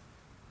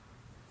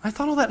 I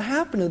thought all that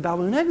happened in the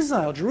Babylonian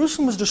exile.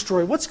 Jerusalem was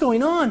destroyed. What's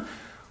going on?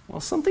 Well,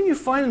 something you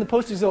find in the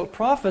post-exilic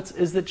prophets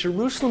is that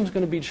Jerusalem is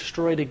going to be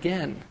destroyed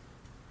again.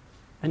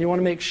 And you want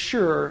to make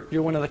sure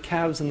you're one of the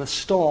calves in the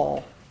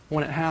stall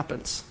when it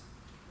happens.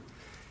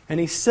 And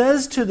he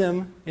says to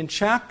them in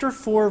chapter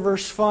 4,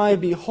 verse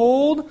 5,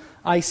 behold,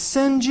 I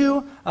send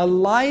you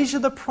Elijah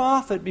the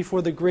prophet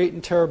before the great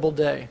and terrible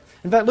day.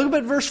 In fact, look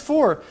at verse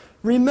 4.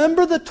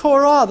 Remember the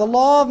Torah, the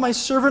law of my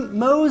servant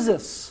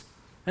Moses,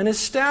 and his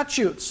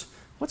statutes.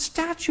 What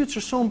statutes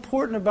are so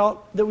important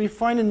about that we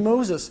find in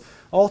Moses?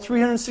 All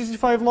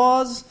 365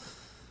 laws?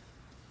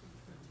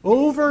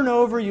 Over and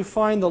over you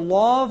find the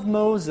law of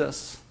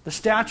Moses, the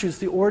statutes,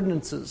 the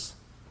ordinances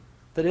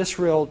that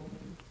Israel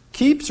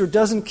keeps or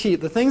doesn't keep.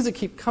 The things that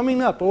keep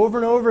coming up over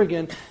and over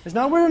again is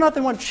not whether or not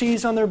they want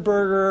cheese on their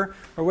burger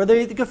or whether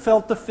they eat the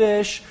gefilte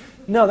fish.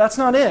 No, that's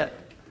not it.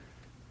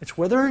 It's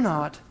whether or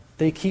not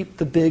they keep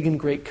the big and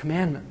great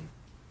commandment.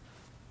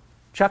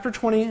 Chapter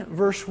 20,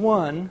 verse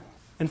 1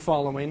 and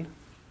following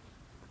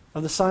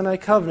of the Sinai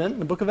covenant, in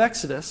the book of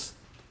Exodus,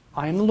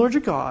 I am the Lord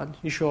your God.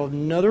 You shall have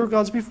no other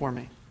gods before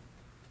me.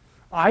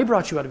 I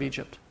brought you out of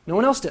Egypt. No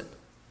one else did.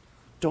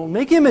 Don't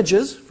make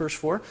images, verse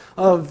 4,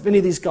 of any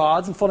of these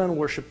gods and fall down and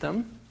worship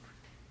them.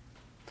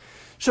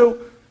 So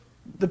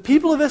the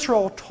people of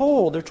Israel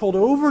they're told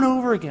over and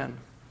over again,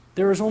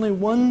 there is only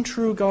one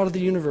true God of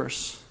the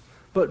universe.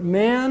 But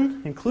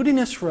man, including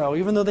Israel,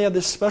 even though they have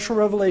this special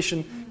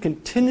revelation,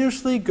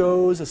 continuously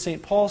goes, as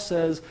St. Paul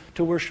says,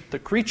 to worship the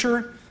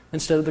creature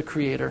instead of the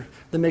Creator.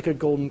 They make a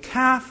golden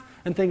calf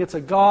and think it's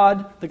a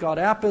god, the god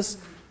Apis,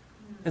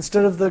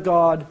 instead of the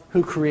God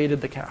who created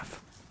the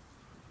calf.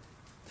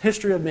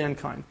 History of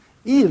mankind.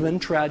 Even,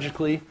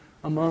 tragically,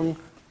 among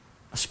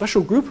a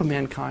special group of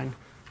mankind,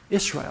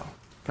 Israel,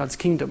 God's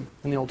kingdom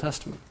in the Old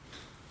Testament.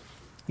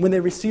 When they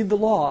received the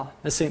law,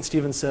 as St.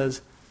 Stephen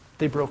says,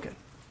 they broke it.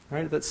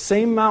 Right? That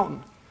same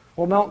mountain.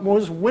 Well, Mount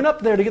Moses went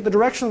up there to get the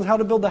directions of how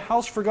to build the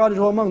house for God to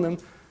dwell among them.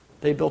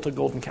 They built a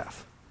golden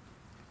calf.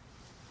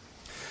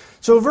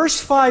 So verse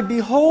 5,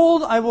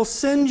 behold, I will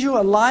send you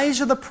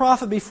Elijah the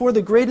prophet before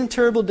the great and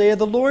terrible day of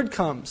the Lord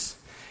comes.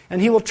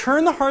 And he will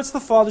turn the hearts of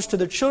the fathers to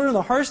their children, and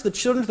the hearts of the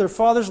children to their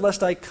fathers,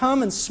 lest I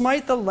come and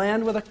smite the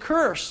land with a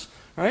curse.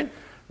 Right?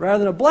 Rather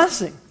than a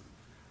blessing.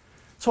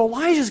 So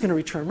Elijah's going to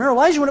return. Remember,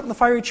 Elijah went up in the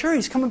fiery chariot.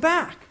 He's coming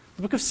back.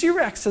 The book of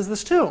Sirach says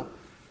this too.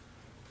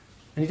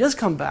 And he does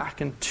come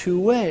back in two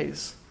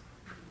ways.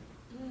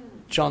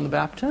 John the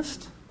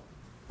Baptist.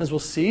 As we'll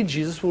see,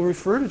 Jesus will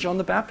refer to John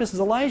the Baptist as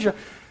Elijah.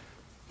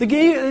 The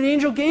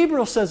angel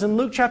Gabriel says in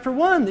Luke chapter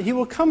 1 that he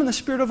will come in the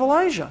spirit of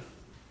Elijah.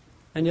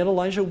 And yet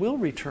Elijah will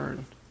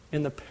return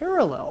in the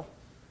parallel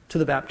to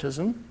the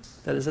baptism,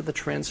 that is at the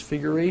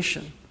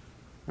transfiguration,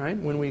 right?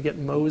 When we get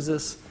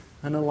Moses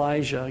and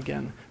Elijah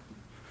again.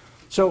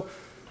 So,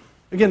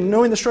 again,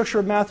 knowing the structure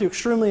of Matthew,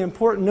 extremely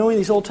important. Knowing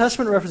these Old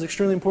Testament references,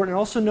 extremely important. And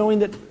also knowing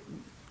that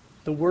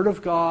the Word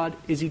of God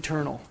is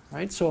eternal,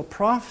 right? So a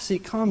prophecy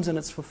comes and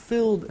it's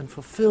fulfilled and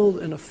fulfilled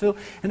and fulfilled.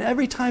 And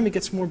every time it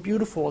gets more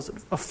beautiful as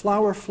a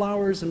flower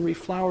flowers and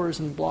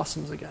reflowers and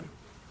blossoms again.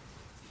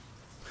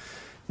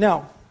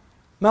 Now,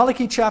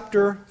 Malachi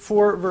chapter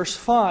 4, verse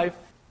 5,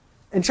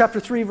 and chapter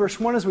 3, verse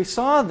 1, as we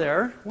saw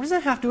there, what does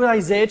that have to do with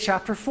Isaiah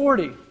chapter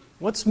 40?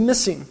 What's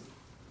missing?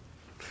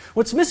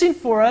 What's missing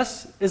for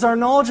us is our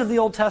knowledge of the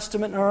Old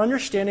Testament and our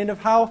understanding of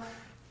how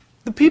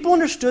the people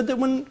understood that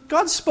when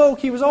God spoke,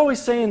 He was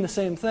always saying the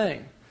same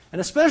thing. And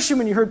especially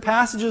when you heard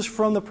passages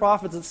from the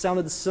prophets that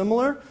sounded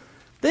similar,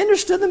 they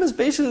understood them as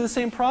basically the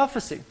same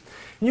prophecy.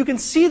 And you can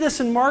see this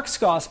in Mark's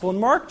Gospel. In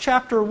Mark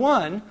chapter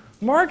 1,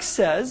 Mark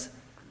says,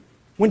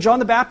 when John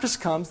the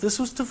Baptist comes, this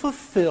was to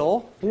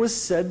fulfill what was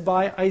said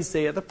by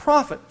Isaiah the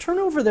prophet. Turn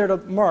over there to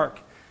Mark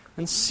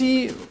and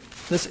see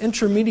this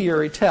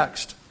intermediary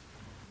text.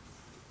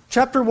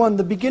 Chapter 1,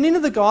 the beginning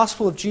of the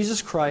gospel of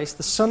Jesus Christ,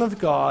 the Son of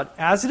God,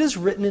 as it is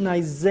written in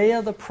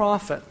Isaiah the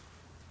prophet.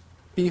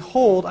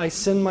 Behold, I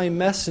send my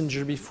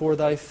messenger before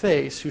thy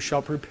face, who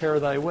shall prepare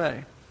thy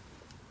way.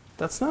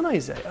 That's not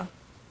Isaiah.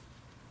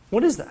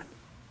 What is that?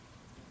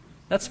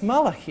 That's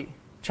Malachi,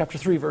 chapter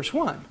 3, verse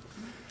 1.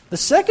 The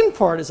second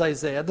part is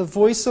Isaiah, the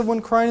voice of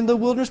one crying in the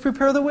wilderness,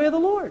 prepare the way of the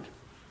Lord.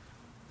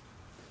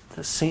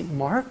 The St.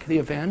 Mark, the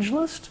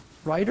evangelist,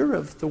 writer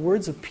of the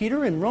words of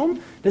Peter in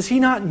Rome, does he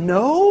not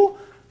know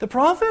the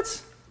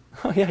prophets?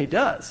 Oh yeah, he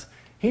does.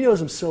 He knows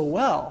them so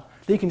well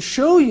that he can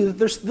show you that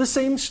there's the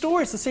same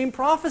story, it's the same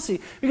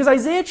prophecy. Because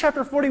Isaiah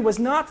chapter 40 was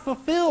not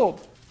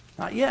fulfilled.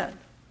 Not yet.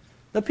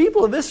 The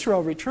people of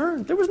Israel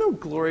returned. There was no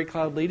glory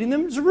cloud leading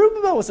them.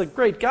 Zerubbabel was a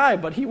great guy,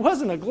 but he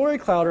wasn't a glory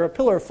cloud or a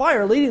pillar of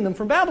fire leading them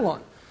from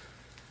Babylon.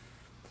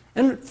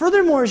 And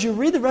furthermore, as you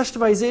read the rest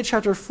of Isaiah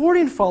chapter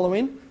 40 and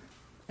following,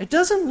 it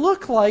doesn't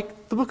look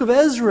like the book of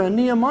Ezra and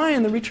Nehemiah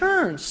and the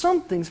return.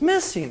 Something's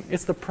missing.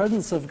 It's the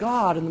presence of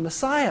God and the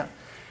Messiah.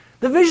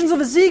 The visions of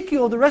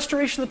Ezekiel, the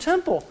restoration of the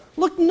temple,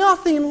 look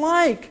nothing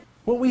like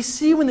what we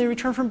see when they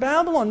return from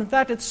Babylon. In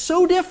fact, it's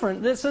so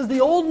different that it says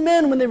the old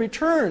men, when they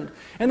returned,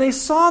 and they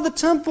saw the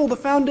temple, the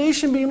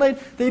foundation being laid,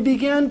 they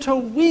began to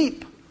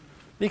weep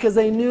because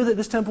they knew that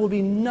this temple would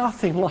be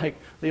nothing like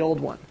the old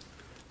one.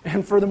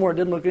 And furthermore, it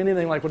didn't look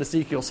anything like what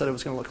Ezekiel said it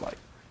was going to look like.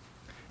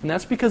 And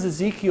that's because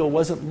Ezekiel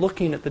wasn't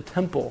looking at the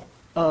temple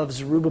of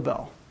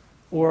Zerubbabel,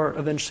 or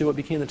eventually what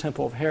became the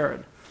temple of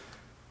Herod.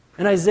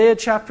 And Isaiah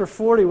chapter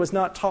 40 was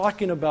not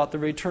talking about the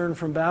return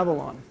from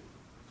Babylon,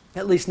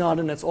 at least not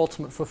in its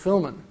ultimate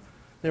fulfillment.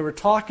 They were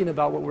talking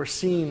about what we're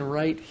seeing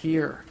right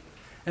here.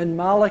 And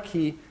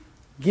Malachi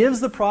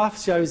gives the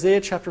prophecy of Isaiah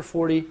chapter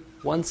 40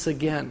 once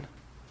again.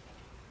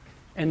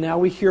 And now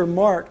we hear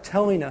Mark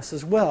telling us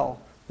as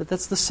well that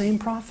that's the same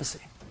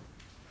prophecy.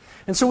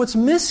 And so what's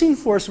missing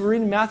for us when we're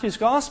reading Matthew's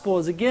Gospel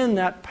is, again,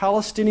 that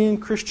Palestinian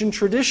Christian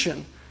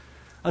tradition.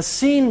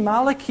 Seeing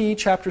Malachi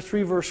chapter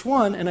 3, verse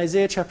 1 and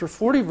Isaiah chapter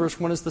 40, verse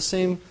 1 is the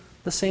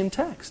same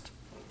text.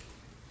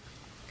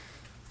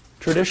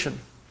 Tradition,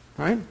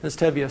 right? As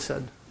Tevye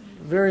said.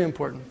 Very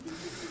important.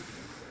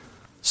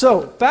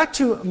 So, back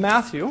to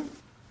Matthew.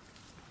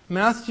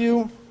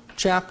 Matthew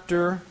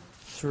chapter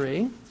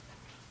 3.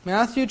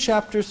 Matthew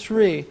chapter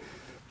 3.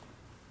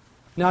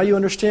 Now you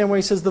understand why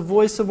he says the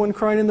voice of one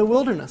crying in the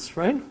wilderness,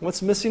 right?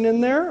 What's missing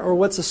in there, or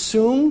what's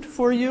assumed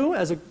for you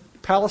as a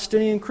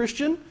Palestinian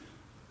Christian?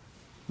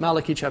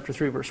 Malachi chapter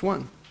 3, verse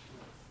 1.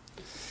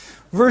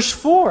 Verse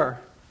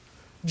 4.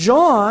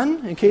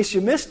 John, in case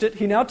you missed it,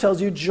 he now tells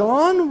you,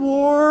 John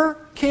wore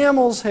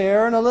camel's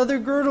hair and a leather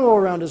girdle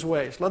around his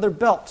waist, leather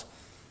belt.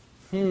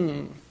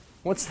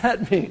 What's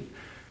that mean?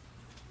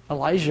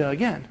 Elijah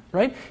again,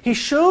 right? He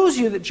shows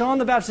you that John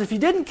the Baptist, if you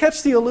didn't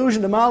catch the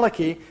allusion to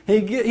Malachi,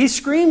 he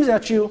screams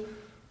at you,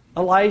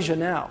 Elijah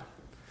now.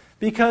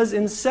 Because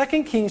in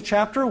 2 Kings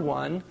chapter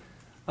 1,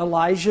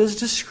 Elijah is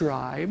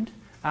described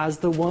as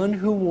the one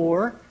who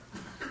wore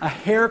a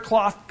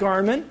haircloth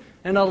garment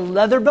and a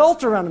leather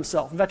belt around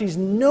himself. In fact, he's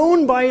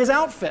known by his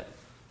outfit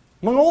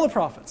among all the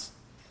prophets.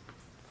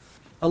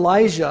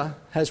 Elijah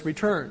has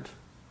returned.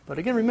 But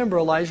again, remember,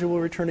 Elijah will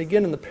return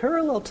again in the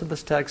parallel to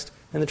this text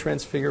in the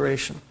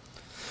Transfiguration.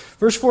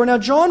 Verse 4, Now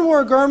John wore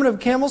a garment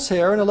of camel's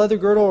hair and a leather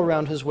girdle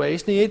around his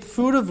waist, and he ate the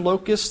food of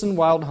locusts and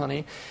wild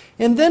honey.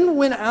 And then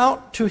went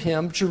out to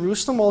him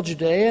Jerusalem, all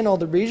Judea, and all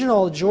the region,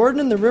 all Jordan,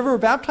 and the river, were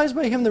baptized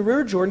by him in the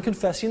river Jordan,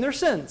 confessing their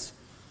sins.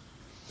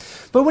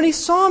 But when he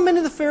saw many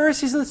of the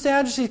Pharisees and the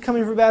Sadducees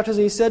coming for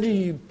baptism, he said to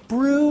you,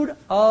 brood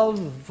of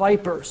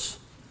vipers.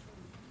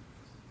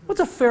 What's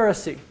a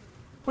Pharisee?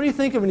 What do you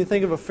think of when you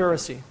think of a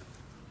Pharisee?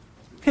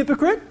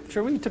 Hypocrite?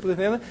 Sure, we can typically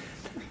think of that.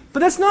 But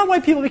that's not why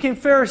people became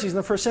Pharisees in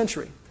the first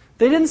century.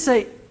 They didn't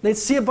say, they'd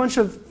see a bunch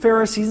of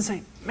Pharisees and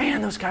say,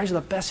 man, those guys are the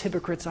best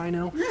hypocrites I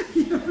know.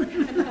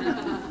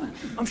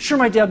 I'm sure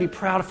my dad would be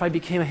proud if I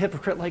became a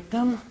hypocrite like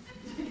them.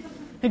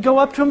 He'd go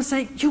up to him and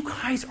say, you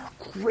guys are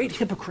great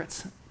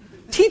hypocrites.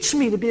 Teach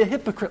me to be a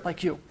hypocrite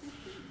like you.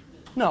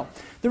 No.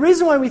 The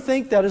reason why we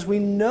think that is we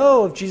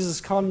know of Jesus'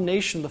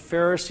 condemnation of the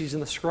Pharisees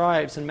and the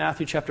scribes in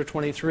Matthew chapter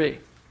 23.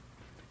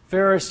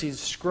 Pharisees,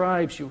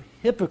 scribes, you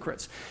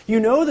hypocrites. You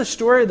know the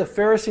story of the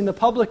Pharisee and the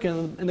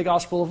publican in the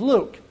Gospel of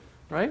Luke,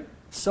 right?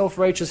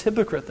 Self-righteous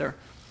hypocrite there.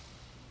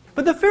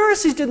 But the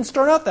Pharisees didn't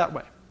start out that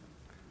way.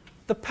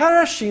 The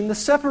Parashim, the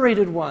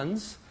separated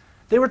ones,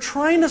 they were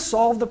trying to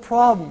solve the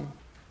problem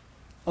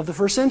of the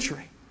first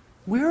century.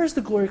 Where is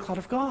the glory cloud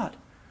of God?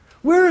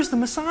 Where is the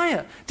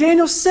Messiah?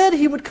 Daniel said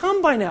he would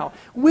come by now.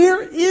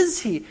 Where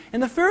is he?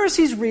 And the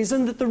Pharisees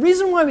reasoned that the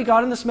reason why we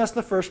got in this mess in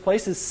the first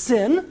place is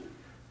sin.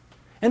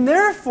 And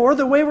therefore,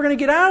 the way we're going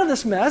to get out of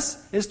this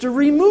mess is to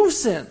remove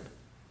sin.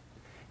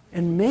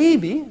 And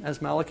maybe,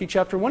 as Malachi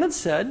chapter 1 had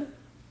said,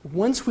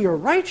 once we are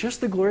righteous,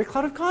 the glory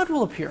cloud of God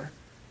will appear.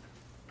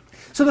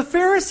 So the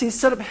Pharisees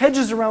set up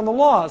hedges around the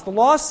laws. The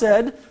law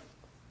said,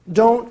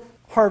 don't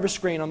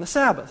harvest grain on the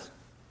Sabbath.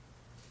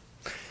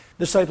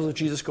 The disciples of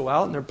Jesus go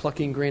out and they're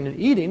plucking grain and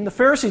eating. The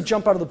Pharisees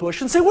jump out of the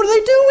bush and say, what are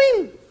they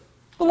doing?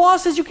 The law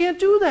says you can't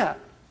do that.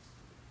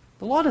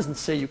 The law doesn't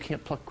say you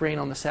can't pluck grain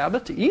on the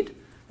Sabbath to eat.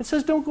 It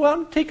says don't go out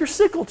and take your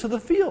sickle to the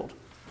field.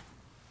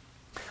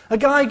 A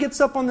guy gets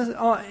up on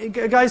a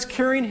guy's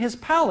carrying his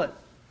pallet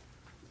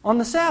on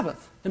the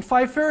Sabbath, and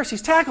 5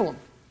 Pharisees tackle him.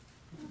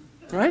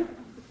 Right?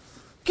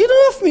 Get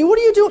off me! What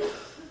are you doing?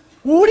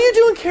 What are you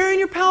doing carrying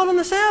your pallet on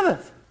the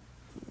Sabbath?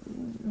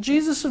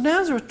 Jesus of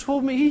Nazareth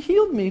told me, he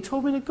healed me. He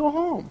told me to go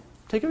home.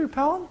 Take up your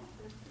pallet.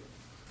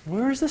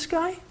 Where is this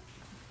guy?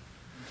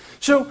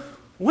 So,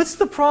 what's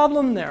the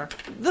problem there?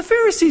 The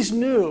Pharisees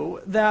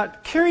knew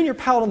that carrying your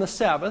pallet on the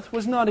Sabbath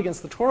was not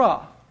against the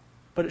Torah,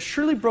 but it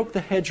surely broke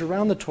the hedge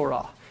around the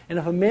Torah. And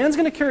if a man's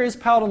going to carry his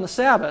pallet on the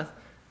Sabbath,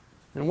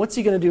 then what's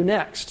he going to do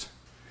next?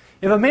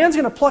 If a man's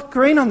going to pluck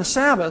grain on the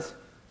Sabbath,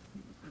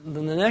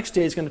 then the next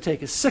day he's going to take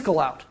his sickle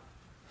out.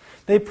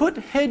 They put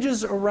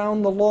hedges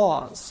around the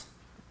laws.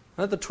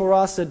 The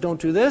Torah said, don't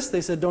do this.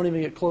 They said, don't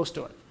even get close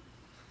to it.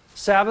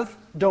 Sabbath,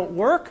 don't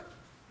work.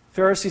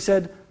 Pharisee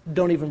said,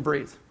 don't even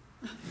breathe.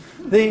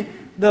 The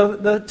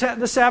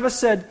Sabbath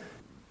said,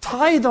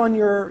 tithe on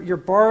your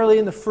barley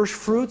and the first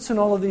fruits and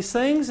all of these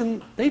things.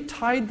 And they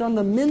tithed on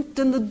the mint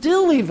and the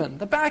dill even,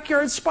 the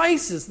backyard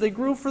spices they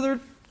grew for their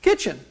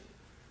kitchen,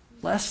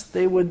 lest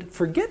they would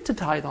forget to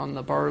tithe on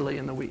the barley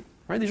and the wheat.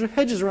 Right? These are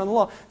hedges around the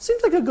law.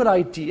 Seems like a good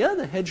idea,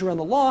 the hedge around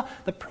the law.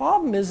 The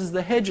problem is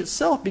the hedge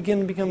itself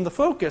began to become the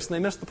focus, and they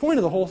missed the point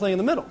of the whole thing in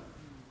the middle,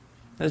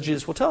 as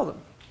Jesus will tell them.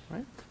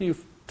 Right? You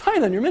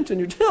tithe on your mint and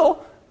your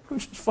dill,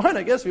 which is fine,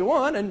 I guess, if you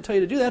want. I didn't tell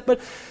you to do that,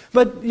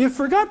 but you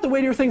forgot the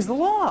weightier things of the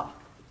law.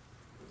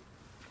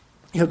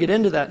 He'll get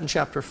into that in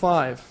chapter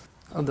 5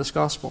 of this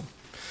gospel.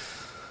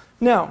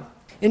 Now,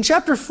 in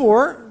chapter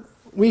 4,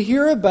 we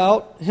hear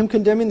about him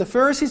condemning the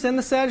Pharisees and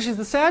the Sadducees.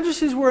 The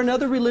Sadducees were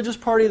another religious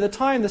party at the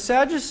time. The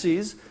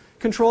Sadducees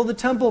controlled the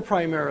temple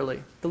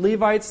primarily. The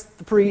Levites,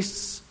 the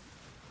priests.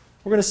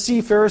 We're going to see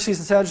Pharisees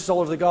and Sadducees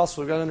all over the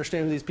gospel. We've got to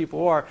understand who these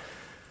people are.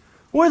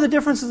 What are the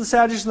differences of the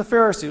Sadducees and the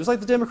Pharisees? It was like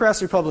the Democrats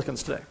and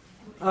Republicans today.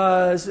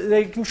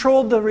 They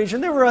controlled the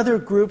region. There were other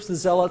groups, the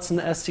Zealots and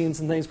the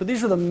Essenes and things, but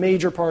these were the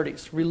major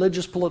parties,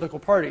 religious political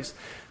parties.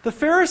 The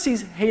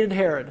Pharisees hated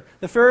Herod.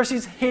 The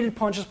Pharisees hated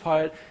Pontius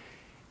Pilate.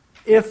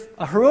 If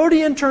a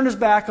Herodian turned his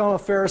back on a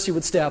Pharisee,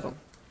 would stab him.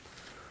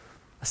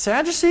 A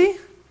Sadducee?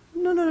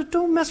 No,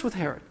 don't mess with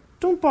Herod.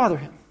 Don't bother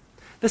him.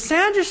 The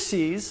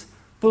Sadducees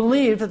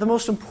believed that the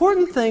most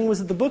important thing was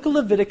that the book of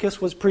Leviticus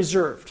was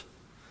preserved,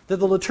 that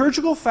the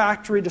liturgical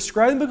factory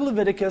describing the book of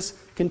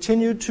Leviticus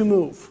continued to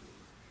move.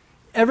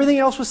 Everything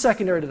else was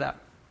secondary to that.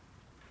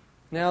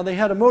 Now, they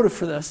had a motive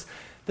for this.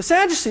 The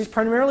Sadducees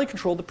primarily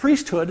controlled the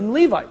priesthood and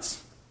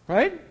Levites,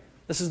 right?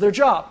 This is their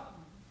job.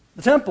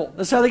 The temple.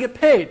 This is how they get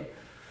paid.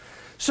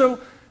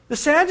 So the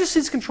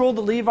Sadducees controlled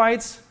the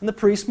Levites and the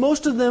priests.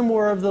 Most of them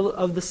were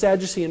of the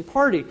Sadducean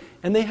party.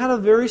 And they had a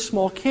very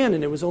small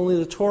canon. It was only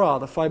the Torah,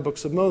 the 5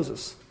 books of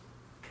Moses.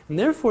 And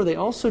therefore, they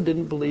also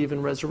didn't believe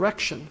in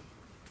resurrection.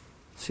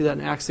 See that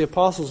in Acts of the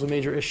Apostles, a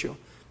major issue.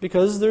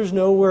 Because there's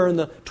nowhere in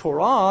the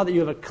Torah that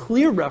you have a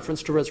clear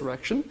reference to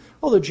resurrection.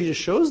 Although Jesus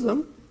shows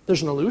them,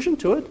 there's an allusion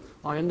to it.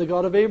 I am the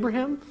God of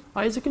Abraham,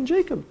 Isaac, and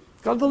Jacob.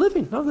 God of the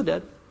living, not of the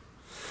dead.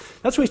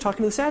 That's what he's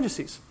talking to the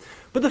Sadducees.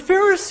 But the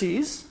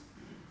Pharisees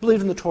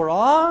believed in the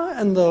Torah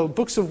and the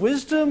books of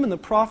wisdom and the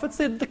prophets.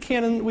 They had the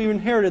canon. We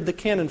inherited the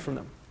canon from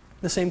them.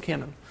 The same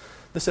canon,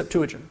 the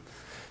Septuagint.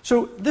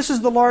 So this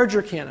is the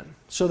larger canon.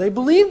 So they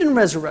believed in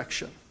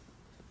resurrection.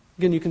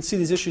 Again, you can see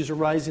these issues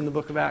arising in the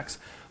book of Acts.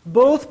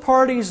 Both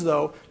parties,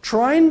 though,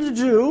 trying to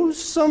do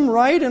some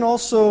right and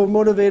also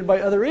motivated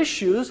by other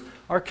issues,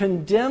 are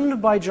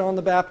condemned by John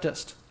the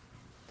Baptist.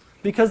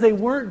 because they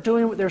weren't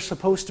doing what they're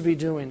supposed to be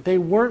doing. They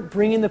weren't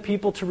bringing the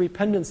people to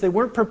repentance. They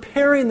weren't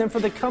preparing them for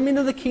the coming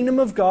of the kingdom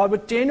of God,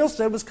 what Daniel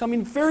said was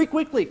coming very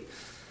quickly.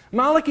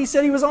 Malachi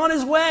said he was on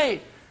his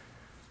way.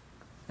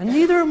 And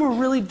neither of them were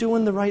really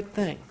doing the right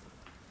thing.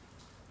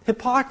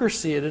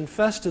 Hypocrisy had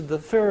infested the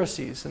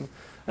Pharisees. And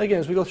again,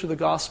 as we go through the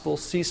Gospel,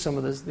 see some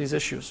of these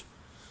issues.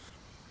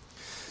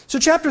 So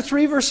chapter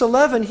 3, verse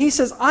 11, he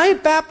says, I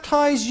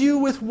baptize you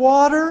with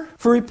water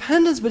for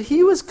repentance, but he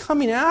who is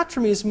coming after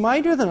me is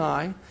mightier than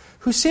I,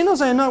 whose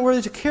sandals I am not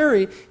worthy to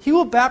carry. He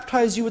will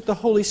baptize you with the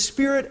Holy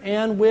Spirit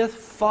and with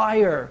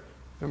fire.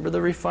 Remember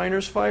the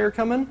refiner's fire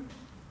coming?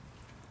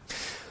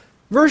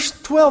 Verse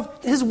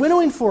 12, his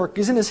winnowing fork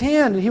is in his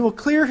hand, and he will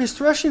clear his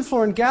threshing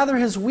floor and gather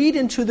his wheat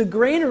into the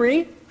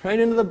granary, right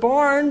into the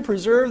barn,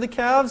 preserve the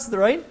calves,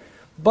 right?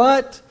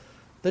 But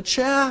the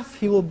chaff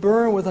he will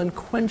burn with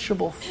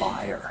unquenchable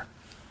fire.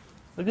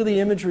 Look at the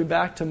imagery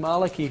back to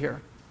Malachi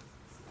here.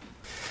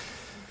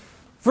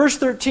 Verse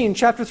 13,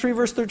 chapter 3,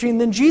 verse 13,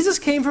 then Jesus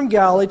came from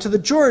Galilee to the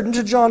Jordan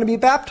to John to be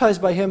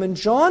baptized by him, and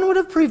John would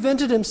have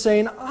prevented him,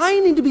 saying, I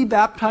need to be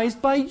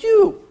baptized by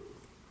you.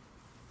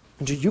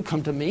 And do you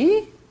come to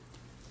me?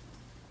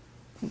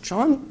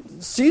 John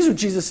sees what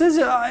Jesus says.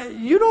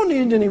 You don't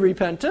need any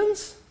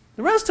repentance.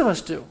 The rest of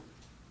us do.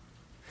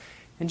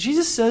 And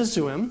Jesus says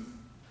to him,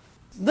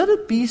 let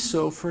it be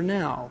so for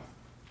now,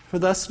 for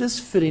thus it is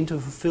fitting to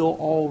fulfill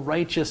all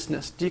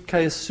righteousness,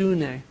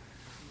 dikaiosune,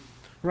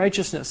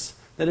 righteousness,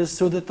 that is,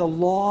 so that the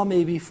law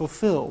may be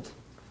fulfilled,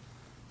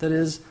 that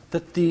is,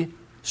 that the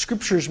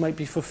Scriptures might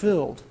be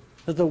fulfilled,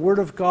 that the Word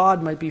of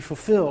God might be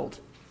fulfilled.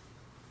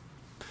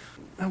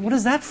 And what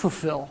does that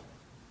fulfill?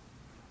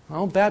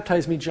 Well,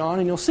 baptize me, John,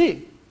 and you'll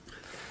see.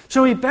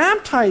 So he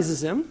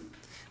baptizes him.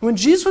 When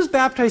Jesus was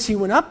baptized, he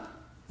went up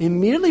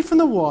immediately from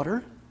the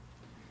water,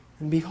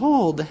 and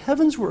behold, the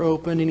heavens were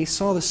opened, and he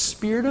saw the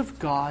Spirit of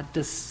God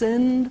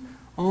descend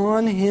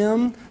on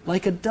him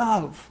like a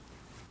dove,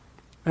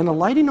 and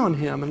alighting on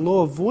him, and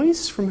lo, a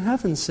voice from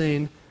heaven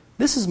saying,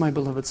 this is my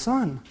beloved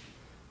Son,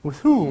 with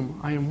whom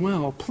I am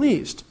well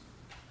pleased.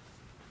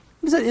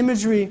 What does that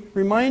imagery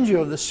remind you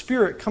of? The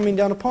Spirit coming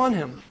down upon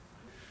him.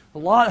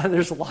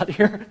 There's a lot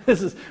here.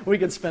 We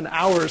could spend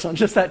hours on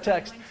just that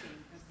text.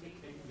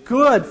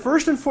 Good.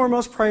 First and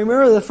foremost,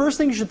 primarily, the first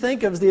thing you should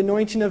think of is the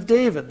anointing of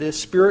David, the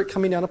Spirit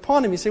coming down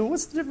upon him. You say, well,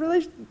 what's the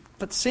relation?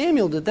 But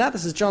Samuel did that.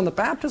 This is John the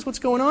Baptist. What's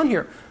going on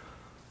here?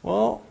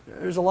 Well,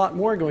 there's a lot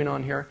more going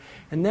on here.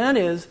 And that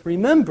is,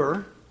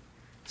 remember,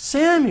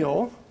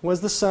 Samuel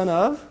was the son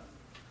of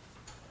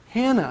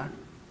Hannah.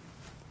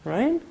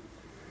 Right?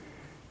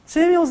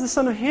 Samuel was the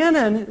son of Hannah,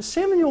 and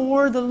Samuel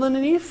wore the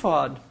linen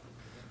ephod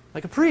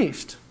like a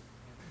priest.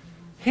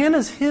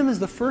 Hannah's hymn is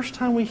the first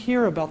time we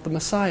hear about the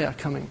Messiah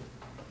coming.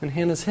 And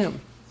Hannah's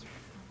hymn.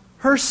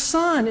 Her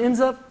son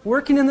ends up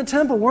working in the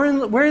temple, wearing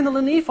the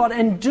linen ephod,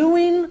 and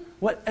doing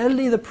what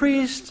Eli the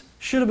priest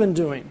should have been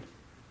doing.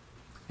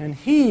 And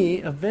he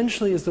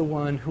eventually is the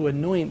one who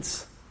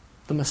anoints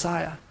the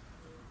Messiah,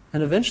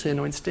 and eventually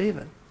anoints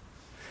David.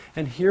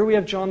 And here we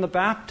have John the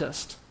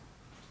Baptist,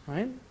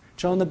 right?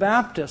 John the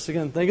Baptist,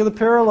 again, think of the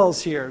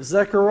parallels here.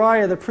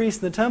 Zechariah, the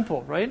priest in the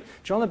temple, right?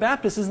 John the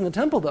Baptist isn't in the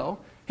temple, though.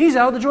 He's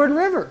out at the Jordan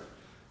River,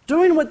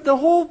 doing what the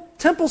whole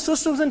temple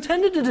system was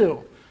intended to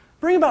do.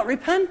 Bring about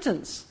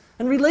repentance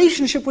and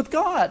relationship with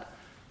God.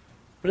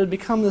 But it had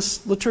become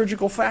this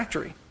liturgical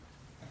factory.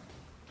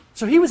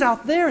 So he was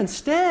out there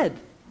instead,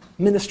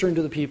 ministering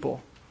to the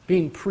people,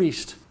 being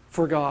priest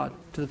for God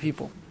to the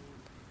people.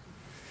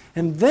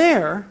 And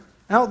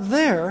out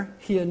there,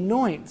 he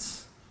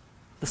anoints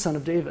the Son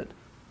of David,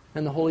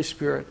 and the Holy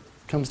Spirit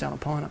comes down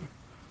upon him.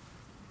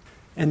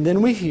 And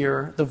then we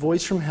hear the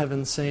voice from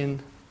heaven saying,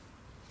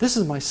 this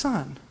is my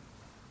Son,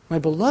 my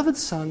beloved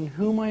Son,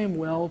 whom I am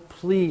well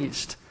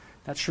pleased.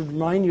 That should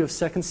remind you of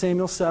 2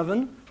 Samuel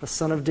 7, the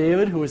Son of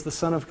David, who is the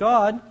Son of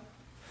God.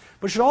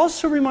 But it should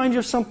also remind you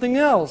of something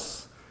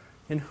else,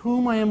 in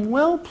whom I am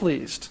well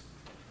pleased.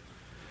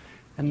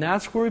 And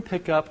that's where we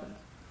pick up,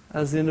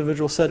 as the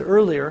individual said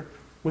earlier,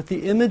 with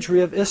the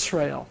imagery of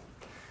Israel.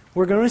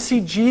 We're going to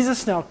see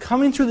Jesus now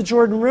coming through the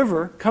Jordan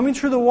River, coming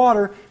through the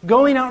water,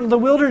 going out into the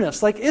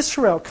wilderness, like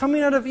Israel,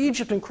 coming out of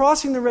Egypt and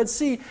crossing the Red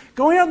Sea,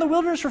 going out in the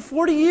wilderness for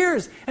 40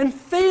 years and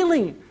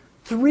failing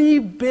 3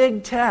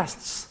 big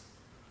tests.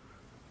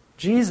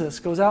 Jesus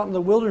goes out in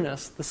the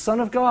wilderness, the Son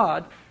of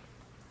God,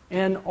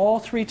 and all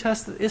 3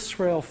 tests that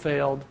Israel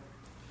failed,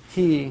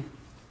 he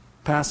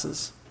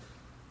passes.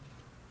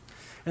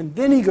 And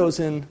then he goes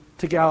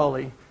into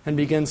Galilee and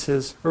begins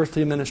his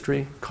earthly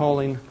ministry,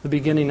 calling the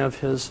beginning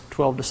of his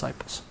 12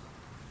 disciples.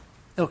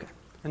 Okay,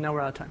 and now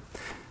we're out of time.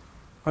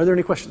 Are there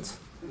any questions?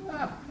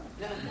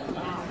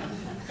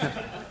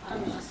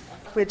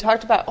 We had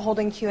talked about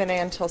holding Q&A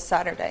until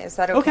Saturday. Is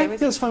that okay with you? Okay,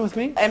 that's fine with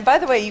me. And by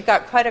the way, you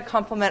got quite a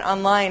compliment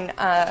online.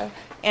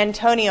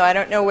 Antonio, I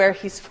don't know where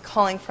he's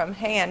calling from.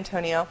 Hey,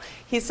 Antonio.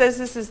 He says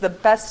this is the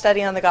best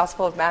study on the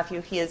Gospel of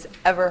Matthew he has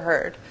ever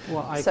heard.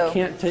 Well, I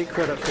can't take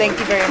credit for it. Thank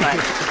you very much.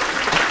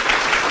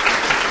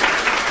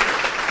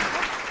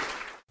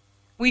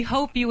 We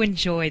hope you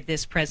enjoyed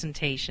this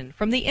presentation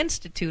from the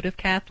Institute of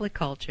Catholic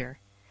Culture.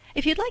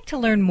 If you'd like to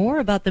learn more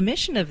about the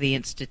mission of the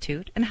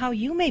Institute and how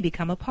you may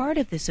become a part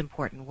of this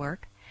important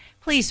work,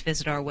 please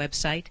visit our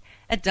website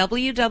at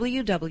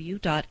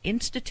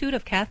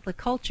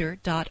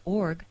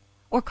www.instituteofcatholicculture.org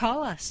or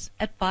call us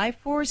at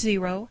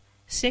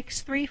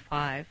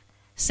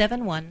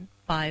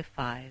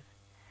 540-635-7155.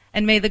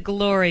 And may the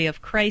glory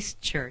of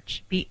Christ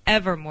Church be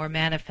ever more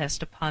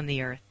manifest upon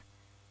the earth.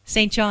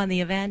 St. John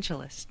the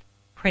Evangelist,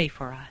 pray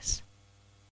for us.